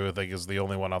Dushku, I think, is the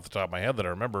only one off the top of my head that I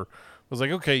remember. I was like,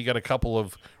 okay, you got a couple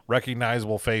of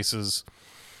recognizable faces,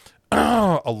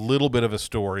 a little bit of a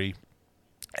story,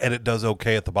 and it does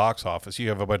okay at the box office. You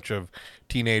have a bunch of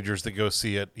teenagers that go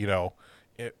see it,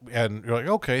 and you're like,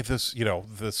 okay, this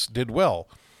did well.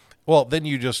 Well, then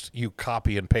you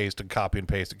copy and paste and copy and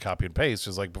paste and copy and paste.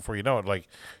 Just like before you know it, like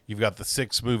you've got the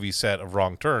 6 movie set of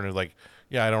Wrong Turn. And like,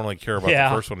 yeah, I don't really care about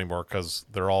the first one anymore because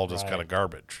they're all just kind of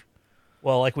garbage.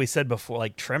 Well, like we said before,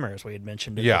 like Tremors, we had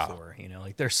mentioned it before.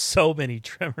 Like there's so many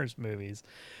Tremors movies.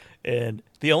 And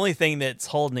the only thing that's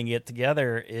holding it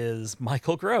together is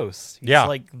Michael Gross. He's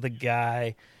like the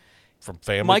guy from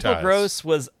Family Michael Ties. Gross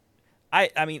was...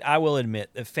 I will admit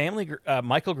that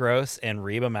Michael Gross and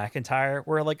Reba McEntire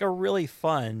were like a really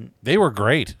fun. They were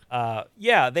great. They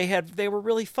were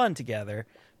really fun together,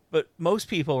 but most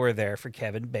people were there for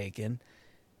Kevin Bacon,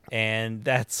 and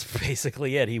that's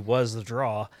basically it. He was the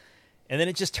draw, and then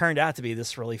it just turned out to be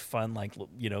this really fun,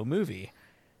 movie.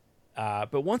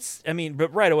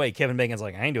 But right away, Kevin Bacon's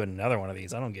like, I ain't doing another one of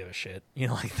these. I don't give a shit.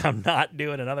 I'm not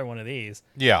doing another one of these.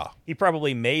 Yeah. He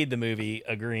probably made the movie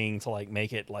agreeing to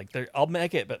make it I'll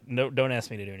make it, but no, don't ask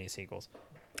me to do any sequels.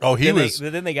 Oh,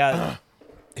 then they got.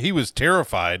 He was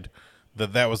terrified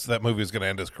that movie was going to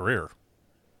end his career.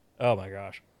 Oh my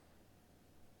gosh.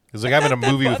 He's like, I'm in a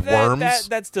movie with worms.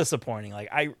 That's disappointing.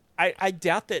 I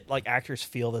doubt that actors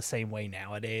feel the same way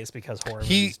nowadays because horror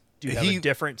movies do have a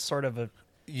different sort of a.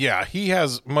 Yeah, he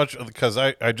has much, because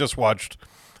I just watched,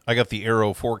 I got the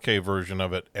Arrow 4K version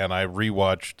of it, and I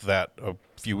rewatched that a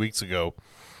few weeks ago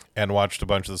and watched a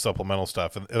bunch of the supplemental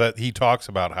stuff. And that he talks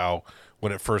about how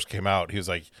when it first came out, he was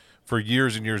like, for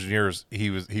years and years and years,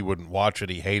 he wouldn't watch it.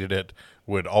 He hated it,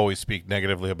 would always speak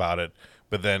negatively about it.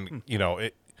 But then,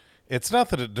 it's not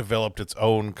that it developed its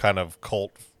own kind of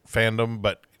cult fandom,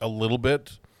 but a little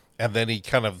bit. And then he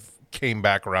kind of came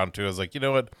back around to it. I was like, you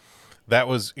know what? That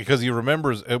was because he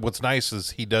remembers. What's nice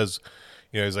is he does,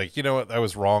 he's like, you know what, that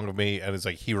was wrong of me. And it's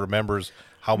like, he remembers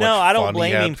how much fun he had. No, I don't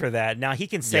blame him for that. Now, he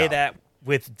can say that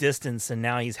with distance, and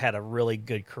now he's had a really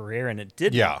good career, and it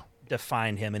didn't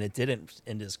define him, and it didn't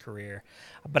end his career.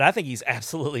 But I think he's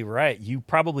absolutely right. You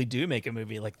probably do make a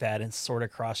movie like that and sort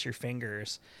of cross your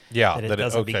fingers that it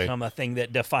doesn't become a thing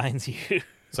that defines you.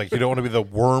 It's like, you don't want to be the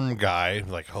worm guy.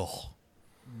 Like, oh.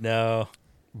 No.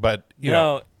 But, you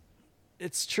know.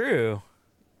 It's true.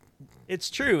 It's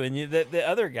true. And the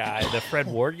other guy, the Fred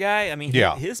Ward guy,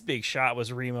 his big shot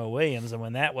was Remo Williams. And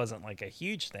when that wasn't a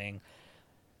huge thing,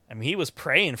 he was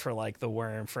praying for the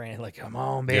worm friend. Come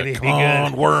on, baby, be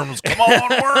good. Worms. Come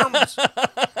on, worms.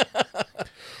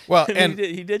 Well, And and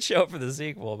he did show up for the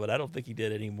sequel, but I don't think he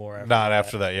did any more.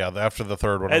 after that. Yeah, after the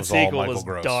third one, it That was all sequel Michael was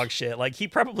Gross. dog shit. Like, he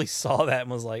probably saw that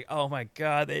and was like, "Oh my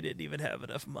god, they didn't even have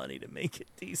enough money to make it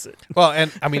decent." Well,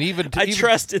 and I mean, even I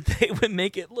trusted they would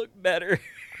make it look better.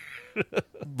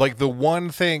 like the one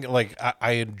thing, like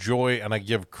I enjoy and I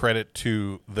give credit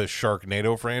to the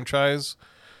Sharknado franchise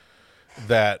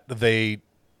that they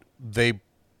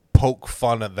poke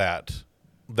fun at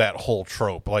that whole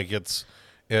trope. Like it's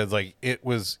like it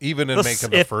was even in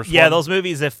making the first one. Yeah, those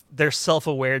movies, if they're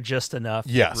self-aware just enough,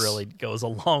 Yes. it really goes a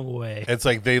long way. It's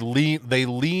like they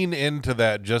lean into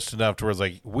that just enough to where it's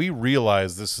like, we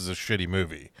realize this is a shitty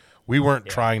movie. We weren't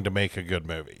trying to make a good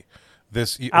movie.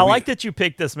 I like that you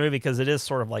picked this movie because it is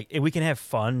sort of like, we can have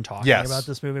fun talking about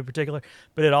this movie in particular,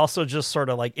 but it also just sort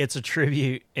of like, it's a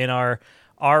tribute in our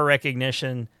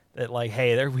recognition that, like,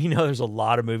 hey, we know there's a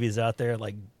lot of movies out there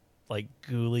like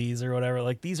Ghoulies or whatever.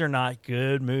 Like, these are not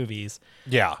good movies.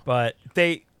 Yeah. But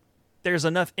there's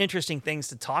enough interesting things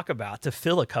to talk about to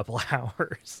fill a couple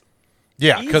hours.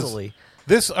 Yeah, easily.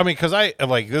 This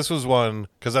was one,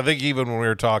 because I think even when we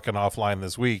were talking offline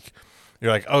this week,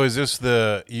 you're like, oh, is this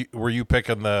were you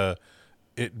picking the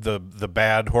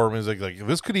bad horror music? Like,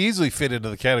 this could easily fit into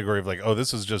the category of like, oh,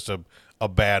 this is just a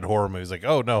bad horror movie. It's like,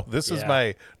 oh no, this is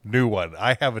my new one.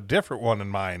 I have a different one in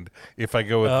mind if I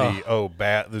go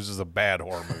with this is a bad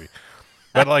horror movie.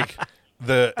 But like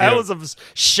that was a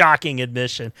shocking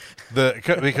admission.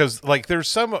 Because like there's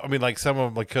some of them, like,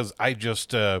 because I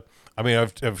just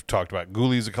I've talked about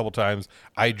Ghoulies a couple times.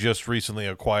 I just recently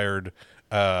acquired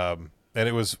and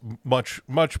it was much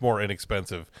more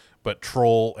inexpensive, but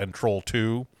Troll and Troll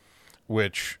 2,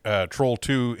 which Troll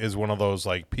 2 is one of those,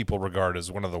 like, people regard as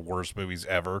one of the worst movies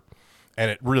ever. And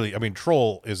it really, I mean,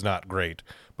 Troll is not great,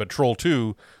 but Troll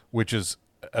 2, which is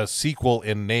a sequel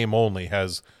in name only,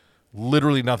 has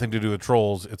literally nothing to do with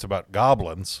trolls. It's about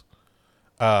goblins.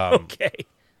 Okay.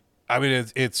 I mean,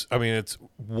 it's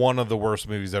one of the worst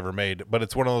movies ever made, but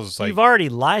it's one of those, like, you've already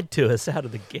lied to us out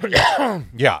of the gate.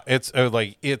 Yeah, it's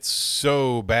like, it's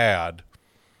so bad.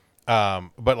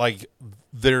 But like,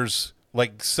 there's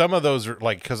like some of those are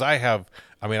like, because I have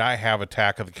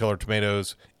Attack of the Killer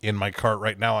Tomatoes in my cart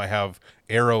right now. I have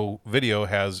Arrow Video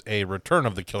has a Return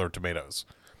of the Killer Tomatoes.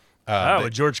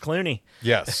 George Clooney.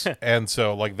 Yes, and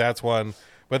so like that's one.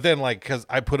 But then like, because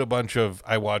I put a bunch of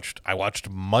I watched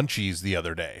Munchies the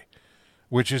other day,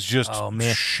 which is just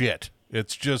shit.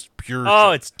 It's just pure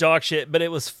shit. It's dog shit, but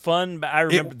it was fun. But I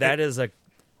remember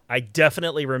I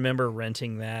definitely remember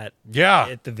renting that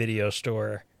at the video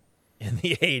store in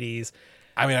the 80s.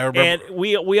 I mean, I remember. And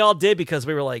we all did because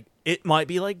we were like, it might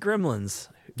be like Gremlins.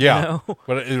 Yeah. You know?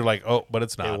 But you're like, oh, but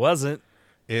it's not. It wasn't.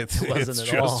 It's wasn't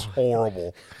just at all.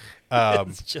 horrible.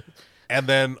 And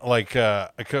then, like,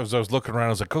 because I was looking around,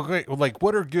 I was like, okay, well, like,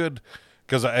 what are good?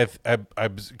 Because I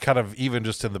kind of, even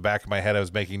just in the back of my head, I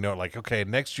was making note, like, okay,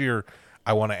 next year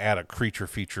I want to add a creature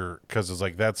feature, because it's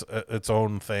like, that's its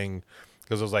own thing.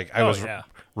 Because I was like, I was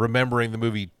remembering the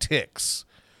movie Ticks,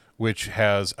 which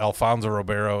has Alfonso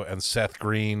Ribeiro and Seth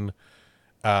Green,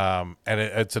 and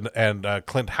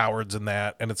Clint Howard's in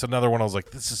that, and it's another one I was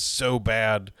like, this is so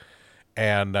bad.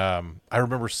 And I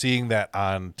remember seeing that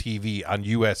on TV on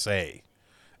USA,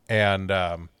 and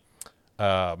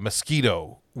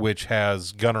Mosquito, which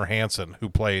has Gunnar Hansen, who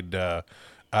played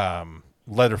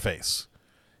Leatherface.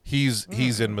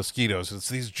 He's in Mosquitoes. It's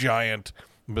these giant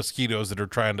mosquitoes that are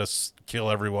trying to kill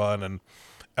everyone, and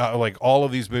like all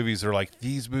of these movies are like,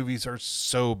 these movies are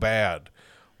so bad,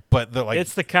 but like,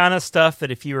 it's the kind of stuff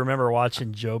that if you remember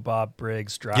watching Joe Bob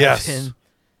Briggs drive in,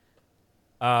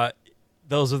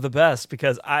 those are the best,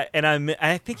 because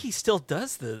I think he still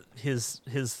does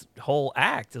his whole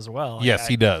act as well. Like, yes,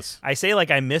 he does. I say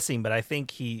like I miss him, but I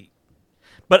think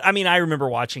but I mean, I remember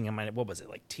watching him on, what was it,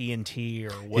 like TNT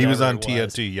or whatever. He was on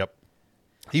TNT. Yep,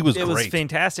 he was great. It was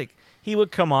fantastic. He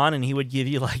would come on and he would give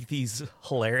you like these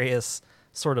hilarious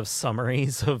sort of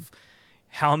summaries of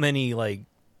how many like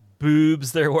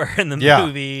boobs there were in the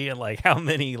movie, and like how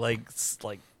many like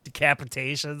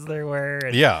decapitations there were.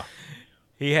 And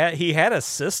he had a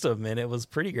system, and it was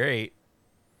pretty great.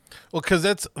 Well, because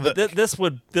this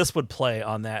would play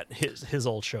on that his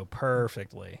old show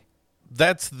perfectly.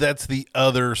 That's the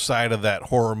other side of that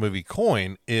horror movie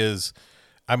coin is,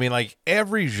 I mean, like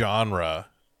every genre.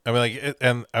 I mean, like,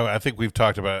 and I think we've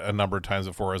talked about it a number of times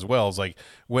before as well. It's like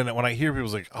when I hear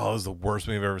people like, "Oh, this is the worst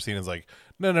movie I've ever seen," it's like,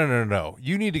 no.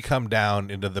 You need to come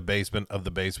down into the basement of the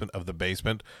basement of the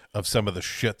basement of some of the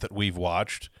shit that we've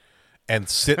watched, and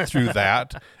sit through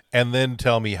that, and then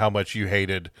tell me how much you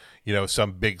hated,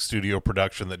 some big studio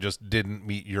production that just didn't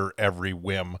meet your every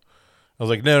whim. I was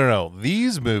like, no.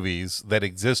 These movies that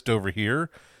exist over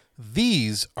here,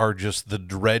 These are just the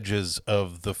dredges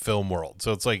of the film world.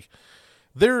 So it's like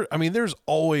there's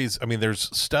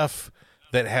stuff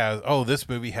that has, this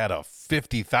movie had a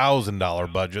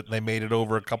 $50,000 budget and they made it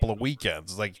over a couple of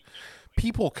weekends. Like,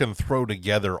 people can throw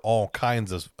together all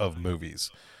kinds of movies.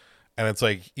 And it's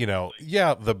like,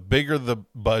 the bigger the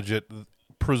budget,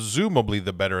 presumably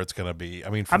the better it's going to be.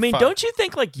 Don't you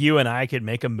think like you and I could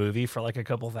make a movie for like a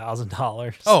couple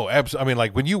 $1,000s? Oh, absolutely.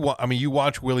 Like when you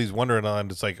watch Willy's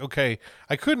Wonderland, it's like, okay,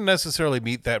 I couldn't necessarily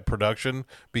meet that production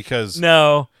because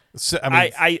no,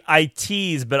 I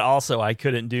tease, but also I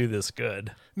couldn't do this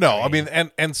good. No,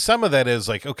 and some of that is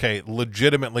like, okay,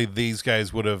 legitimately these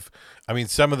guys would have,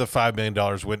 some of the $5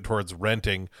 million went towards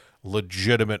renting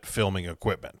legitimate filming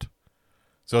equipment.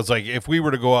 So it's like, if we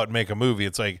were to go out and make a movie,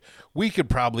 it's like, we could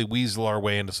probably weasel our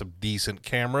way into some decent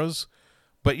cameras,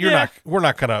 but we're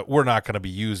not gonna be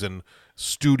using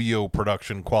studio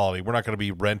production quality. We're not gonna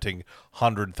be renting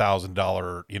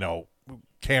 $100,000,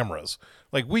 cameras.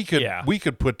 Like we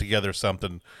could put together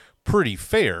something pretty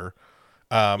fair.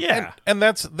 And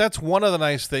that's one of the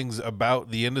nice things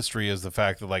about the industry is the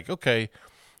fact that, like, okay,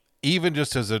 even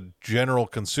just as a general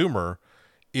consumer,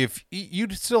 if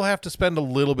you'd still have to spend a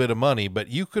little bit of money, but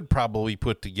you could probably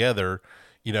put together,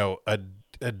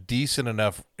 a decent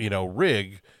enough,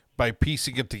 rig by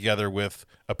piecing it together with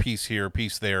a piece here, a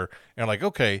piece there, and like,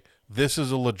 okay, this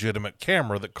is a legitimate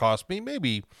camera that cost me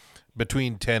maybe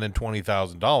between $10,000 and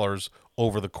 $20,000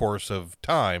 over the course of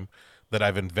time that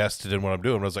I've invested in what I'm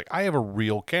doing. I was like, I have a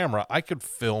real camera. I could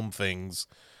film things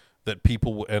that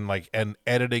people and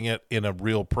editing it in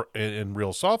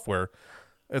real software.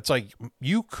 It's like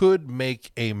you could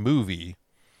make a movie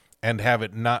and have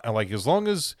it not like, as long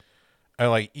as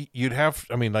you'd have,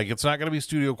 it's not going to be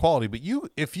studio quality, but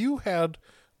if you had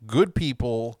good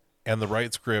people and the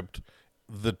right script,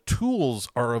 the tools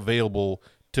are available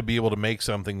to be able to make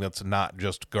something that's not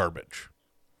just garbage.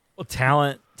 Well,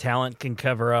 talent can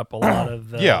cover up a lot of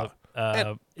the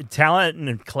talent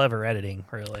and clever editing.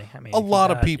 Really, a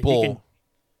lot of people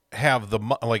have the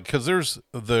because there's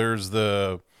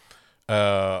the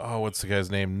what's the guy's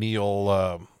name?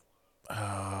 Neil.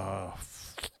 I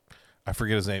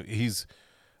forget his name. He's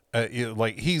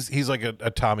he's like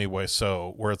a Tommy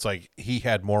Wiseau, where it's like he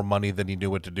had more money than he knew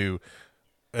what to do.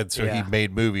 And so he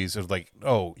made movies. It was like,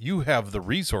 oh, you have the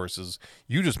resources.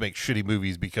 You just make shitty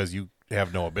movies because you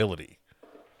have no ability.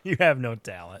 You have no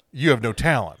talent. You have no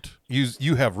talent.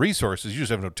 You have resources. You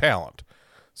just have no talent.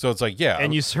 So it's like, yeah.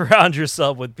 And you surround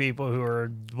yourself with people who are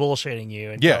bullshitting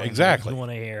you. And exactly. You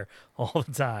want to hear all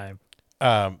the time.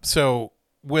 So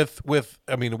with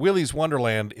Willy's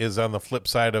Wonderland is on the flip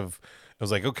side of, it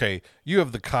was like, okay, you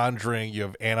have The Conjuring, you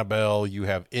have Annabelle, you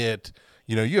have It.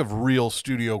 You have real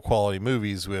studio quality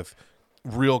movies with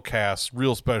real casts,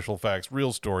 real special effects,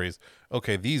 real stories.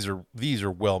 Okay, these are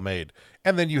well made.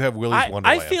 And then you have Willy's Wonderland.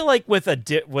 I feel like with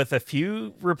a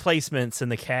few replacements in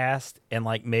the cast and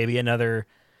like maybe another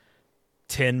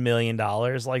 $10 million,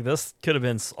 like this could have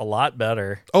been a lot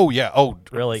better. Oh yeah,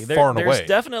 really? Far and away. There's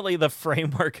definitely the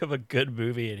framework of a good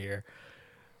movie in here.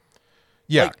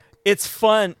 Yeah. Like, it's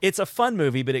fun. It's a fun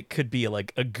movie, but it could be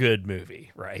like a good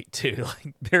movie, right? Too.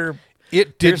 Like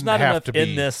there's not enough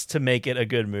in this to make it a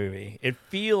good movie. It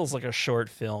feels like a short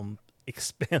film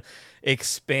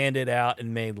expanded out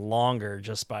and made longer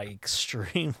just by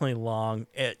extremely long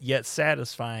yet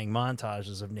satisfying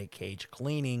montages of Nick Cage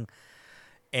cleaning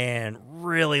and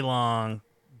really long,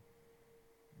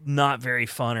 not very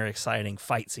fun or exciting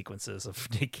fight sequences of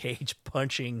Nick Cage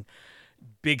punching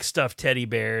big stuffed teddy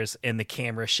bears and the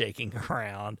camera shaking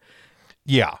around.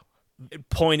 Yeah.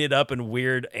 Pointed up in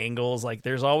weird angles. Like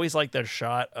there's always like the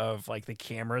shot of like the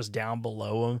cameras down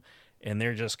below them and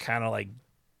they're just kind of like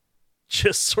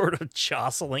just sort of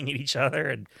jostling at each other.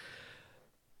 And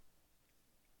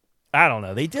I don't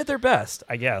know. They did their best,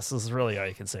 I guess. This is really all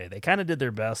you can say. They kind of did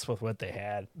their best with what they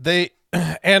had.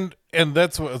 And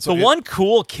that's what one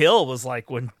cool kill was like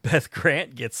when Beth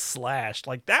Grant gets slashed.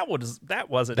 Like that wasn't that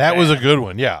bad. Was a good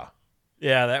one. Yeah.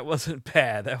 Yeah, that wasn't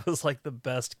bad. That was like the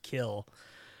best kill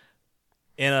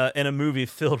in a movie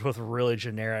filled with really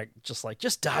generic, just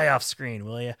die off screen,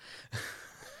 will you?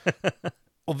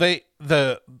 Well, the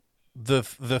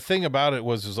thing about it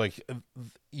was like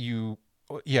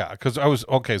because I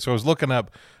was looking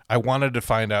up. I wanted to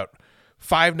find out.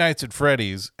 Five Nights at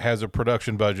Freddy's has a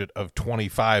production budget of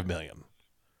 $25 million.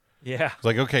 Yeah, it's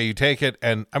like, okay, you take it,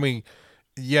 and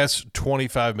yes,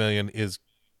 $25 million is.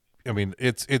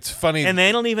 It's funny, and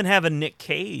they don't even have a Nick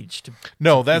Cage.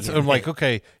 I'm like,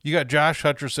 okay, you got Josh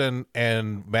Hutcherson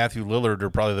and Matthew Lillard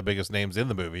are probably the biggest names in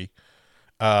the movie.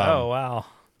 Oh wow!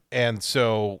 And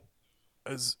so,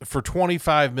 for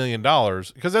 $25 million,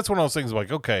 because that's one of those things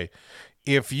like, okay,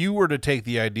 if you were to take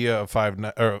the idea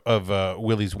of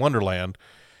Willy's Wonderland,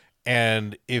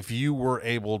 and if you were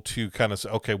able to kind of say,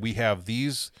 okay, we have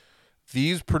these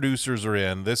producers are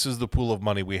in, this is the pool of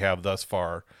money we have thus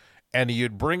far, and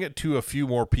you'd bring it to a few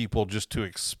more people just to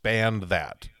expand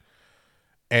that,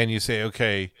 and you say,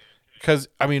 okay, because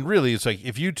I mean, really, it's like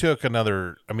if you had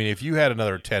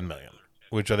another 10 million,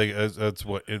 which I think that's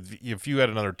what, if you had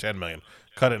another 10 million,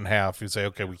 cut it in half, you say,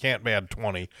 okay, we can't add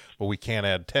 20, but we can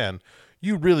add 10.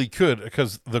 You really could,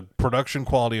 because the production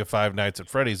quality of Five Nights at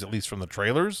Freddy's, at least from the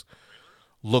trailers,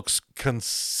 looks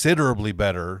considerably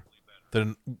better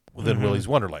than Willy's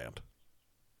Wonderland.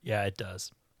 Yeah, it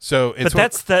does. So it's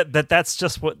that's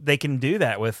just what they can do,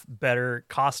 that with better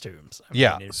costumes.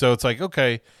 So it's like,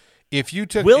 okay, if you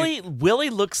took Willy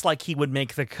looks like he would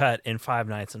make the cut in Five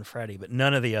Nights at Freddy, but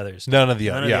none of the others do. None of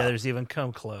the others even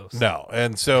come close. No,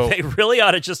 and so they really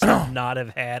ought to just not have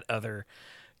had other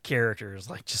characters.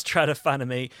 Like, just try to find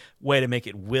a way to make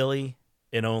it Willy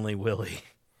and only Willy,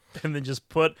 and then just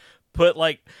put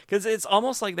like, because it's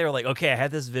almost like they were like, okay, I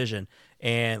had this vision,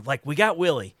 and like, we got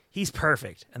Willy, he's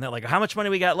perfect, and they're like, how much money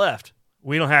we got left?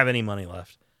 We don't have any money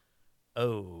left.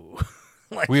 Oh.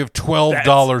 Like, we have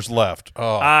 $12 left.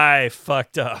 Oh, I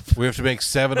fucked up. We have to make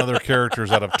 7 other characters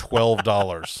out of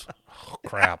 $12. Oh,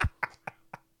 crap.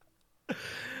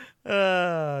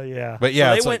 Yeah. But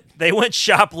yeah, so they went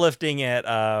shoplifting at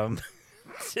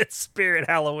Spirit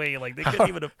Halloween. Like, they couldn't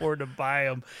even afford to buy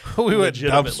them. We went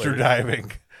dumpster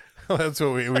diving. That's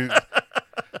what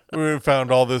we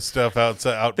found all this stuff out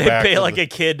back. They pay like a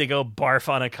kid to go barf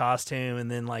on a costume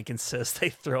and then like insist they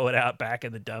throw it out back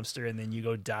in the dumpster, and then you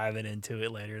go diving into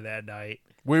it later that night.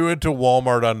 We went to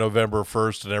Walmart on November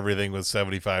 1st and everything was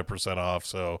 75% off.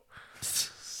 So,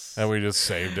 and we just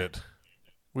saved it.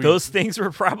 Those things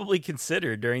were probably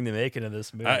considered during the making of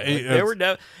this movie. There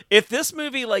were if this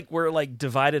movie like were like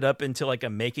divided up into like a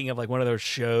making of like one of those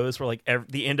shows where like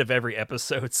the end of every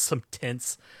episode, some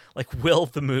tense like, will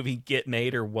the movie get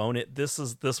made or won't it? This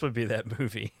would be that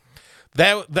movie.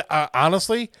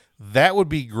 Honestly, that would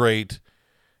be great.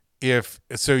 If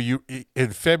so, you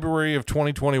in February of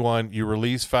 2021, you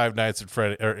release Five Nights at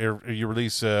Freddy, or you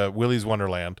release Willy's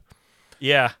Wonderland.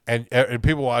 Yeah, and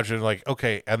people watching like,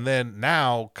 okay, and then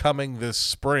now coming this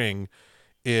spring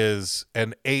is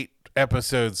an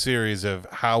 8-episode series of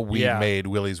how we made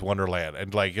Willy's Wonderland,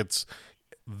 and like it's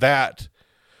that.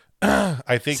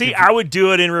 I think. See, I would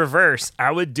do it in reverse.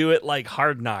 I would do it like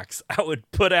Hard Knocks. I would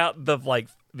put out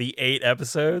the 8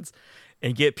 episodes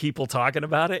and get people talking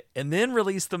about it, and then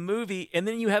release the movie, and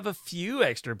then you have a few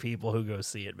extra people who go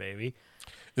see it. Maybe.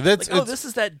 This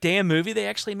is that damn movie they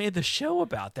actually made the show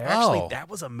about. That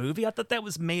was a movie. I thought that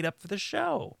was made up for the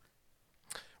show.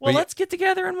 Well, let's get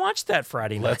together and watch that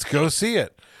Friday night. Let's go see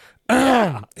it.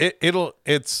 It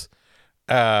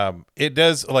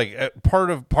does, like,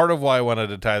 part of why I wanted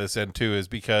to tie this in too is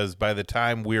because by the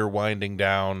time we're winding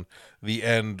down the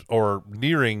end, or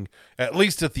nearing at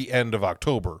least at the end of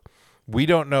October, we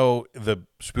don't know, the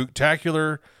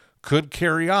Spooktacular could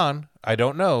carry on. I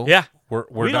don't know. Yeah,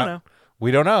 we don't know. We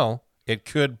don't know. It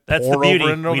could That's pour the beauty.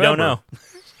 over in November. We don't know.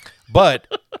 But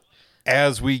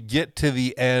as we get to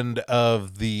the end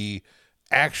of the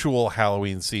actual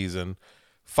Halloween season,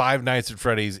 Five Nights at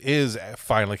Freddy's is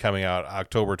finally coming out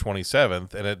October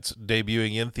 27th, and it's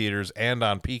debuting in theaters and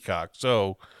on Peacock.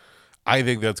 So I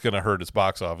think that's going to hurt its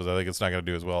box office. I think it's not going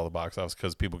to do as well at the box office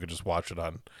because people could just watch it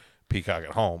on Peacock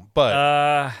at home.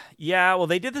 But yeah, well,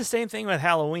 they did the same thing with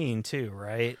Halloween too,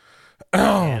 right?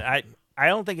 And I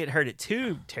don't think it hurt it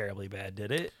too terribly bad,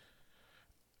 did it?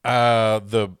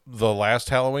 The last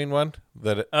Halloween one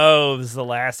it was the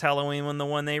last Halloween one, the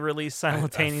one they released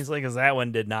simultaneously, because that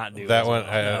one did not do that one.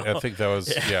 Well, I think that was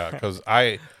because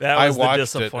I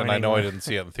watched it and I know I didn't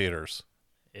see it in theaters.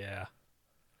 Yeah,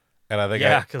 and I think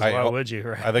because why would you?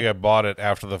 Right? I think I bought it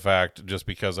after the fact just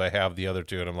because I have the other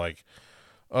two, and I'm like,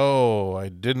 oh, I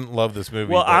didn't love this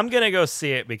movie. Well, I'm gonna go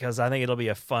see it because I think it'll be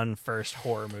a fun first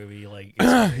horror movie. Like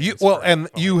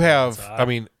you have, I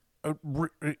mean.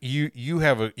 You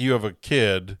have a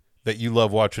kid that you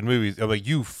love watching movies. Like,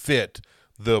 you fit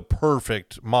the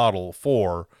perfect model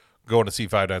for going to see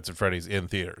Five Nights at Freddy's in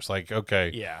theaters. Like, okay,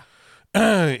 yeah.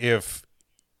 If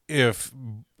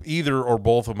either or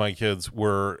both of my kids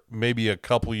were maybe a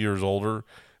couple years older,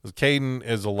 Caden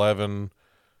is 11,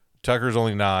 Tucker's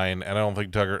only 9, and I don't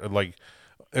think Tucker, like,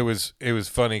 it was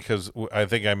funny because I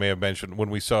think I may have mentioned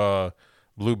when we saw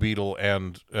Blue Beetle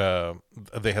and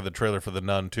they had the trailer for The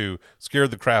Nun too,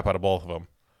 scared the crap out of both of them.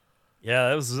 Yeah,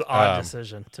 that was an odd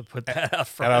decision to put that up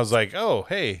front. And I was like, oh,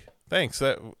 hey, thanks.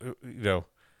 That,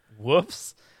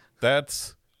 Whoops.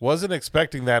 That's wasn't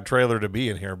expecting that trailer to be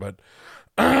in here, but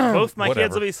Both my whatever.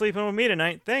 kids will be sleeping with me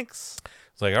tonight. Thanks.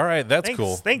 It's like, all right, that's Thanks,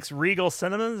 cool. Thanks, Regal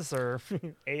Cinemas or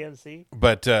AMC.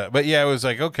 But yeah, it was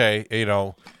like, okay,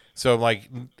 so like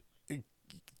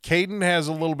Caden has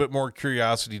a little bit more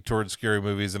curiosity towards scary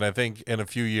movies, and I think in a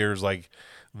few years, like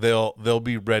they'll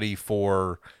be ready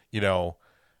for,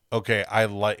 okay, I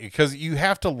like, because you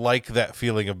have to like that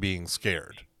feeling of being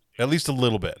scared, at least a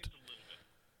little bit.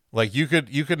 Like you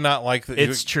could not like the.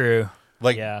 It's true.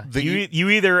 Like yeah, you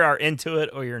either are into it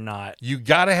or you're not. You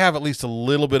got to have at least a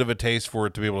little bit of a taste for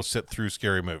it to be able to sit through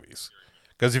scary movies.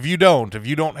 Because if you don't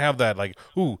have that, like,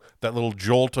 that little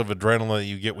jolt of adrenaline that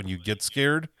you get when you get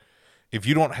scared, if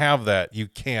you don't have that, you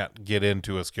can't get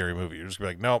into a scary movie. You're just gonna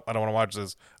be like, nope, I don't want to watch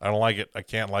this. I don't like it. I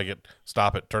can't like it.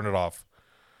 Stop it. Turn it off.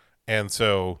 And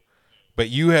so, but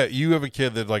you have a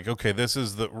kid that like, okay,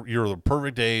 you're the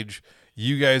perfect age.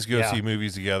 You guys go see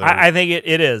movies together. I think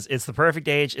it is. It's the perfect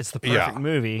age. It's the perfect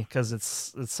movie because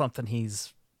it's something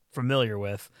he's familiar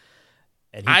with,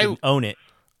 and he can own it.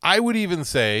 I would even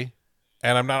say,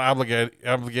 and I'm not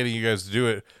obligating you guys to do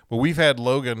it, but we've had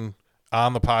Logan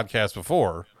on the podcast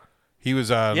before. He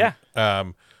was on,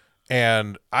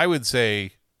 and I would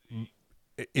say,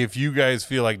 if you guys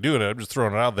feel like doing it, I'm just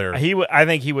throwing it out there. I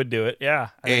think he would do it. Yeah,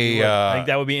 I think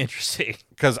that would be interesting.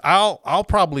 Because I'll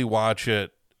probably watch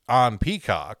it on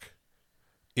Peacock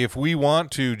if we want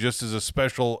to, just as a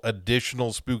special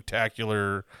additional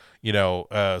spooktacular,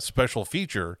 special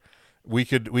feature. We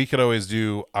could always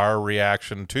do our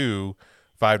reaction to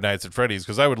Five Nights at Freddy's,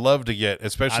 because I would love to get,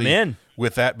 especially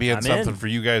with that being something for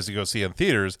you guys to go see in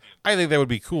theaters. I think that would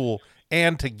be cool,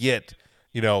 and to get,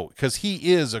 because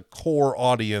he is a core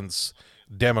audience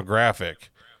demographic,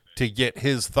 to get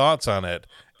his thoughts on it,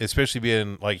 especially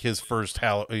being like his first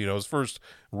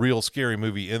real scary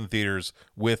movie in theaters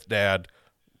with Dad.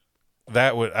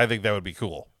 I think that would be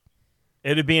cool.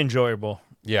 It'd be enjoyable.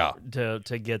 Yeah, to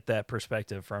get that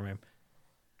perspective from him.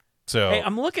 So hey,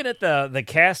 I'm looking at the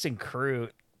cast and crew.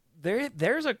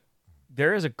 There's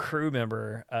a crew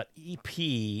member,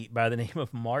 EP by the name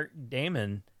of Mark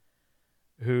Damon,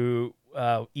 who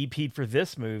EP'd for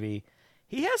this movie.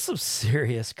 He has some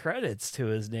serious credits to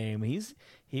his name.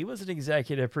 He was an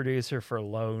executive producer for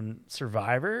Lone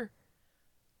Survivor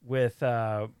with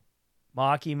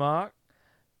Mocky Mock.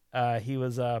 He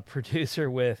was a producer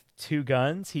with Two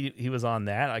Guns. He was on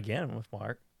that again with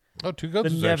Mark. Oh, Two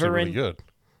Guns is actually really good.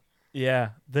 Yeah,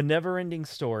 The Never-Ending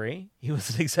Story. He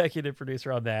was an executive producer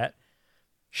on that.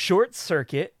 Short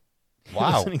Circuit. Wow.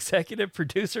 He was an executive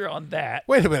producer on that.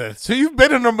 Wait a minute. So you've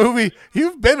been in a movie.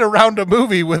 You've been around a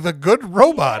movie with a good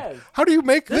robot. Yes. How do you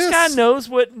make this? This guy knows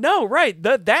what. No, right.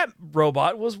 That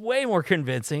robot was way more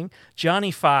convincing.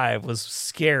 Johnny Five was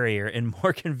scarier and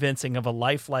more convincing of a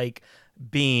lifelike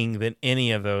being than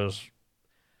any of those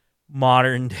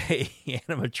modern day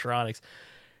animatronics,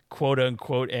 quote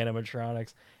unquote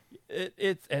animatronics.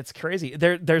 It's crazy.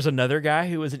 There's another guy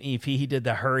who was an EP. He did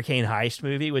the Hurricane Heist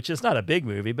movie, which is not a big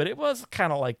movie, but it was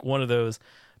kind of like one of those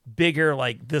bigger,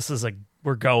 like,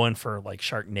 we're going for like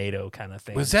Sharknado kind of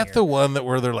thing. Was that the one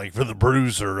where they're like, for the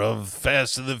producer of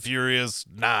Fast and the Furious,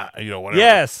 whatever.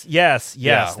 Yes. Yeah,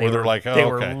 they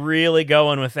were really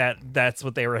going with that. That's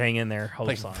what they were hanging their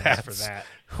hopes on for that.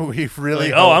 We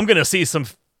really. I'm going to see some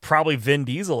probably Vin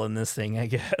Diesel in this thing, I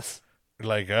guess.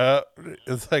 Like,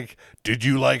 it's like, did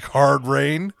you like Hard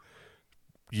Rain?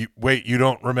 You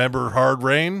don't remember Hard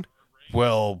Rain?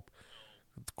 Well,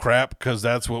 crap, because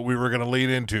that's what we were going to lead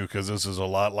into, because this is a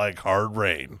lot like Hard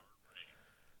Rain.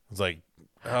 It's like,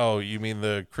 oh, you mean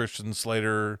the Christian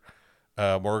Slater,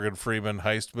 Morgan Freeman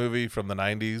heist movie from the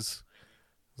 90s?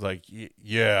 It's like,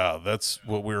 yeah, that's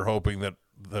what we were hoping that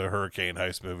the Hurricane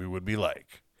Heist movie would be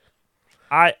like.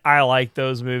 I like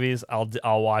those movies.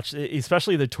 I'll watch,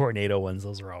 especially the tornado ones.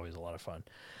 Those are always a lot of fun.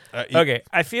 Okay,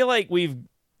 I feel like we've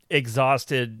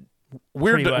exhausted.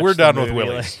 We're done with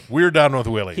Willy's. We're done with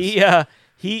Willy's.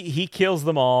 He kills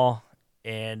them all,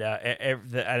 and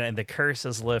the curse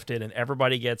is lifted, and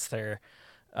everybody gets their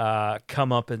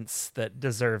comeuppance that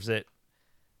deserves it.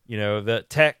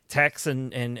 The Tex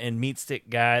and Meat Stick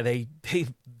guy, they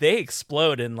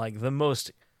explode in like the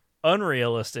most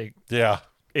unrealistic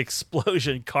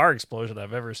car explosion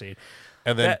I've ever seen.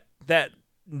 And then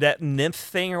that nymph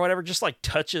thing or whatever just like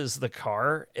touches the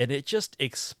car and it just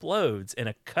explodes in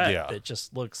a cut that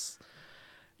just looks.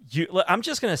 I'm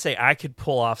just gonna say I could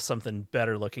pull off something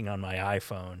better looking on my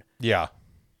iPhone. Yeah,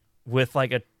 with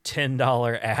like a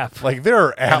 $10 app. Like there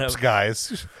are apps,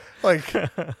 guys. Like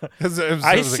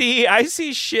I see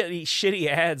shitty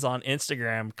ads on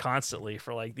Instagram constantly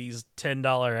for like these $10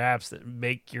 apps that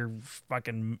make your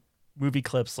fucking movie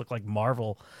clips look like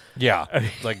Marvel. Yeah, I mean,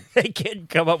 like they can't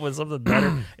come up with something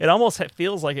better. It almost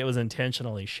feels like it was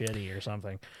intentionally shitty or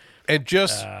something. and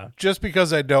just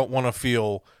because I don't want to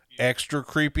feel extra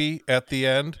creepy at the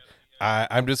end,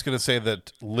 I'm just going to say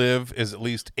that Liv is at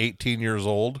least 18 years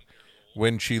old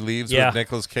when she leaves with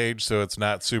Nicolas Cage, so it's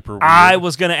not super weird. I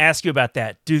was going to ask you about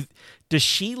that. Does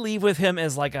she leave with him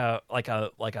as like a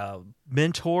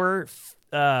mentor,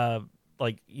 mentee,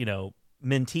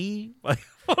 like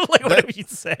whatever you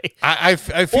say? I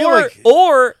feel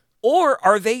or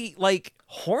are they like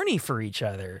horny for each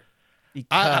other?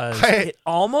 Because it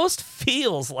almost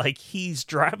feels like he's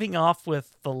driving off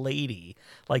with the lady,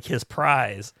 like his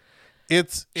prize.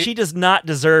 She does not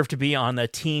deserve to be on a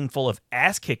team full of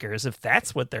ass kickers if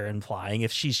that's what they're implying.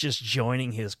 If she's just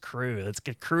joining his crew, it's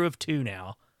a crew of 2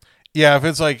 now. Yeah, if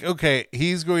it's like, okay,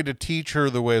 he's going to teach her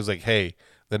the ways. Like, hey,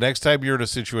 the next time you're in a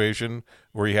situation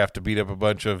where you have to beat up a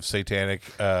bunch of satanic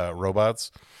robots,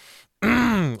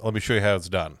 let me show you how it's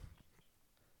done.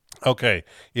 Okay,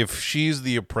 if she's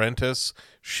the apprentice,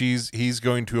 he's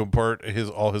going to impart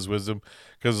all his wisdom,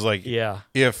 because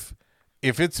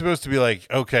if it's supposed to be like,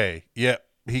 okay, yeah,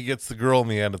 he gets the girl in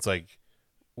the end, it's like,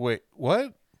 wait,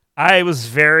 what? I was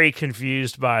very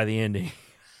confused by the ending.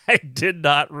 I did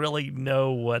not really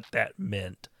know what that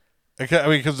meant. Okay, I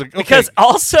mean, because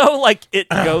also like it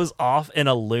goes off in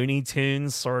a Looney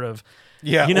Tunes sort of,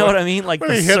 you know what I mean? Like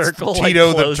the circle, Tito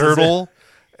like, the turtle,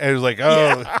 and it was like,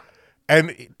 oh, yeah.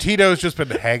 And Tito's just been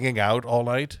hanging out all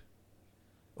night,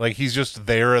 like he's just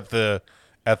there at the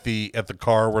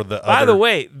car where the. By the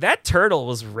way, that turtle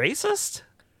was racist,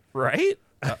 right?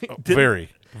 Very,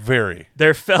 very.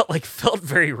 There felt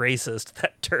very racist,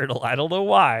 that turtle. I don't know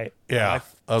why. Yeah,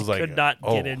 I was like, could not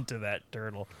get into that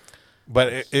turtle.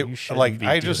 But it like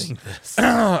I just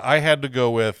I had to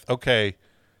go with, okay,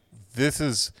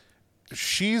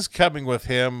 she's coming with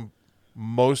him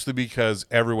mostly because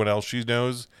everyone else she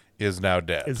knows is now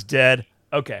dead. Is dead.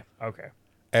 Okay.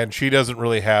 And she doesn't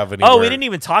really have any. Oh, we didn't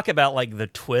even talk about like the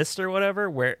twist or whatever,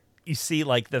 where you see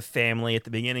like the family at the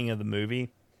beginning of the movie.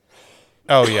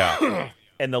 Oh yeah.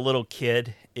 And the little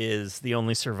kid is the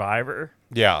only survivor.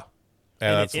 Yeah.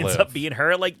 And it ends up being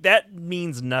her. Like, that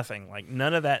means nothing. Like,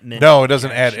 none of that meant. No, it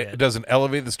doesn't add. Shit. It doesn't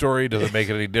elevate the story. It doesn't make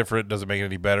it any different. It doesn't make it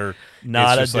any better.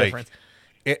 Not a difference.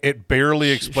 Like, it barely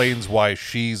explains why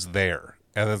she's there,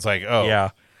 and it's like, oh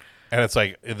yeah, and it's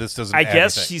like this doesn't. I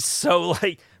guess anything. She's so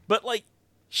like, but like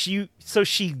she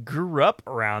grew up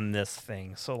around this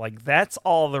thing, so like that's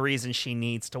all the reason she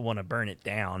needs to want to burn it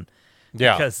down.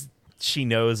 Yeah, because she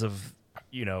knows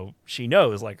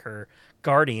like her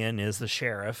guardian is the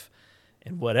sheriff.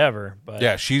 And whatever, but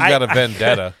yeah, she's got a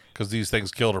vendetta because these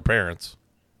things killed her parents.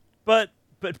 But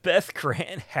Beth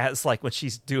Grant has, like, when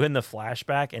she's doing the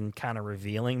flashback and kind of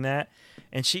revealing that,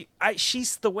 and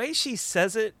she's the way she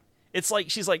says it, it's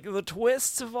like she's like, the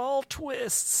twists of all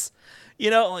twists,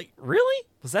 like, really?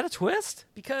 Was that a twist?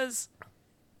 Because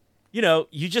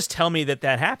you just tell me that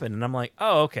happened, and I'm like,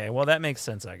 oh, okay, well, that makes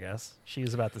sense, I guess. She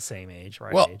was about the same age,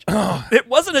 right? Well, age. It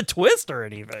wasn't a twist or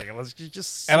anything. It was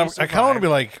just. And I kind of want to be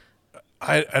like.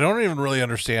 I don't even really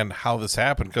understand how this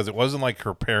happened, because it wasn't like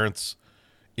her parents,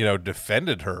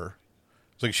 defended her.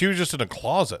 It's like she was just in a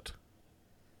closet.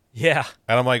 Yeah.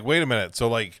 And I'm like, wait a minute. So,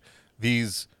 like,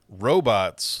 these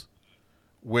robots,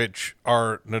 which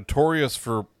are notorious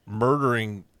for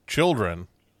murdering children,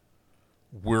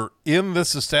 were in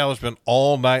this establishment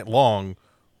all night long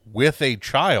with a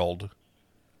child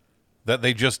that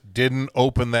they just didn't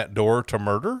open that door to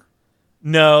murder?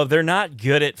 No, they're not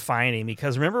good at finding,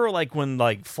 because remember like when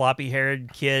like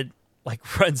floppy-haired kid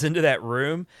like runs into that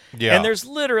room? Yeah. And there's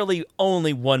literally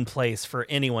only one place for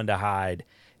anyone to hide,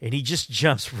 and he just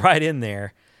jumps right in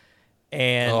there.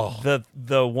 And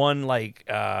the one like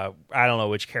I don't know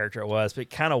which character it was,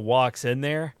 but kind of walks in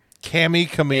there. Cammy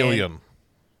Chameleon.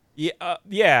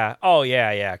 Yeah. Oh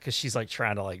yeah, cuz she's like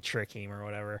trying to like trick him or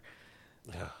whatever.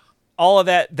 Yeah. All of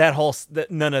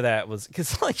none of that was,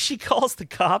 because like she calls the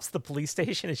cops, the police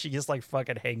station, and she just like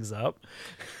fucking hangs up.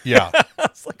 Yeah. I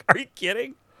was like, are you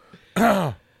kidding?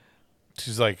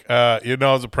 She's like, it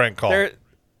was a prank call. It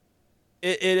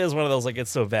is one of those like,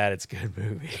 it's so bad it's good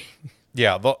movie.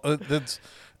 Yeah. That's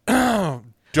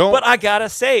But I gotta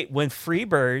say, when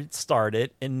Freebird started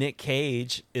and Nick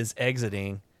Cage is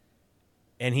exiting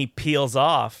and he peels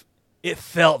off, it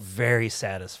felt very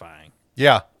satisfying.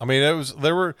 Yeah, I mean, I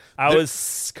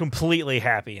was completely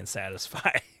happy and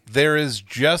satisfied. There is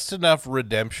just enough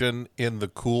redemption in the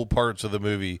cool parts of the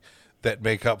movie that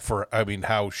make up for,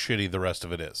 how shitty the rest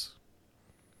of it is.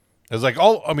 It's like,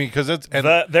 oh, I mean, because it's and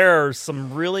there are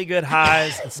some really good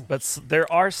highs, but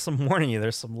there are some warning you.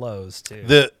 There's some lows too.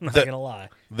 I'm not gonna lie.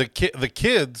 The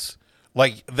kids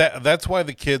like that. That's why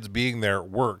the kids being there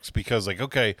works, because like,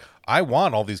 okay, I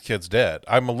want all these kids dead.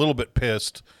 I'm a little bit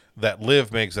pissed that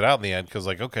Liv makes it out in the end, because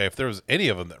like, okay, if there was any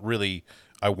of them that really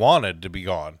I wanted to be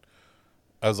gone,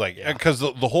 I was like, because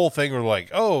the whole thing were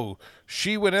like, oh,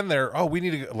 she went in there. Oh, we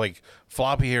need to, like,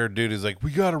 floppy haired dude is like,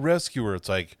 we got to rescue her. It's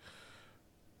like,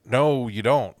 no, you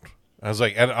don't. I was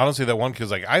like, and honestly, that one kid's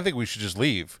like, I think we should just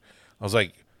leave. I was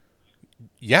like,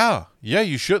 yeah,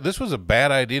 you should. This was a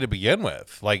bad idea to begin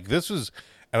with. Like, this was,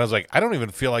 and I was like, I don't even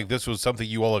feel like this was something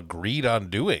you all agreed on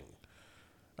doing.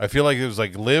 I feel like it was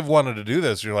like Liv wanted to do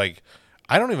this. You're like,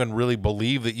 I don't even really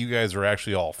believe that you guys are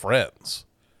actually all friends.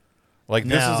 Like,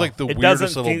 this is like the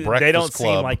weirdest little breakfast club. They don't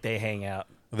seem like they hang out.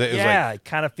 Yeah, it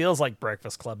kind of feels like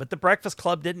Breakfast Club, but the Breakfast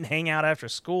Club didn't hang out after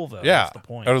school, though. Yeah, that's the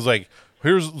point. I was like,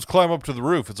 let's climb up to the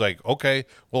roof. It's like, okay,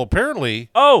 well, apparently.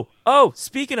 Oh,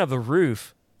 speaking of the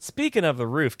roof, can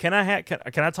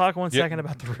I talk 1 second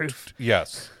about the roof?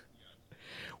 Yes.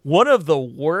 One of the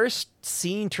worst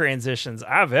scene transitions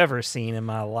I've ever seen in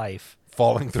my life.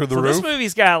 Falling through the roof? This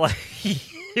movie's got like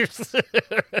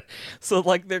so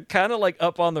like they're kind of like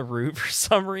up on the roof for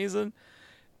some reason,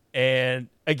 and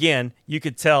again you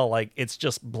could tell like it's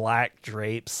just black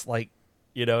drapes, like,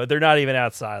 you know, they're not even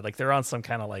outside, like they're on some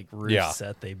kind of like roof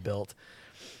set they built,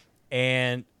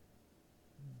 and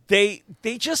they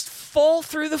just fall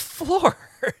through the floor.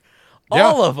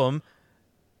 All of them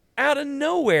out of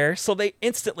nowhere, so they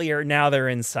instantly are, now they're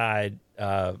inside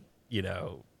you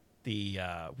know, the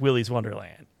Willy's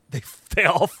Wonderland. They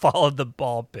all followed the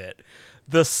ball pit,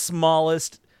 the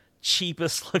smallest,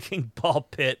 cheapest looking ball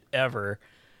pit ever.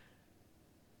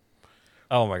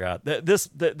 Oh my god,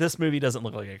 this movie doesn't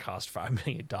look like it cost $5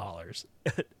 million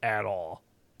at all.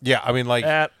 Yeah, I mean, like,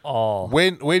 at all.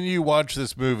 When you watch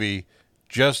this movie,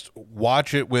 just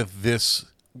watch it with this.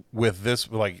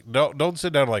 Like, don't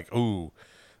sit down like, ooh,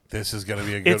 this is gonna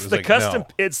be a good. It's the like, custom.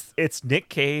 No. It's Nick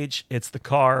Cage. It's the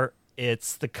car.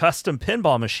 It's the custom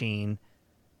pinball machine.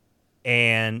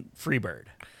 And Freebird.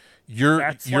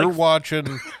 You're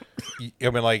watching.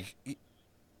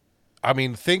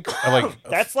 Think like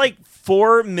that's like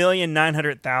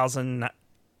 4,900,000.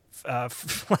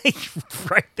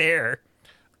 Like right there.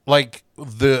 Like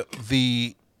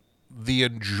the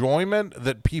enjoyment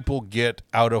that people get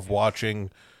out of watching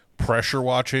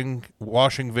washing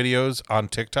videos on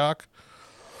TikTok.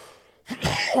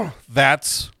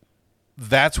 That's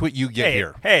what you get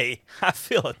here. Hey, I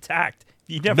feel attacked.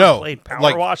 You never played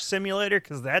Power Wash Simulator?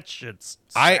 Because that shit's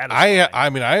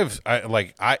satisfying.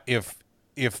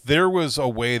 If there was a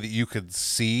way that you could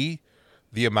see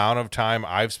the amount of time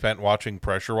I've spent watching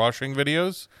pressure washing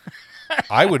videos,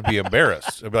 I would be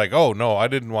embarrassed. I'd be like, oh no, I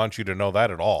didn't want you to know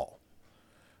that at all.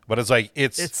 But it's like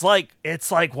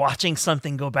it's like watching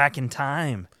something go back in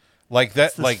time. Like that,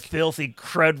 it's this like filthy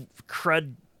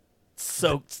crud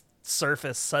soaked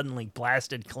surface suddenly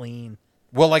blasted clean.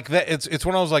 Well, like that, it's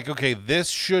when I was like, okay, this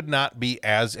should not be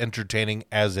as entertaining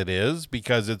as it is,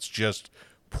 because it's just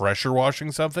pressure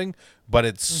washing something, but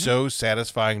it's so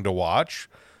satisfying to watch.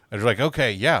 And you're like,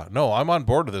 okay, yeah, no, I'm on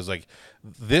board with this. Like,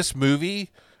 this movie,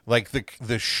 like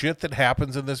the shit that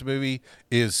happens in this movie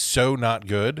is so not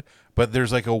good, but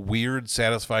there's like a weird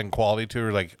satisfying quality to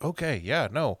it. Like, okay, yeah,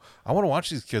 no, I want to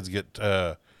watch these kids get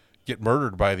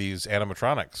murdered by these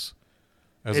animatronics.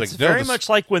 It's very much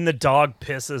like when the dog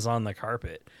pisses on the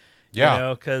carpet. Yeah. You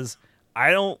know, because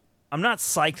I'm not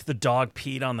psyched the dog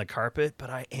peed on the carpet,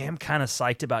 but I am kind of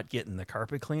psyched about getting the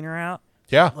carpet cleaner out.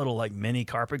 Yeah. A little like mini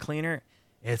carpet cleaner.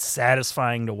 It's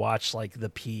satisfying to watch like the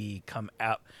pee come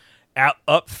out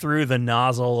up through the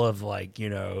nozzle of, like, you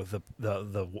know, the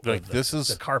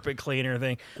carpet cleaner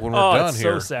thing. When we're done it's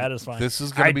here, so satisfying. This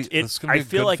is gonna be. I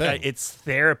feel like thing. it's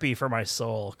therapy for my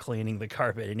soul cleaning the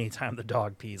carpet anytime the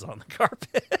dog pees on the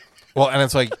carpet. Well, and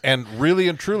it's like, and really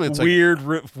and truly, it's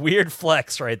weird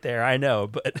flex right there. I know,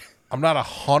 but I'm not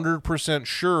 100%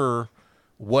 sure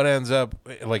what ends up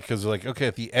like, because like, okay,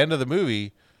 at the end of the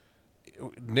movie,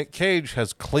 Nick Cage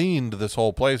has cleaned this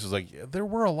whole place. It's like, there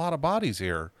were a lot of bodies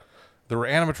here. There were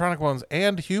animatronic ones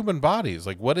and human bodies.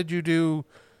 Like, what did you do?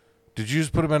 Did you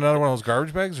just put them in another one of those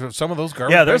garbage bags? Or some of those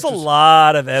garbage bags? Yeah, there's a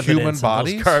lot of evidence human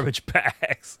bodies? In those garbage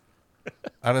bags.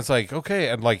 And it's like, okay,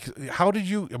 and like, how did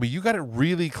you? I mean, you got it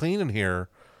really clean in here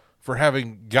for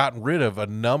having gotten rid of a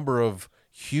number of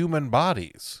human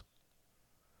bodies.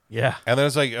 Yeah, and then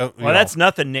it's like, that's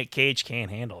nothing Nick Cage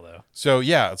can't handle, though. So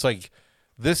yeah, it's like,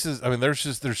 this is. I mean,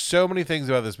 there's so many things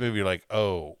about this movie. You're like,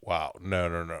 oh wow,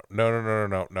 no.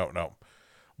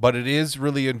 But it is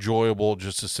really enjoyable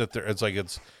just to sit there. It's like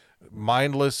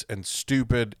mindless and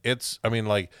stupid. It's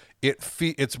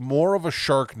more of a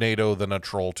Sharknado than a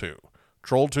Troll 2.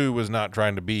 Troll 2 was not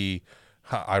trying to be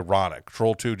ironic.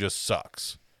 Troll 2 just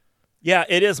sucks. Yeah,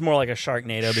 it is more like a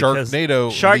Sharknado because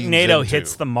Sharknado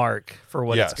hits the mark for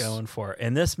what it's going for.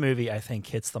 And this movie, I think,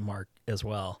 hits the mark as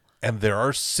well. And there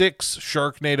are 6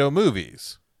 Sharknado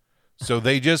movies. So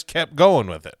they just kept going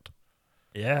with it.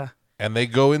 Yeah. And they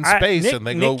go in space and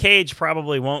they go... Nick Cage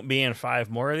probably won't be in 5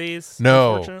 more of these,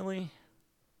 no. unfortunately.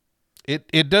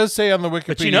 It does say on the Wikipedia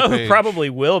But you know page, who probably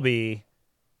will be?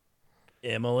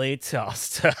 Emily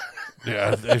Tosta.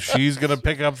 Yeah, she's going to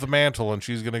pick up the mantle and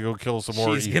she's going to go kill some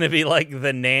more. She's going to be like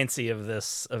the Nancy of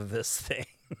this thing.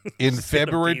 In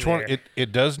February 20...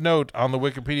 It does note on the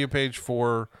Wikipedia page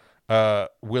for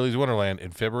Willy's Wonderland,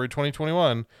 in February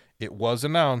 2021, it was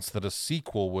announced that a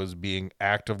sequel was being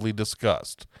actively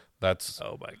discussed. That's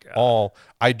oh my God. all.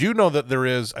 I do know that there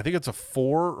is, I think it's a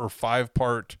 4 or 5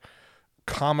 part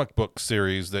comic book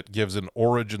series that gives an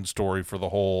origin story for the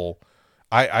whole.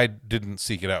 I didn't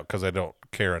seek it out because I don't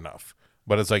care enough.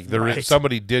 But it's like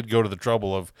somebody did go to the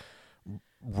trouble of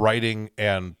writing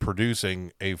and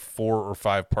producing a 4 or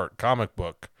 5 part comic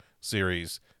book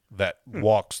series that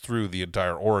walks through the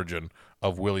entire origin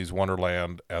of Willy's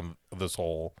Wonderland and this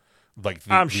whole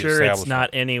I'm sure it's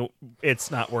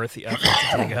not worth the effort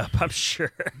to dig up. I'm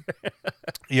sure.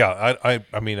 Yeah,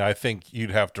 I mean, I think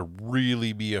you'd have to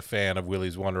really be a fan of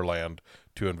Willy's Wonderland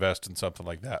to invest in something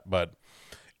like that. But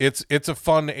it's a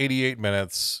fun 88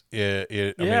 minutes.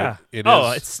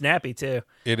 It's snappy too.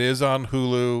 It is on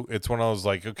Hulu. It's one of those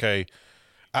like, okay.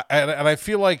 And I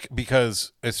feel like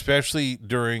because especially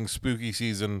during spooky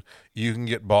season, you can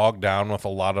get bogged down with a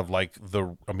lot of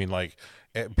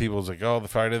people's like, oh, the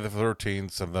Friday the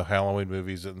 13th and the Halloween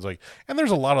movies. And it's like, and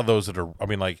there's a lot of those that are,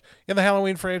 in the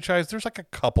Halloween franchise, there's like a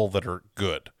couple that are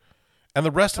good. And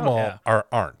the rest of them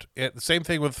aren't. Same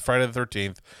thing with Friday the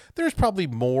 13th. There's probably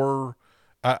more.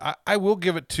 I will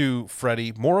give it to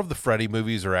Freddy. More of the Freddy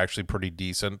movies are actually pretty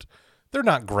decent. They're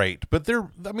not great, but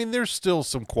there's still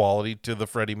some quality to the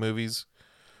Freddy movies.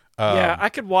 I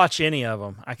could watch any of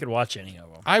them.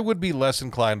 I would be less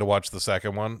inclined to watch the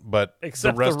second one, but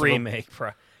except the rest the remake.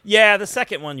 The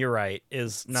second one, you're right,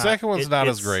 is not. The second one's not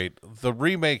as great. The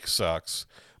remake sucks,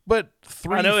 but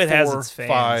 3, I know 4, it has its fans,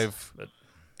 5, but...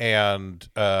 and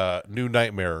New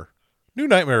Nightmare. New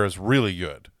Nightmare is really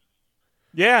good.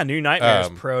 Yeah, New Nightmare is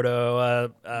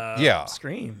proto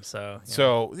Scream.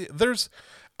 So there's.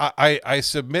 I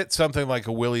submit something like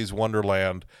a Willy's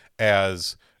Wonderland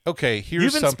as, okay, here's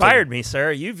You've something. inspired me,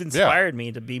 sir. You've inspired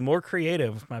me to be more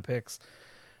creative with my picks.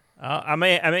 I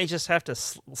may just have to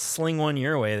sling one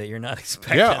your way that you're not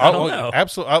expecting. Yeah, I don't know.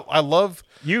 Absolutely. I love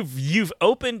you've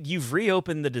reopened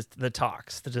the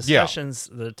talks, the discussions.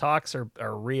 Yeah. The talks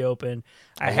are reopened.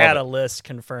 I had a list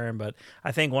confirmed, but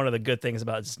I think one of the good things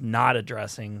about just not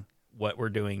addressing what we're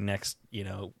doing next,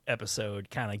 episode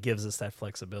kind of gives us that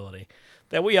flexibility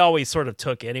that we always sort of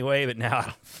took anyway, but now I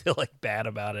don't feel like bad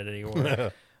about it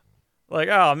anymore. Like,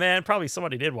 oh man, probably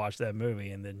somebody did watch that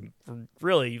movie and then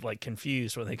really like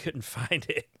confused when they couldn't find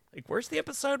it. Like, where's the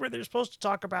episode where they're supposed to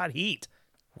talk about Heat?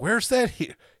 Where's that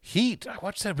Heat? I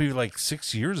watched that movie like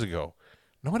 6 years ago.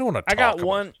 No, I don't want to talk about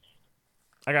it.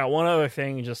 I got one other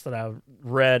thing just that I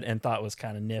read and thought was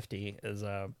kind of nifty is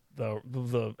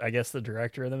the I guess the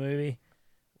director of the movie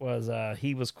was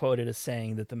he was quoted as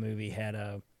saying that the movie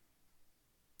had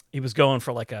he was going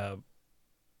for like a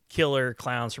Killer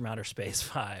Clowns from Outer Space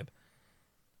vibe.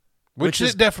 Which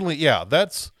is definitely,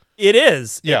 that's... It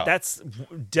is. Yeah. That's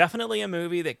definitely a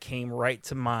movie that came right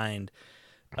to mind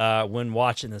when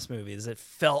watching this movie. Is it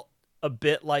felt a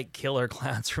bit like Killer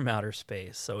Clowns from Outer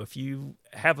Space. So if you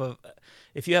have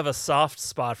a soft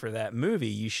spot for that movie,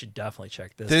 you should definitely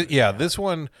check this movie out. This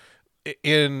one,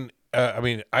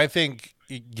 I think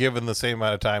given the same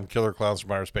amount of time, Killer Clowns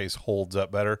from Outer Space holds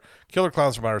up better. Killer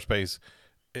Clowns from Outer Space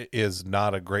is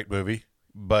not a great movie,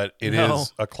 but it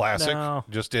is a classic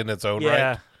just in its own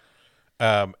right.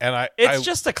 It's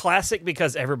just a classic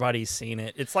because everybody's seen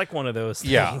it. It's like one of those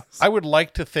things. Yeah, I would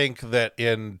like to think that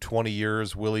in 20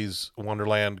 years, Willy's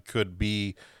Wonderland could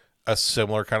be a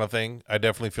similar kind of thing. I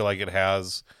definitely feel like it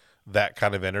has that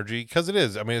kind of energy because it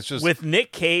is. I mean, it's just with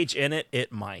Nick Cage in it,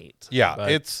 it might. Yeah,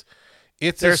 it's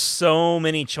there's so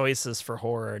many choices for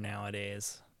horror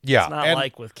nowadays. Yeah, it's not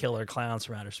like with Killer Clowns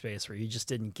from Outer Space where you just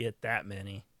didn't get that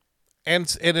many.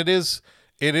 And it is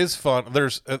fun.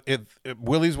 There's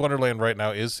Willy's Wonderland right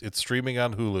now it's streaming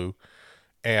on Hulu,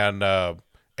 and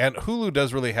Hulu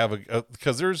does really have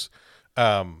because there's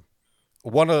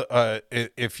one of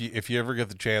if you ever get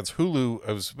the chance, Hulu,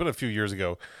 it was been a few years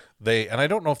ago, and I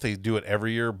don't know if they do it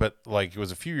every year, but like it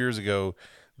was a few years ago,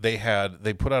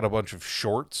 they put out a bunch of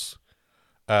shorts,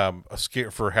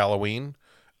 for Halloween.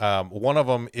 One of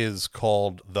them is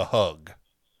called The Hug,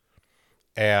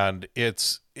 and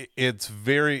it's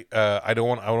very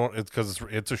it's because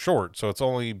it's a short, so it's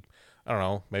only, I don't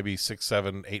know, maybe 6,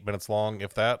 7, 8 minutes long,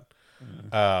 if that.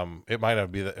 It might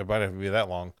not be that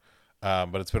long,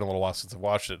 but it's been a little while since I've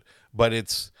watched it. But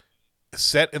it's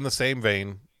set in the same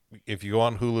vein. If you go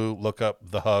on Hulu, look up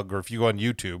The Hug, or if you go on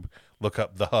YouTube, look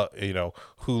up The Hug.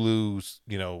 Hulu's,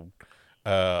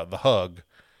 The Hug.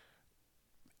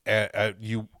 I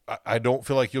don't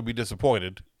feel like you'll be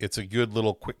disappointed. It's a good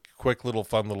little quick little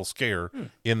fun little scare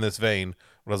in this vein.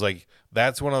 But I was like,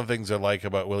 that's one of the things I like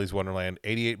about Willy's Wonderland.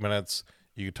 88 minutes,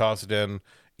 you can toss it in.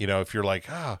 If you're like,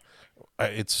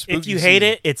 it's spooky. If you hate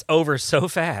it, it's over so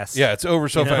fast. Yeah, it's over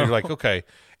so fast. You're like, okay.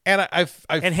 And I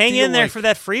hang in there for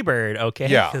that Freebird, okay?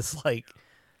 Yeah, because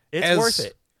it's worth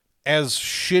it. As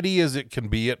shitty as it can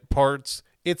be at parts,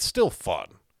 it's still fun.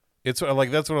 It's like,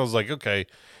 that's when I was like, okay,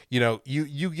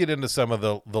 you get into some of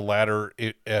the latter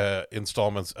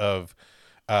installments of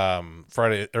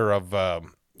Friday, or of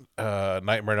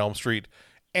Nightmare on Elm Street,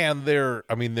 and they're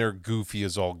goofy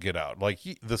as all get out. Like,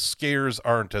 the scares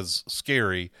aren't as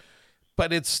scary,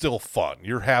 but it's still fun.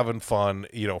 You're having fun.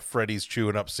 Freddy's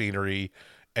chewing up scenery.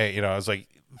 And, I was like,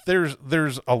 there's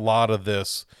a lot of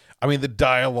this. The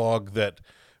dialogue that,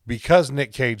 because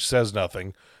Nick Cage says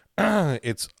nothing,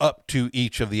 it's up to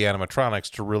each of the animatronics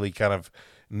to really kind of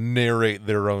narrate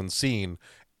their own scene,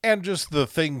 and just the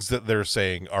things that they're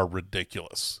saying are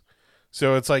ridiculous.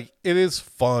 So it's like, it is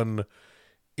fun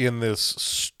in this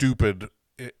stupid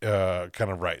kind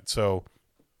of right. So,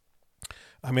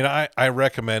 I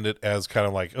recommend it as kind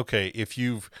of like, okay, if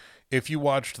you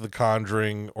watched The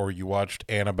Conjuring, or you watched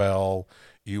Annabelle,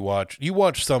 you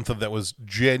watched something that was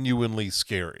genuinely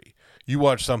scary. You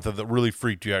watched something that really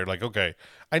freaked you out. You're like, okay,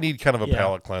 I need kind of a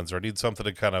palate cleanser. I need something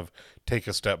to kind of take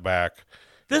a step back.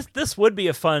 This would be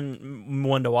a fun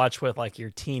one to watch with like your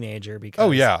teenager,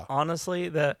 because honestly,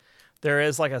 there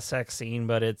is like a sex scene,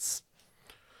 but you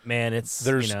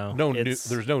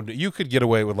could get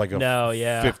away with like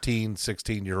a 15,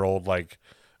 16-year-old, like,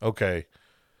 okay.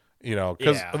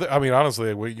 Because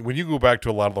honestly, when you go back to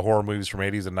a lot of the horror movies from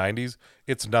 80s and 90s,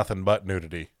 it's nothing but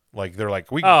nudity. Like, they're like,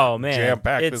 we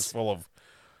jam-pack this full of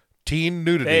teen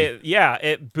nudity.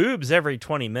 It boobs every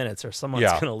 20 minutes, or someone's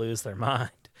going to lose their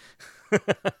mind.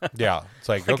 Yeah, it's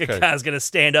like a guy's going to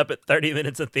stand up at 30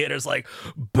 minutes in theaters like,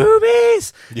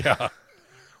 boobies! Yeah.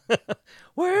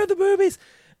 Where are the boobies?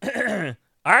 All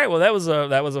right, well, that was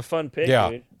a fun pick,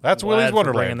 dude. That's Willy's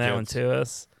Wonderland. Bringing that one to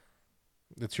us.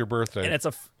 It's your birthday. And it's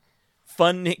a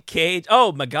fun Nick Cage.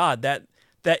 Oh, my God, that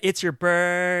it's your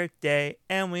birthday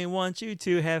and we want you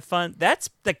to have fun. That's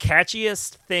the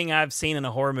catchiest thing I've seen in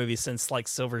a horror movie since like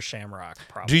Silver Shamrock,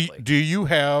 probably. Do you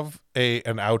have an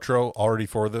outro already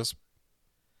for this?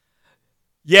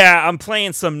 Yeah, I'm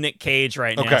playing some Nick Cage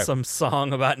right now. Some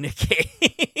song about Nick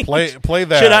Cage. Play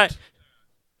that. Should I?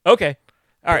 Okay.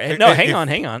 All right. No,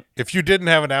 hang on. If you didn't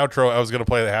have an outro, I was going to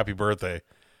play the happy birthday,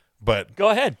 but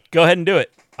go ahead and do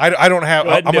it. I don't have.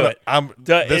 I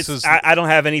don't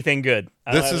have anything good.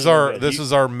 This is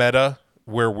our meta,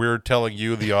 where we're telling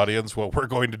you, the audience, what we're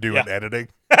going to do in editing,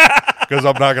 because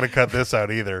I'm not going to cut this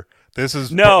out either.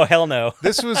 Hell no.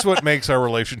 This is what makes our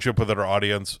relationship with our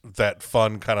audience that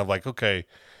fun, kind of like, okay,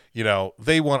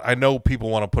 I know people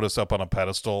want to put us up on a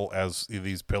pedestal as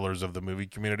these pillars of the movie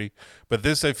community, but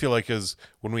this, I feel like, is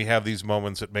when we have these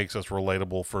moments, it makes us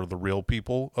relatable for the real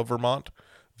people of Vermont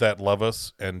that love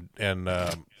us and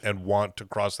want to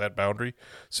cross that boundary.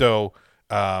 So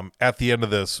at the end of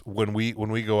this, when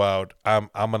we go out, I'm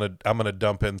gonna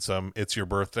dump in some "It's Your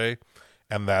Birthday,"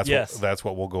 and that's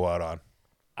what we'll go out on.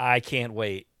 I can't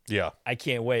wait. Yeah, I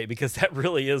can't wait, because that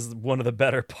really is one of the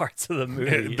better parts of the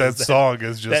movie. That song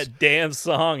is just, that damn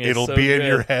song. It'll so be good. In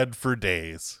your head for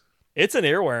days. It's an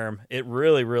earworm. It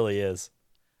really, really is.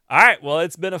 All right, well,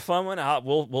 it's been a fun one.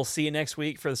 We'll see you next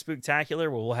week for the Spooktacular,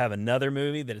 where we'll have another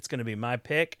movie that it's going to be my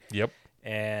pick. Yep.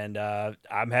 And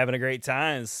I'm having a great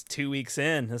time. It's 2 weeks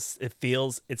in. It's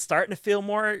starting to feel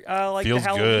more like the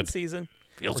Halloween season.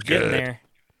 Feels We're getting good. there.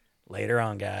 Later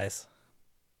on, guys.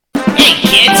 Hey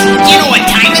kids, you know what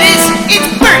time it is?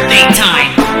 It's birthday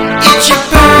time! It's your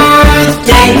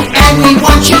birthday, and we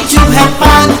want you to have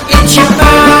fun. It's your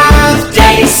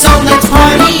birthday, so let's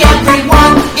party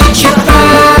everyone. It's your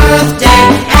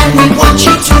birthday, and we want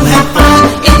you to have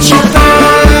fun. It's your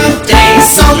birthday,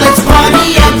 so let's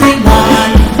party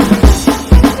everyone.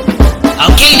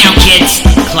 Okay now kids,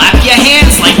 clap your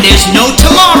hands like there's no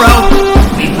tomorrow.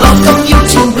 We welcome you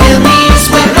to Willy's,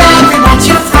 where everyone's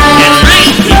your friend. That's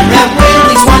right! Here at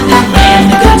Willy's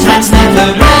Wonderland, the good times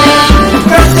never end.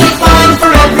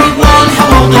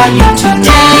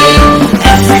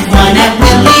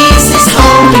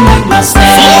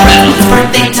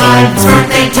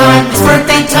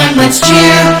 let's cheer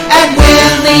at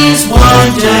Willy's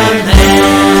Wonderland.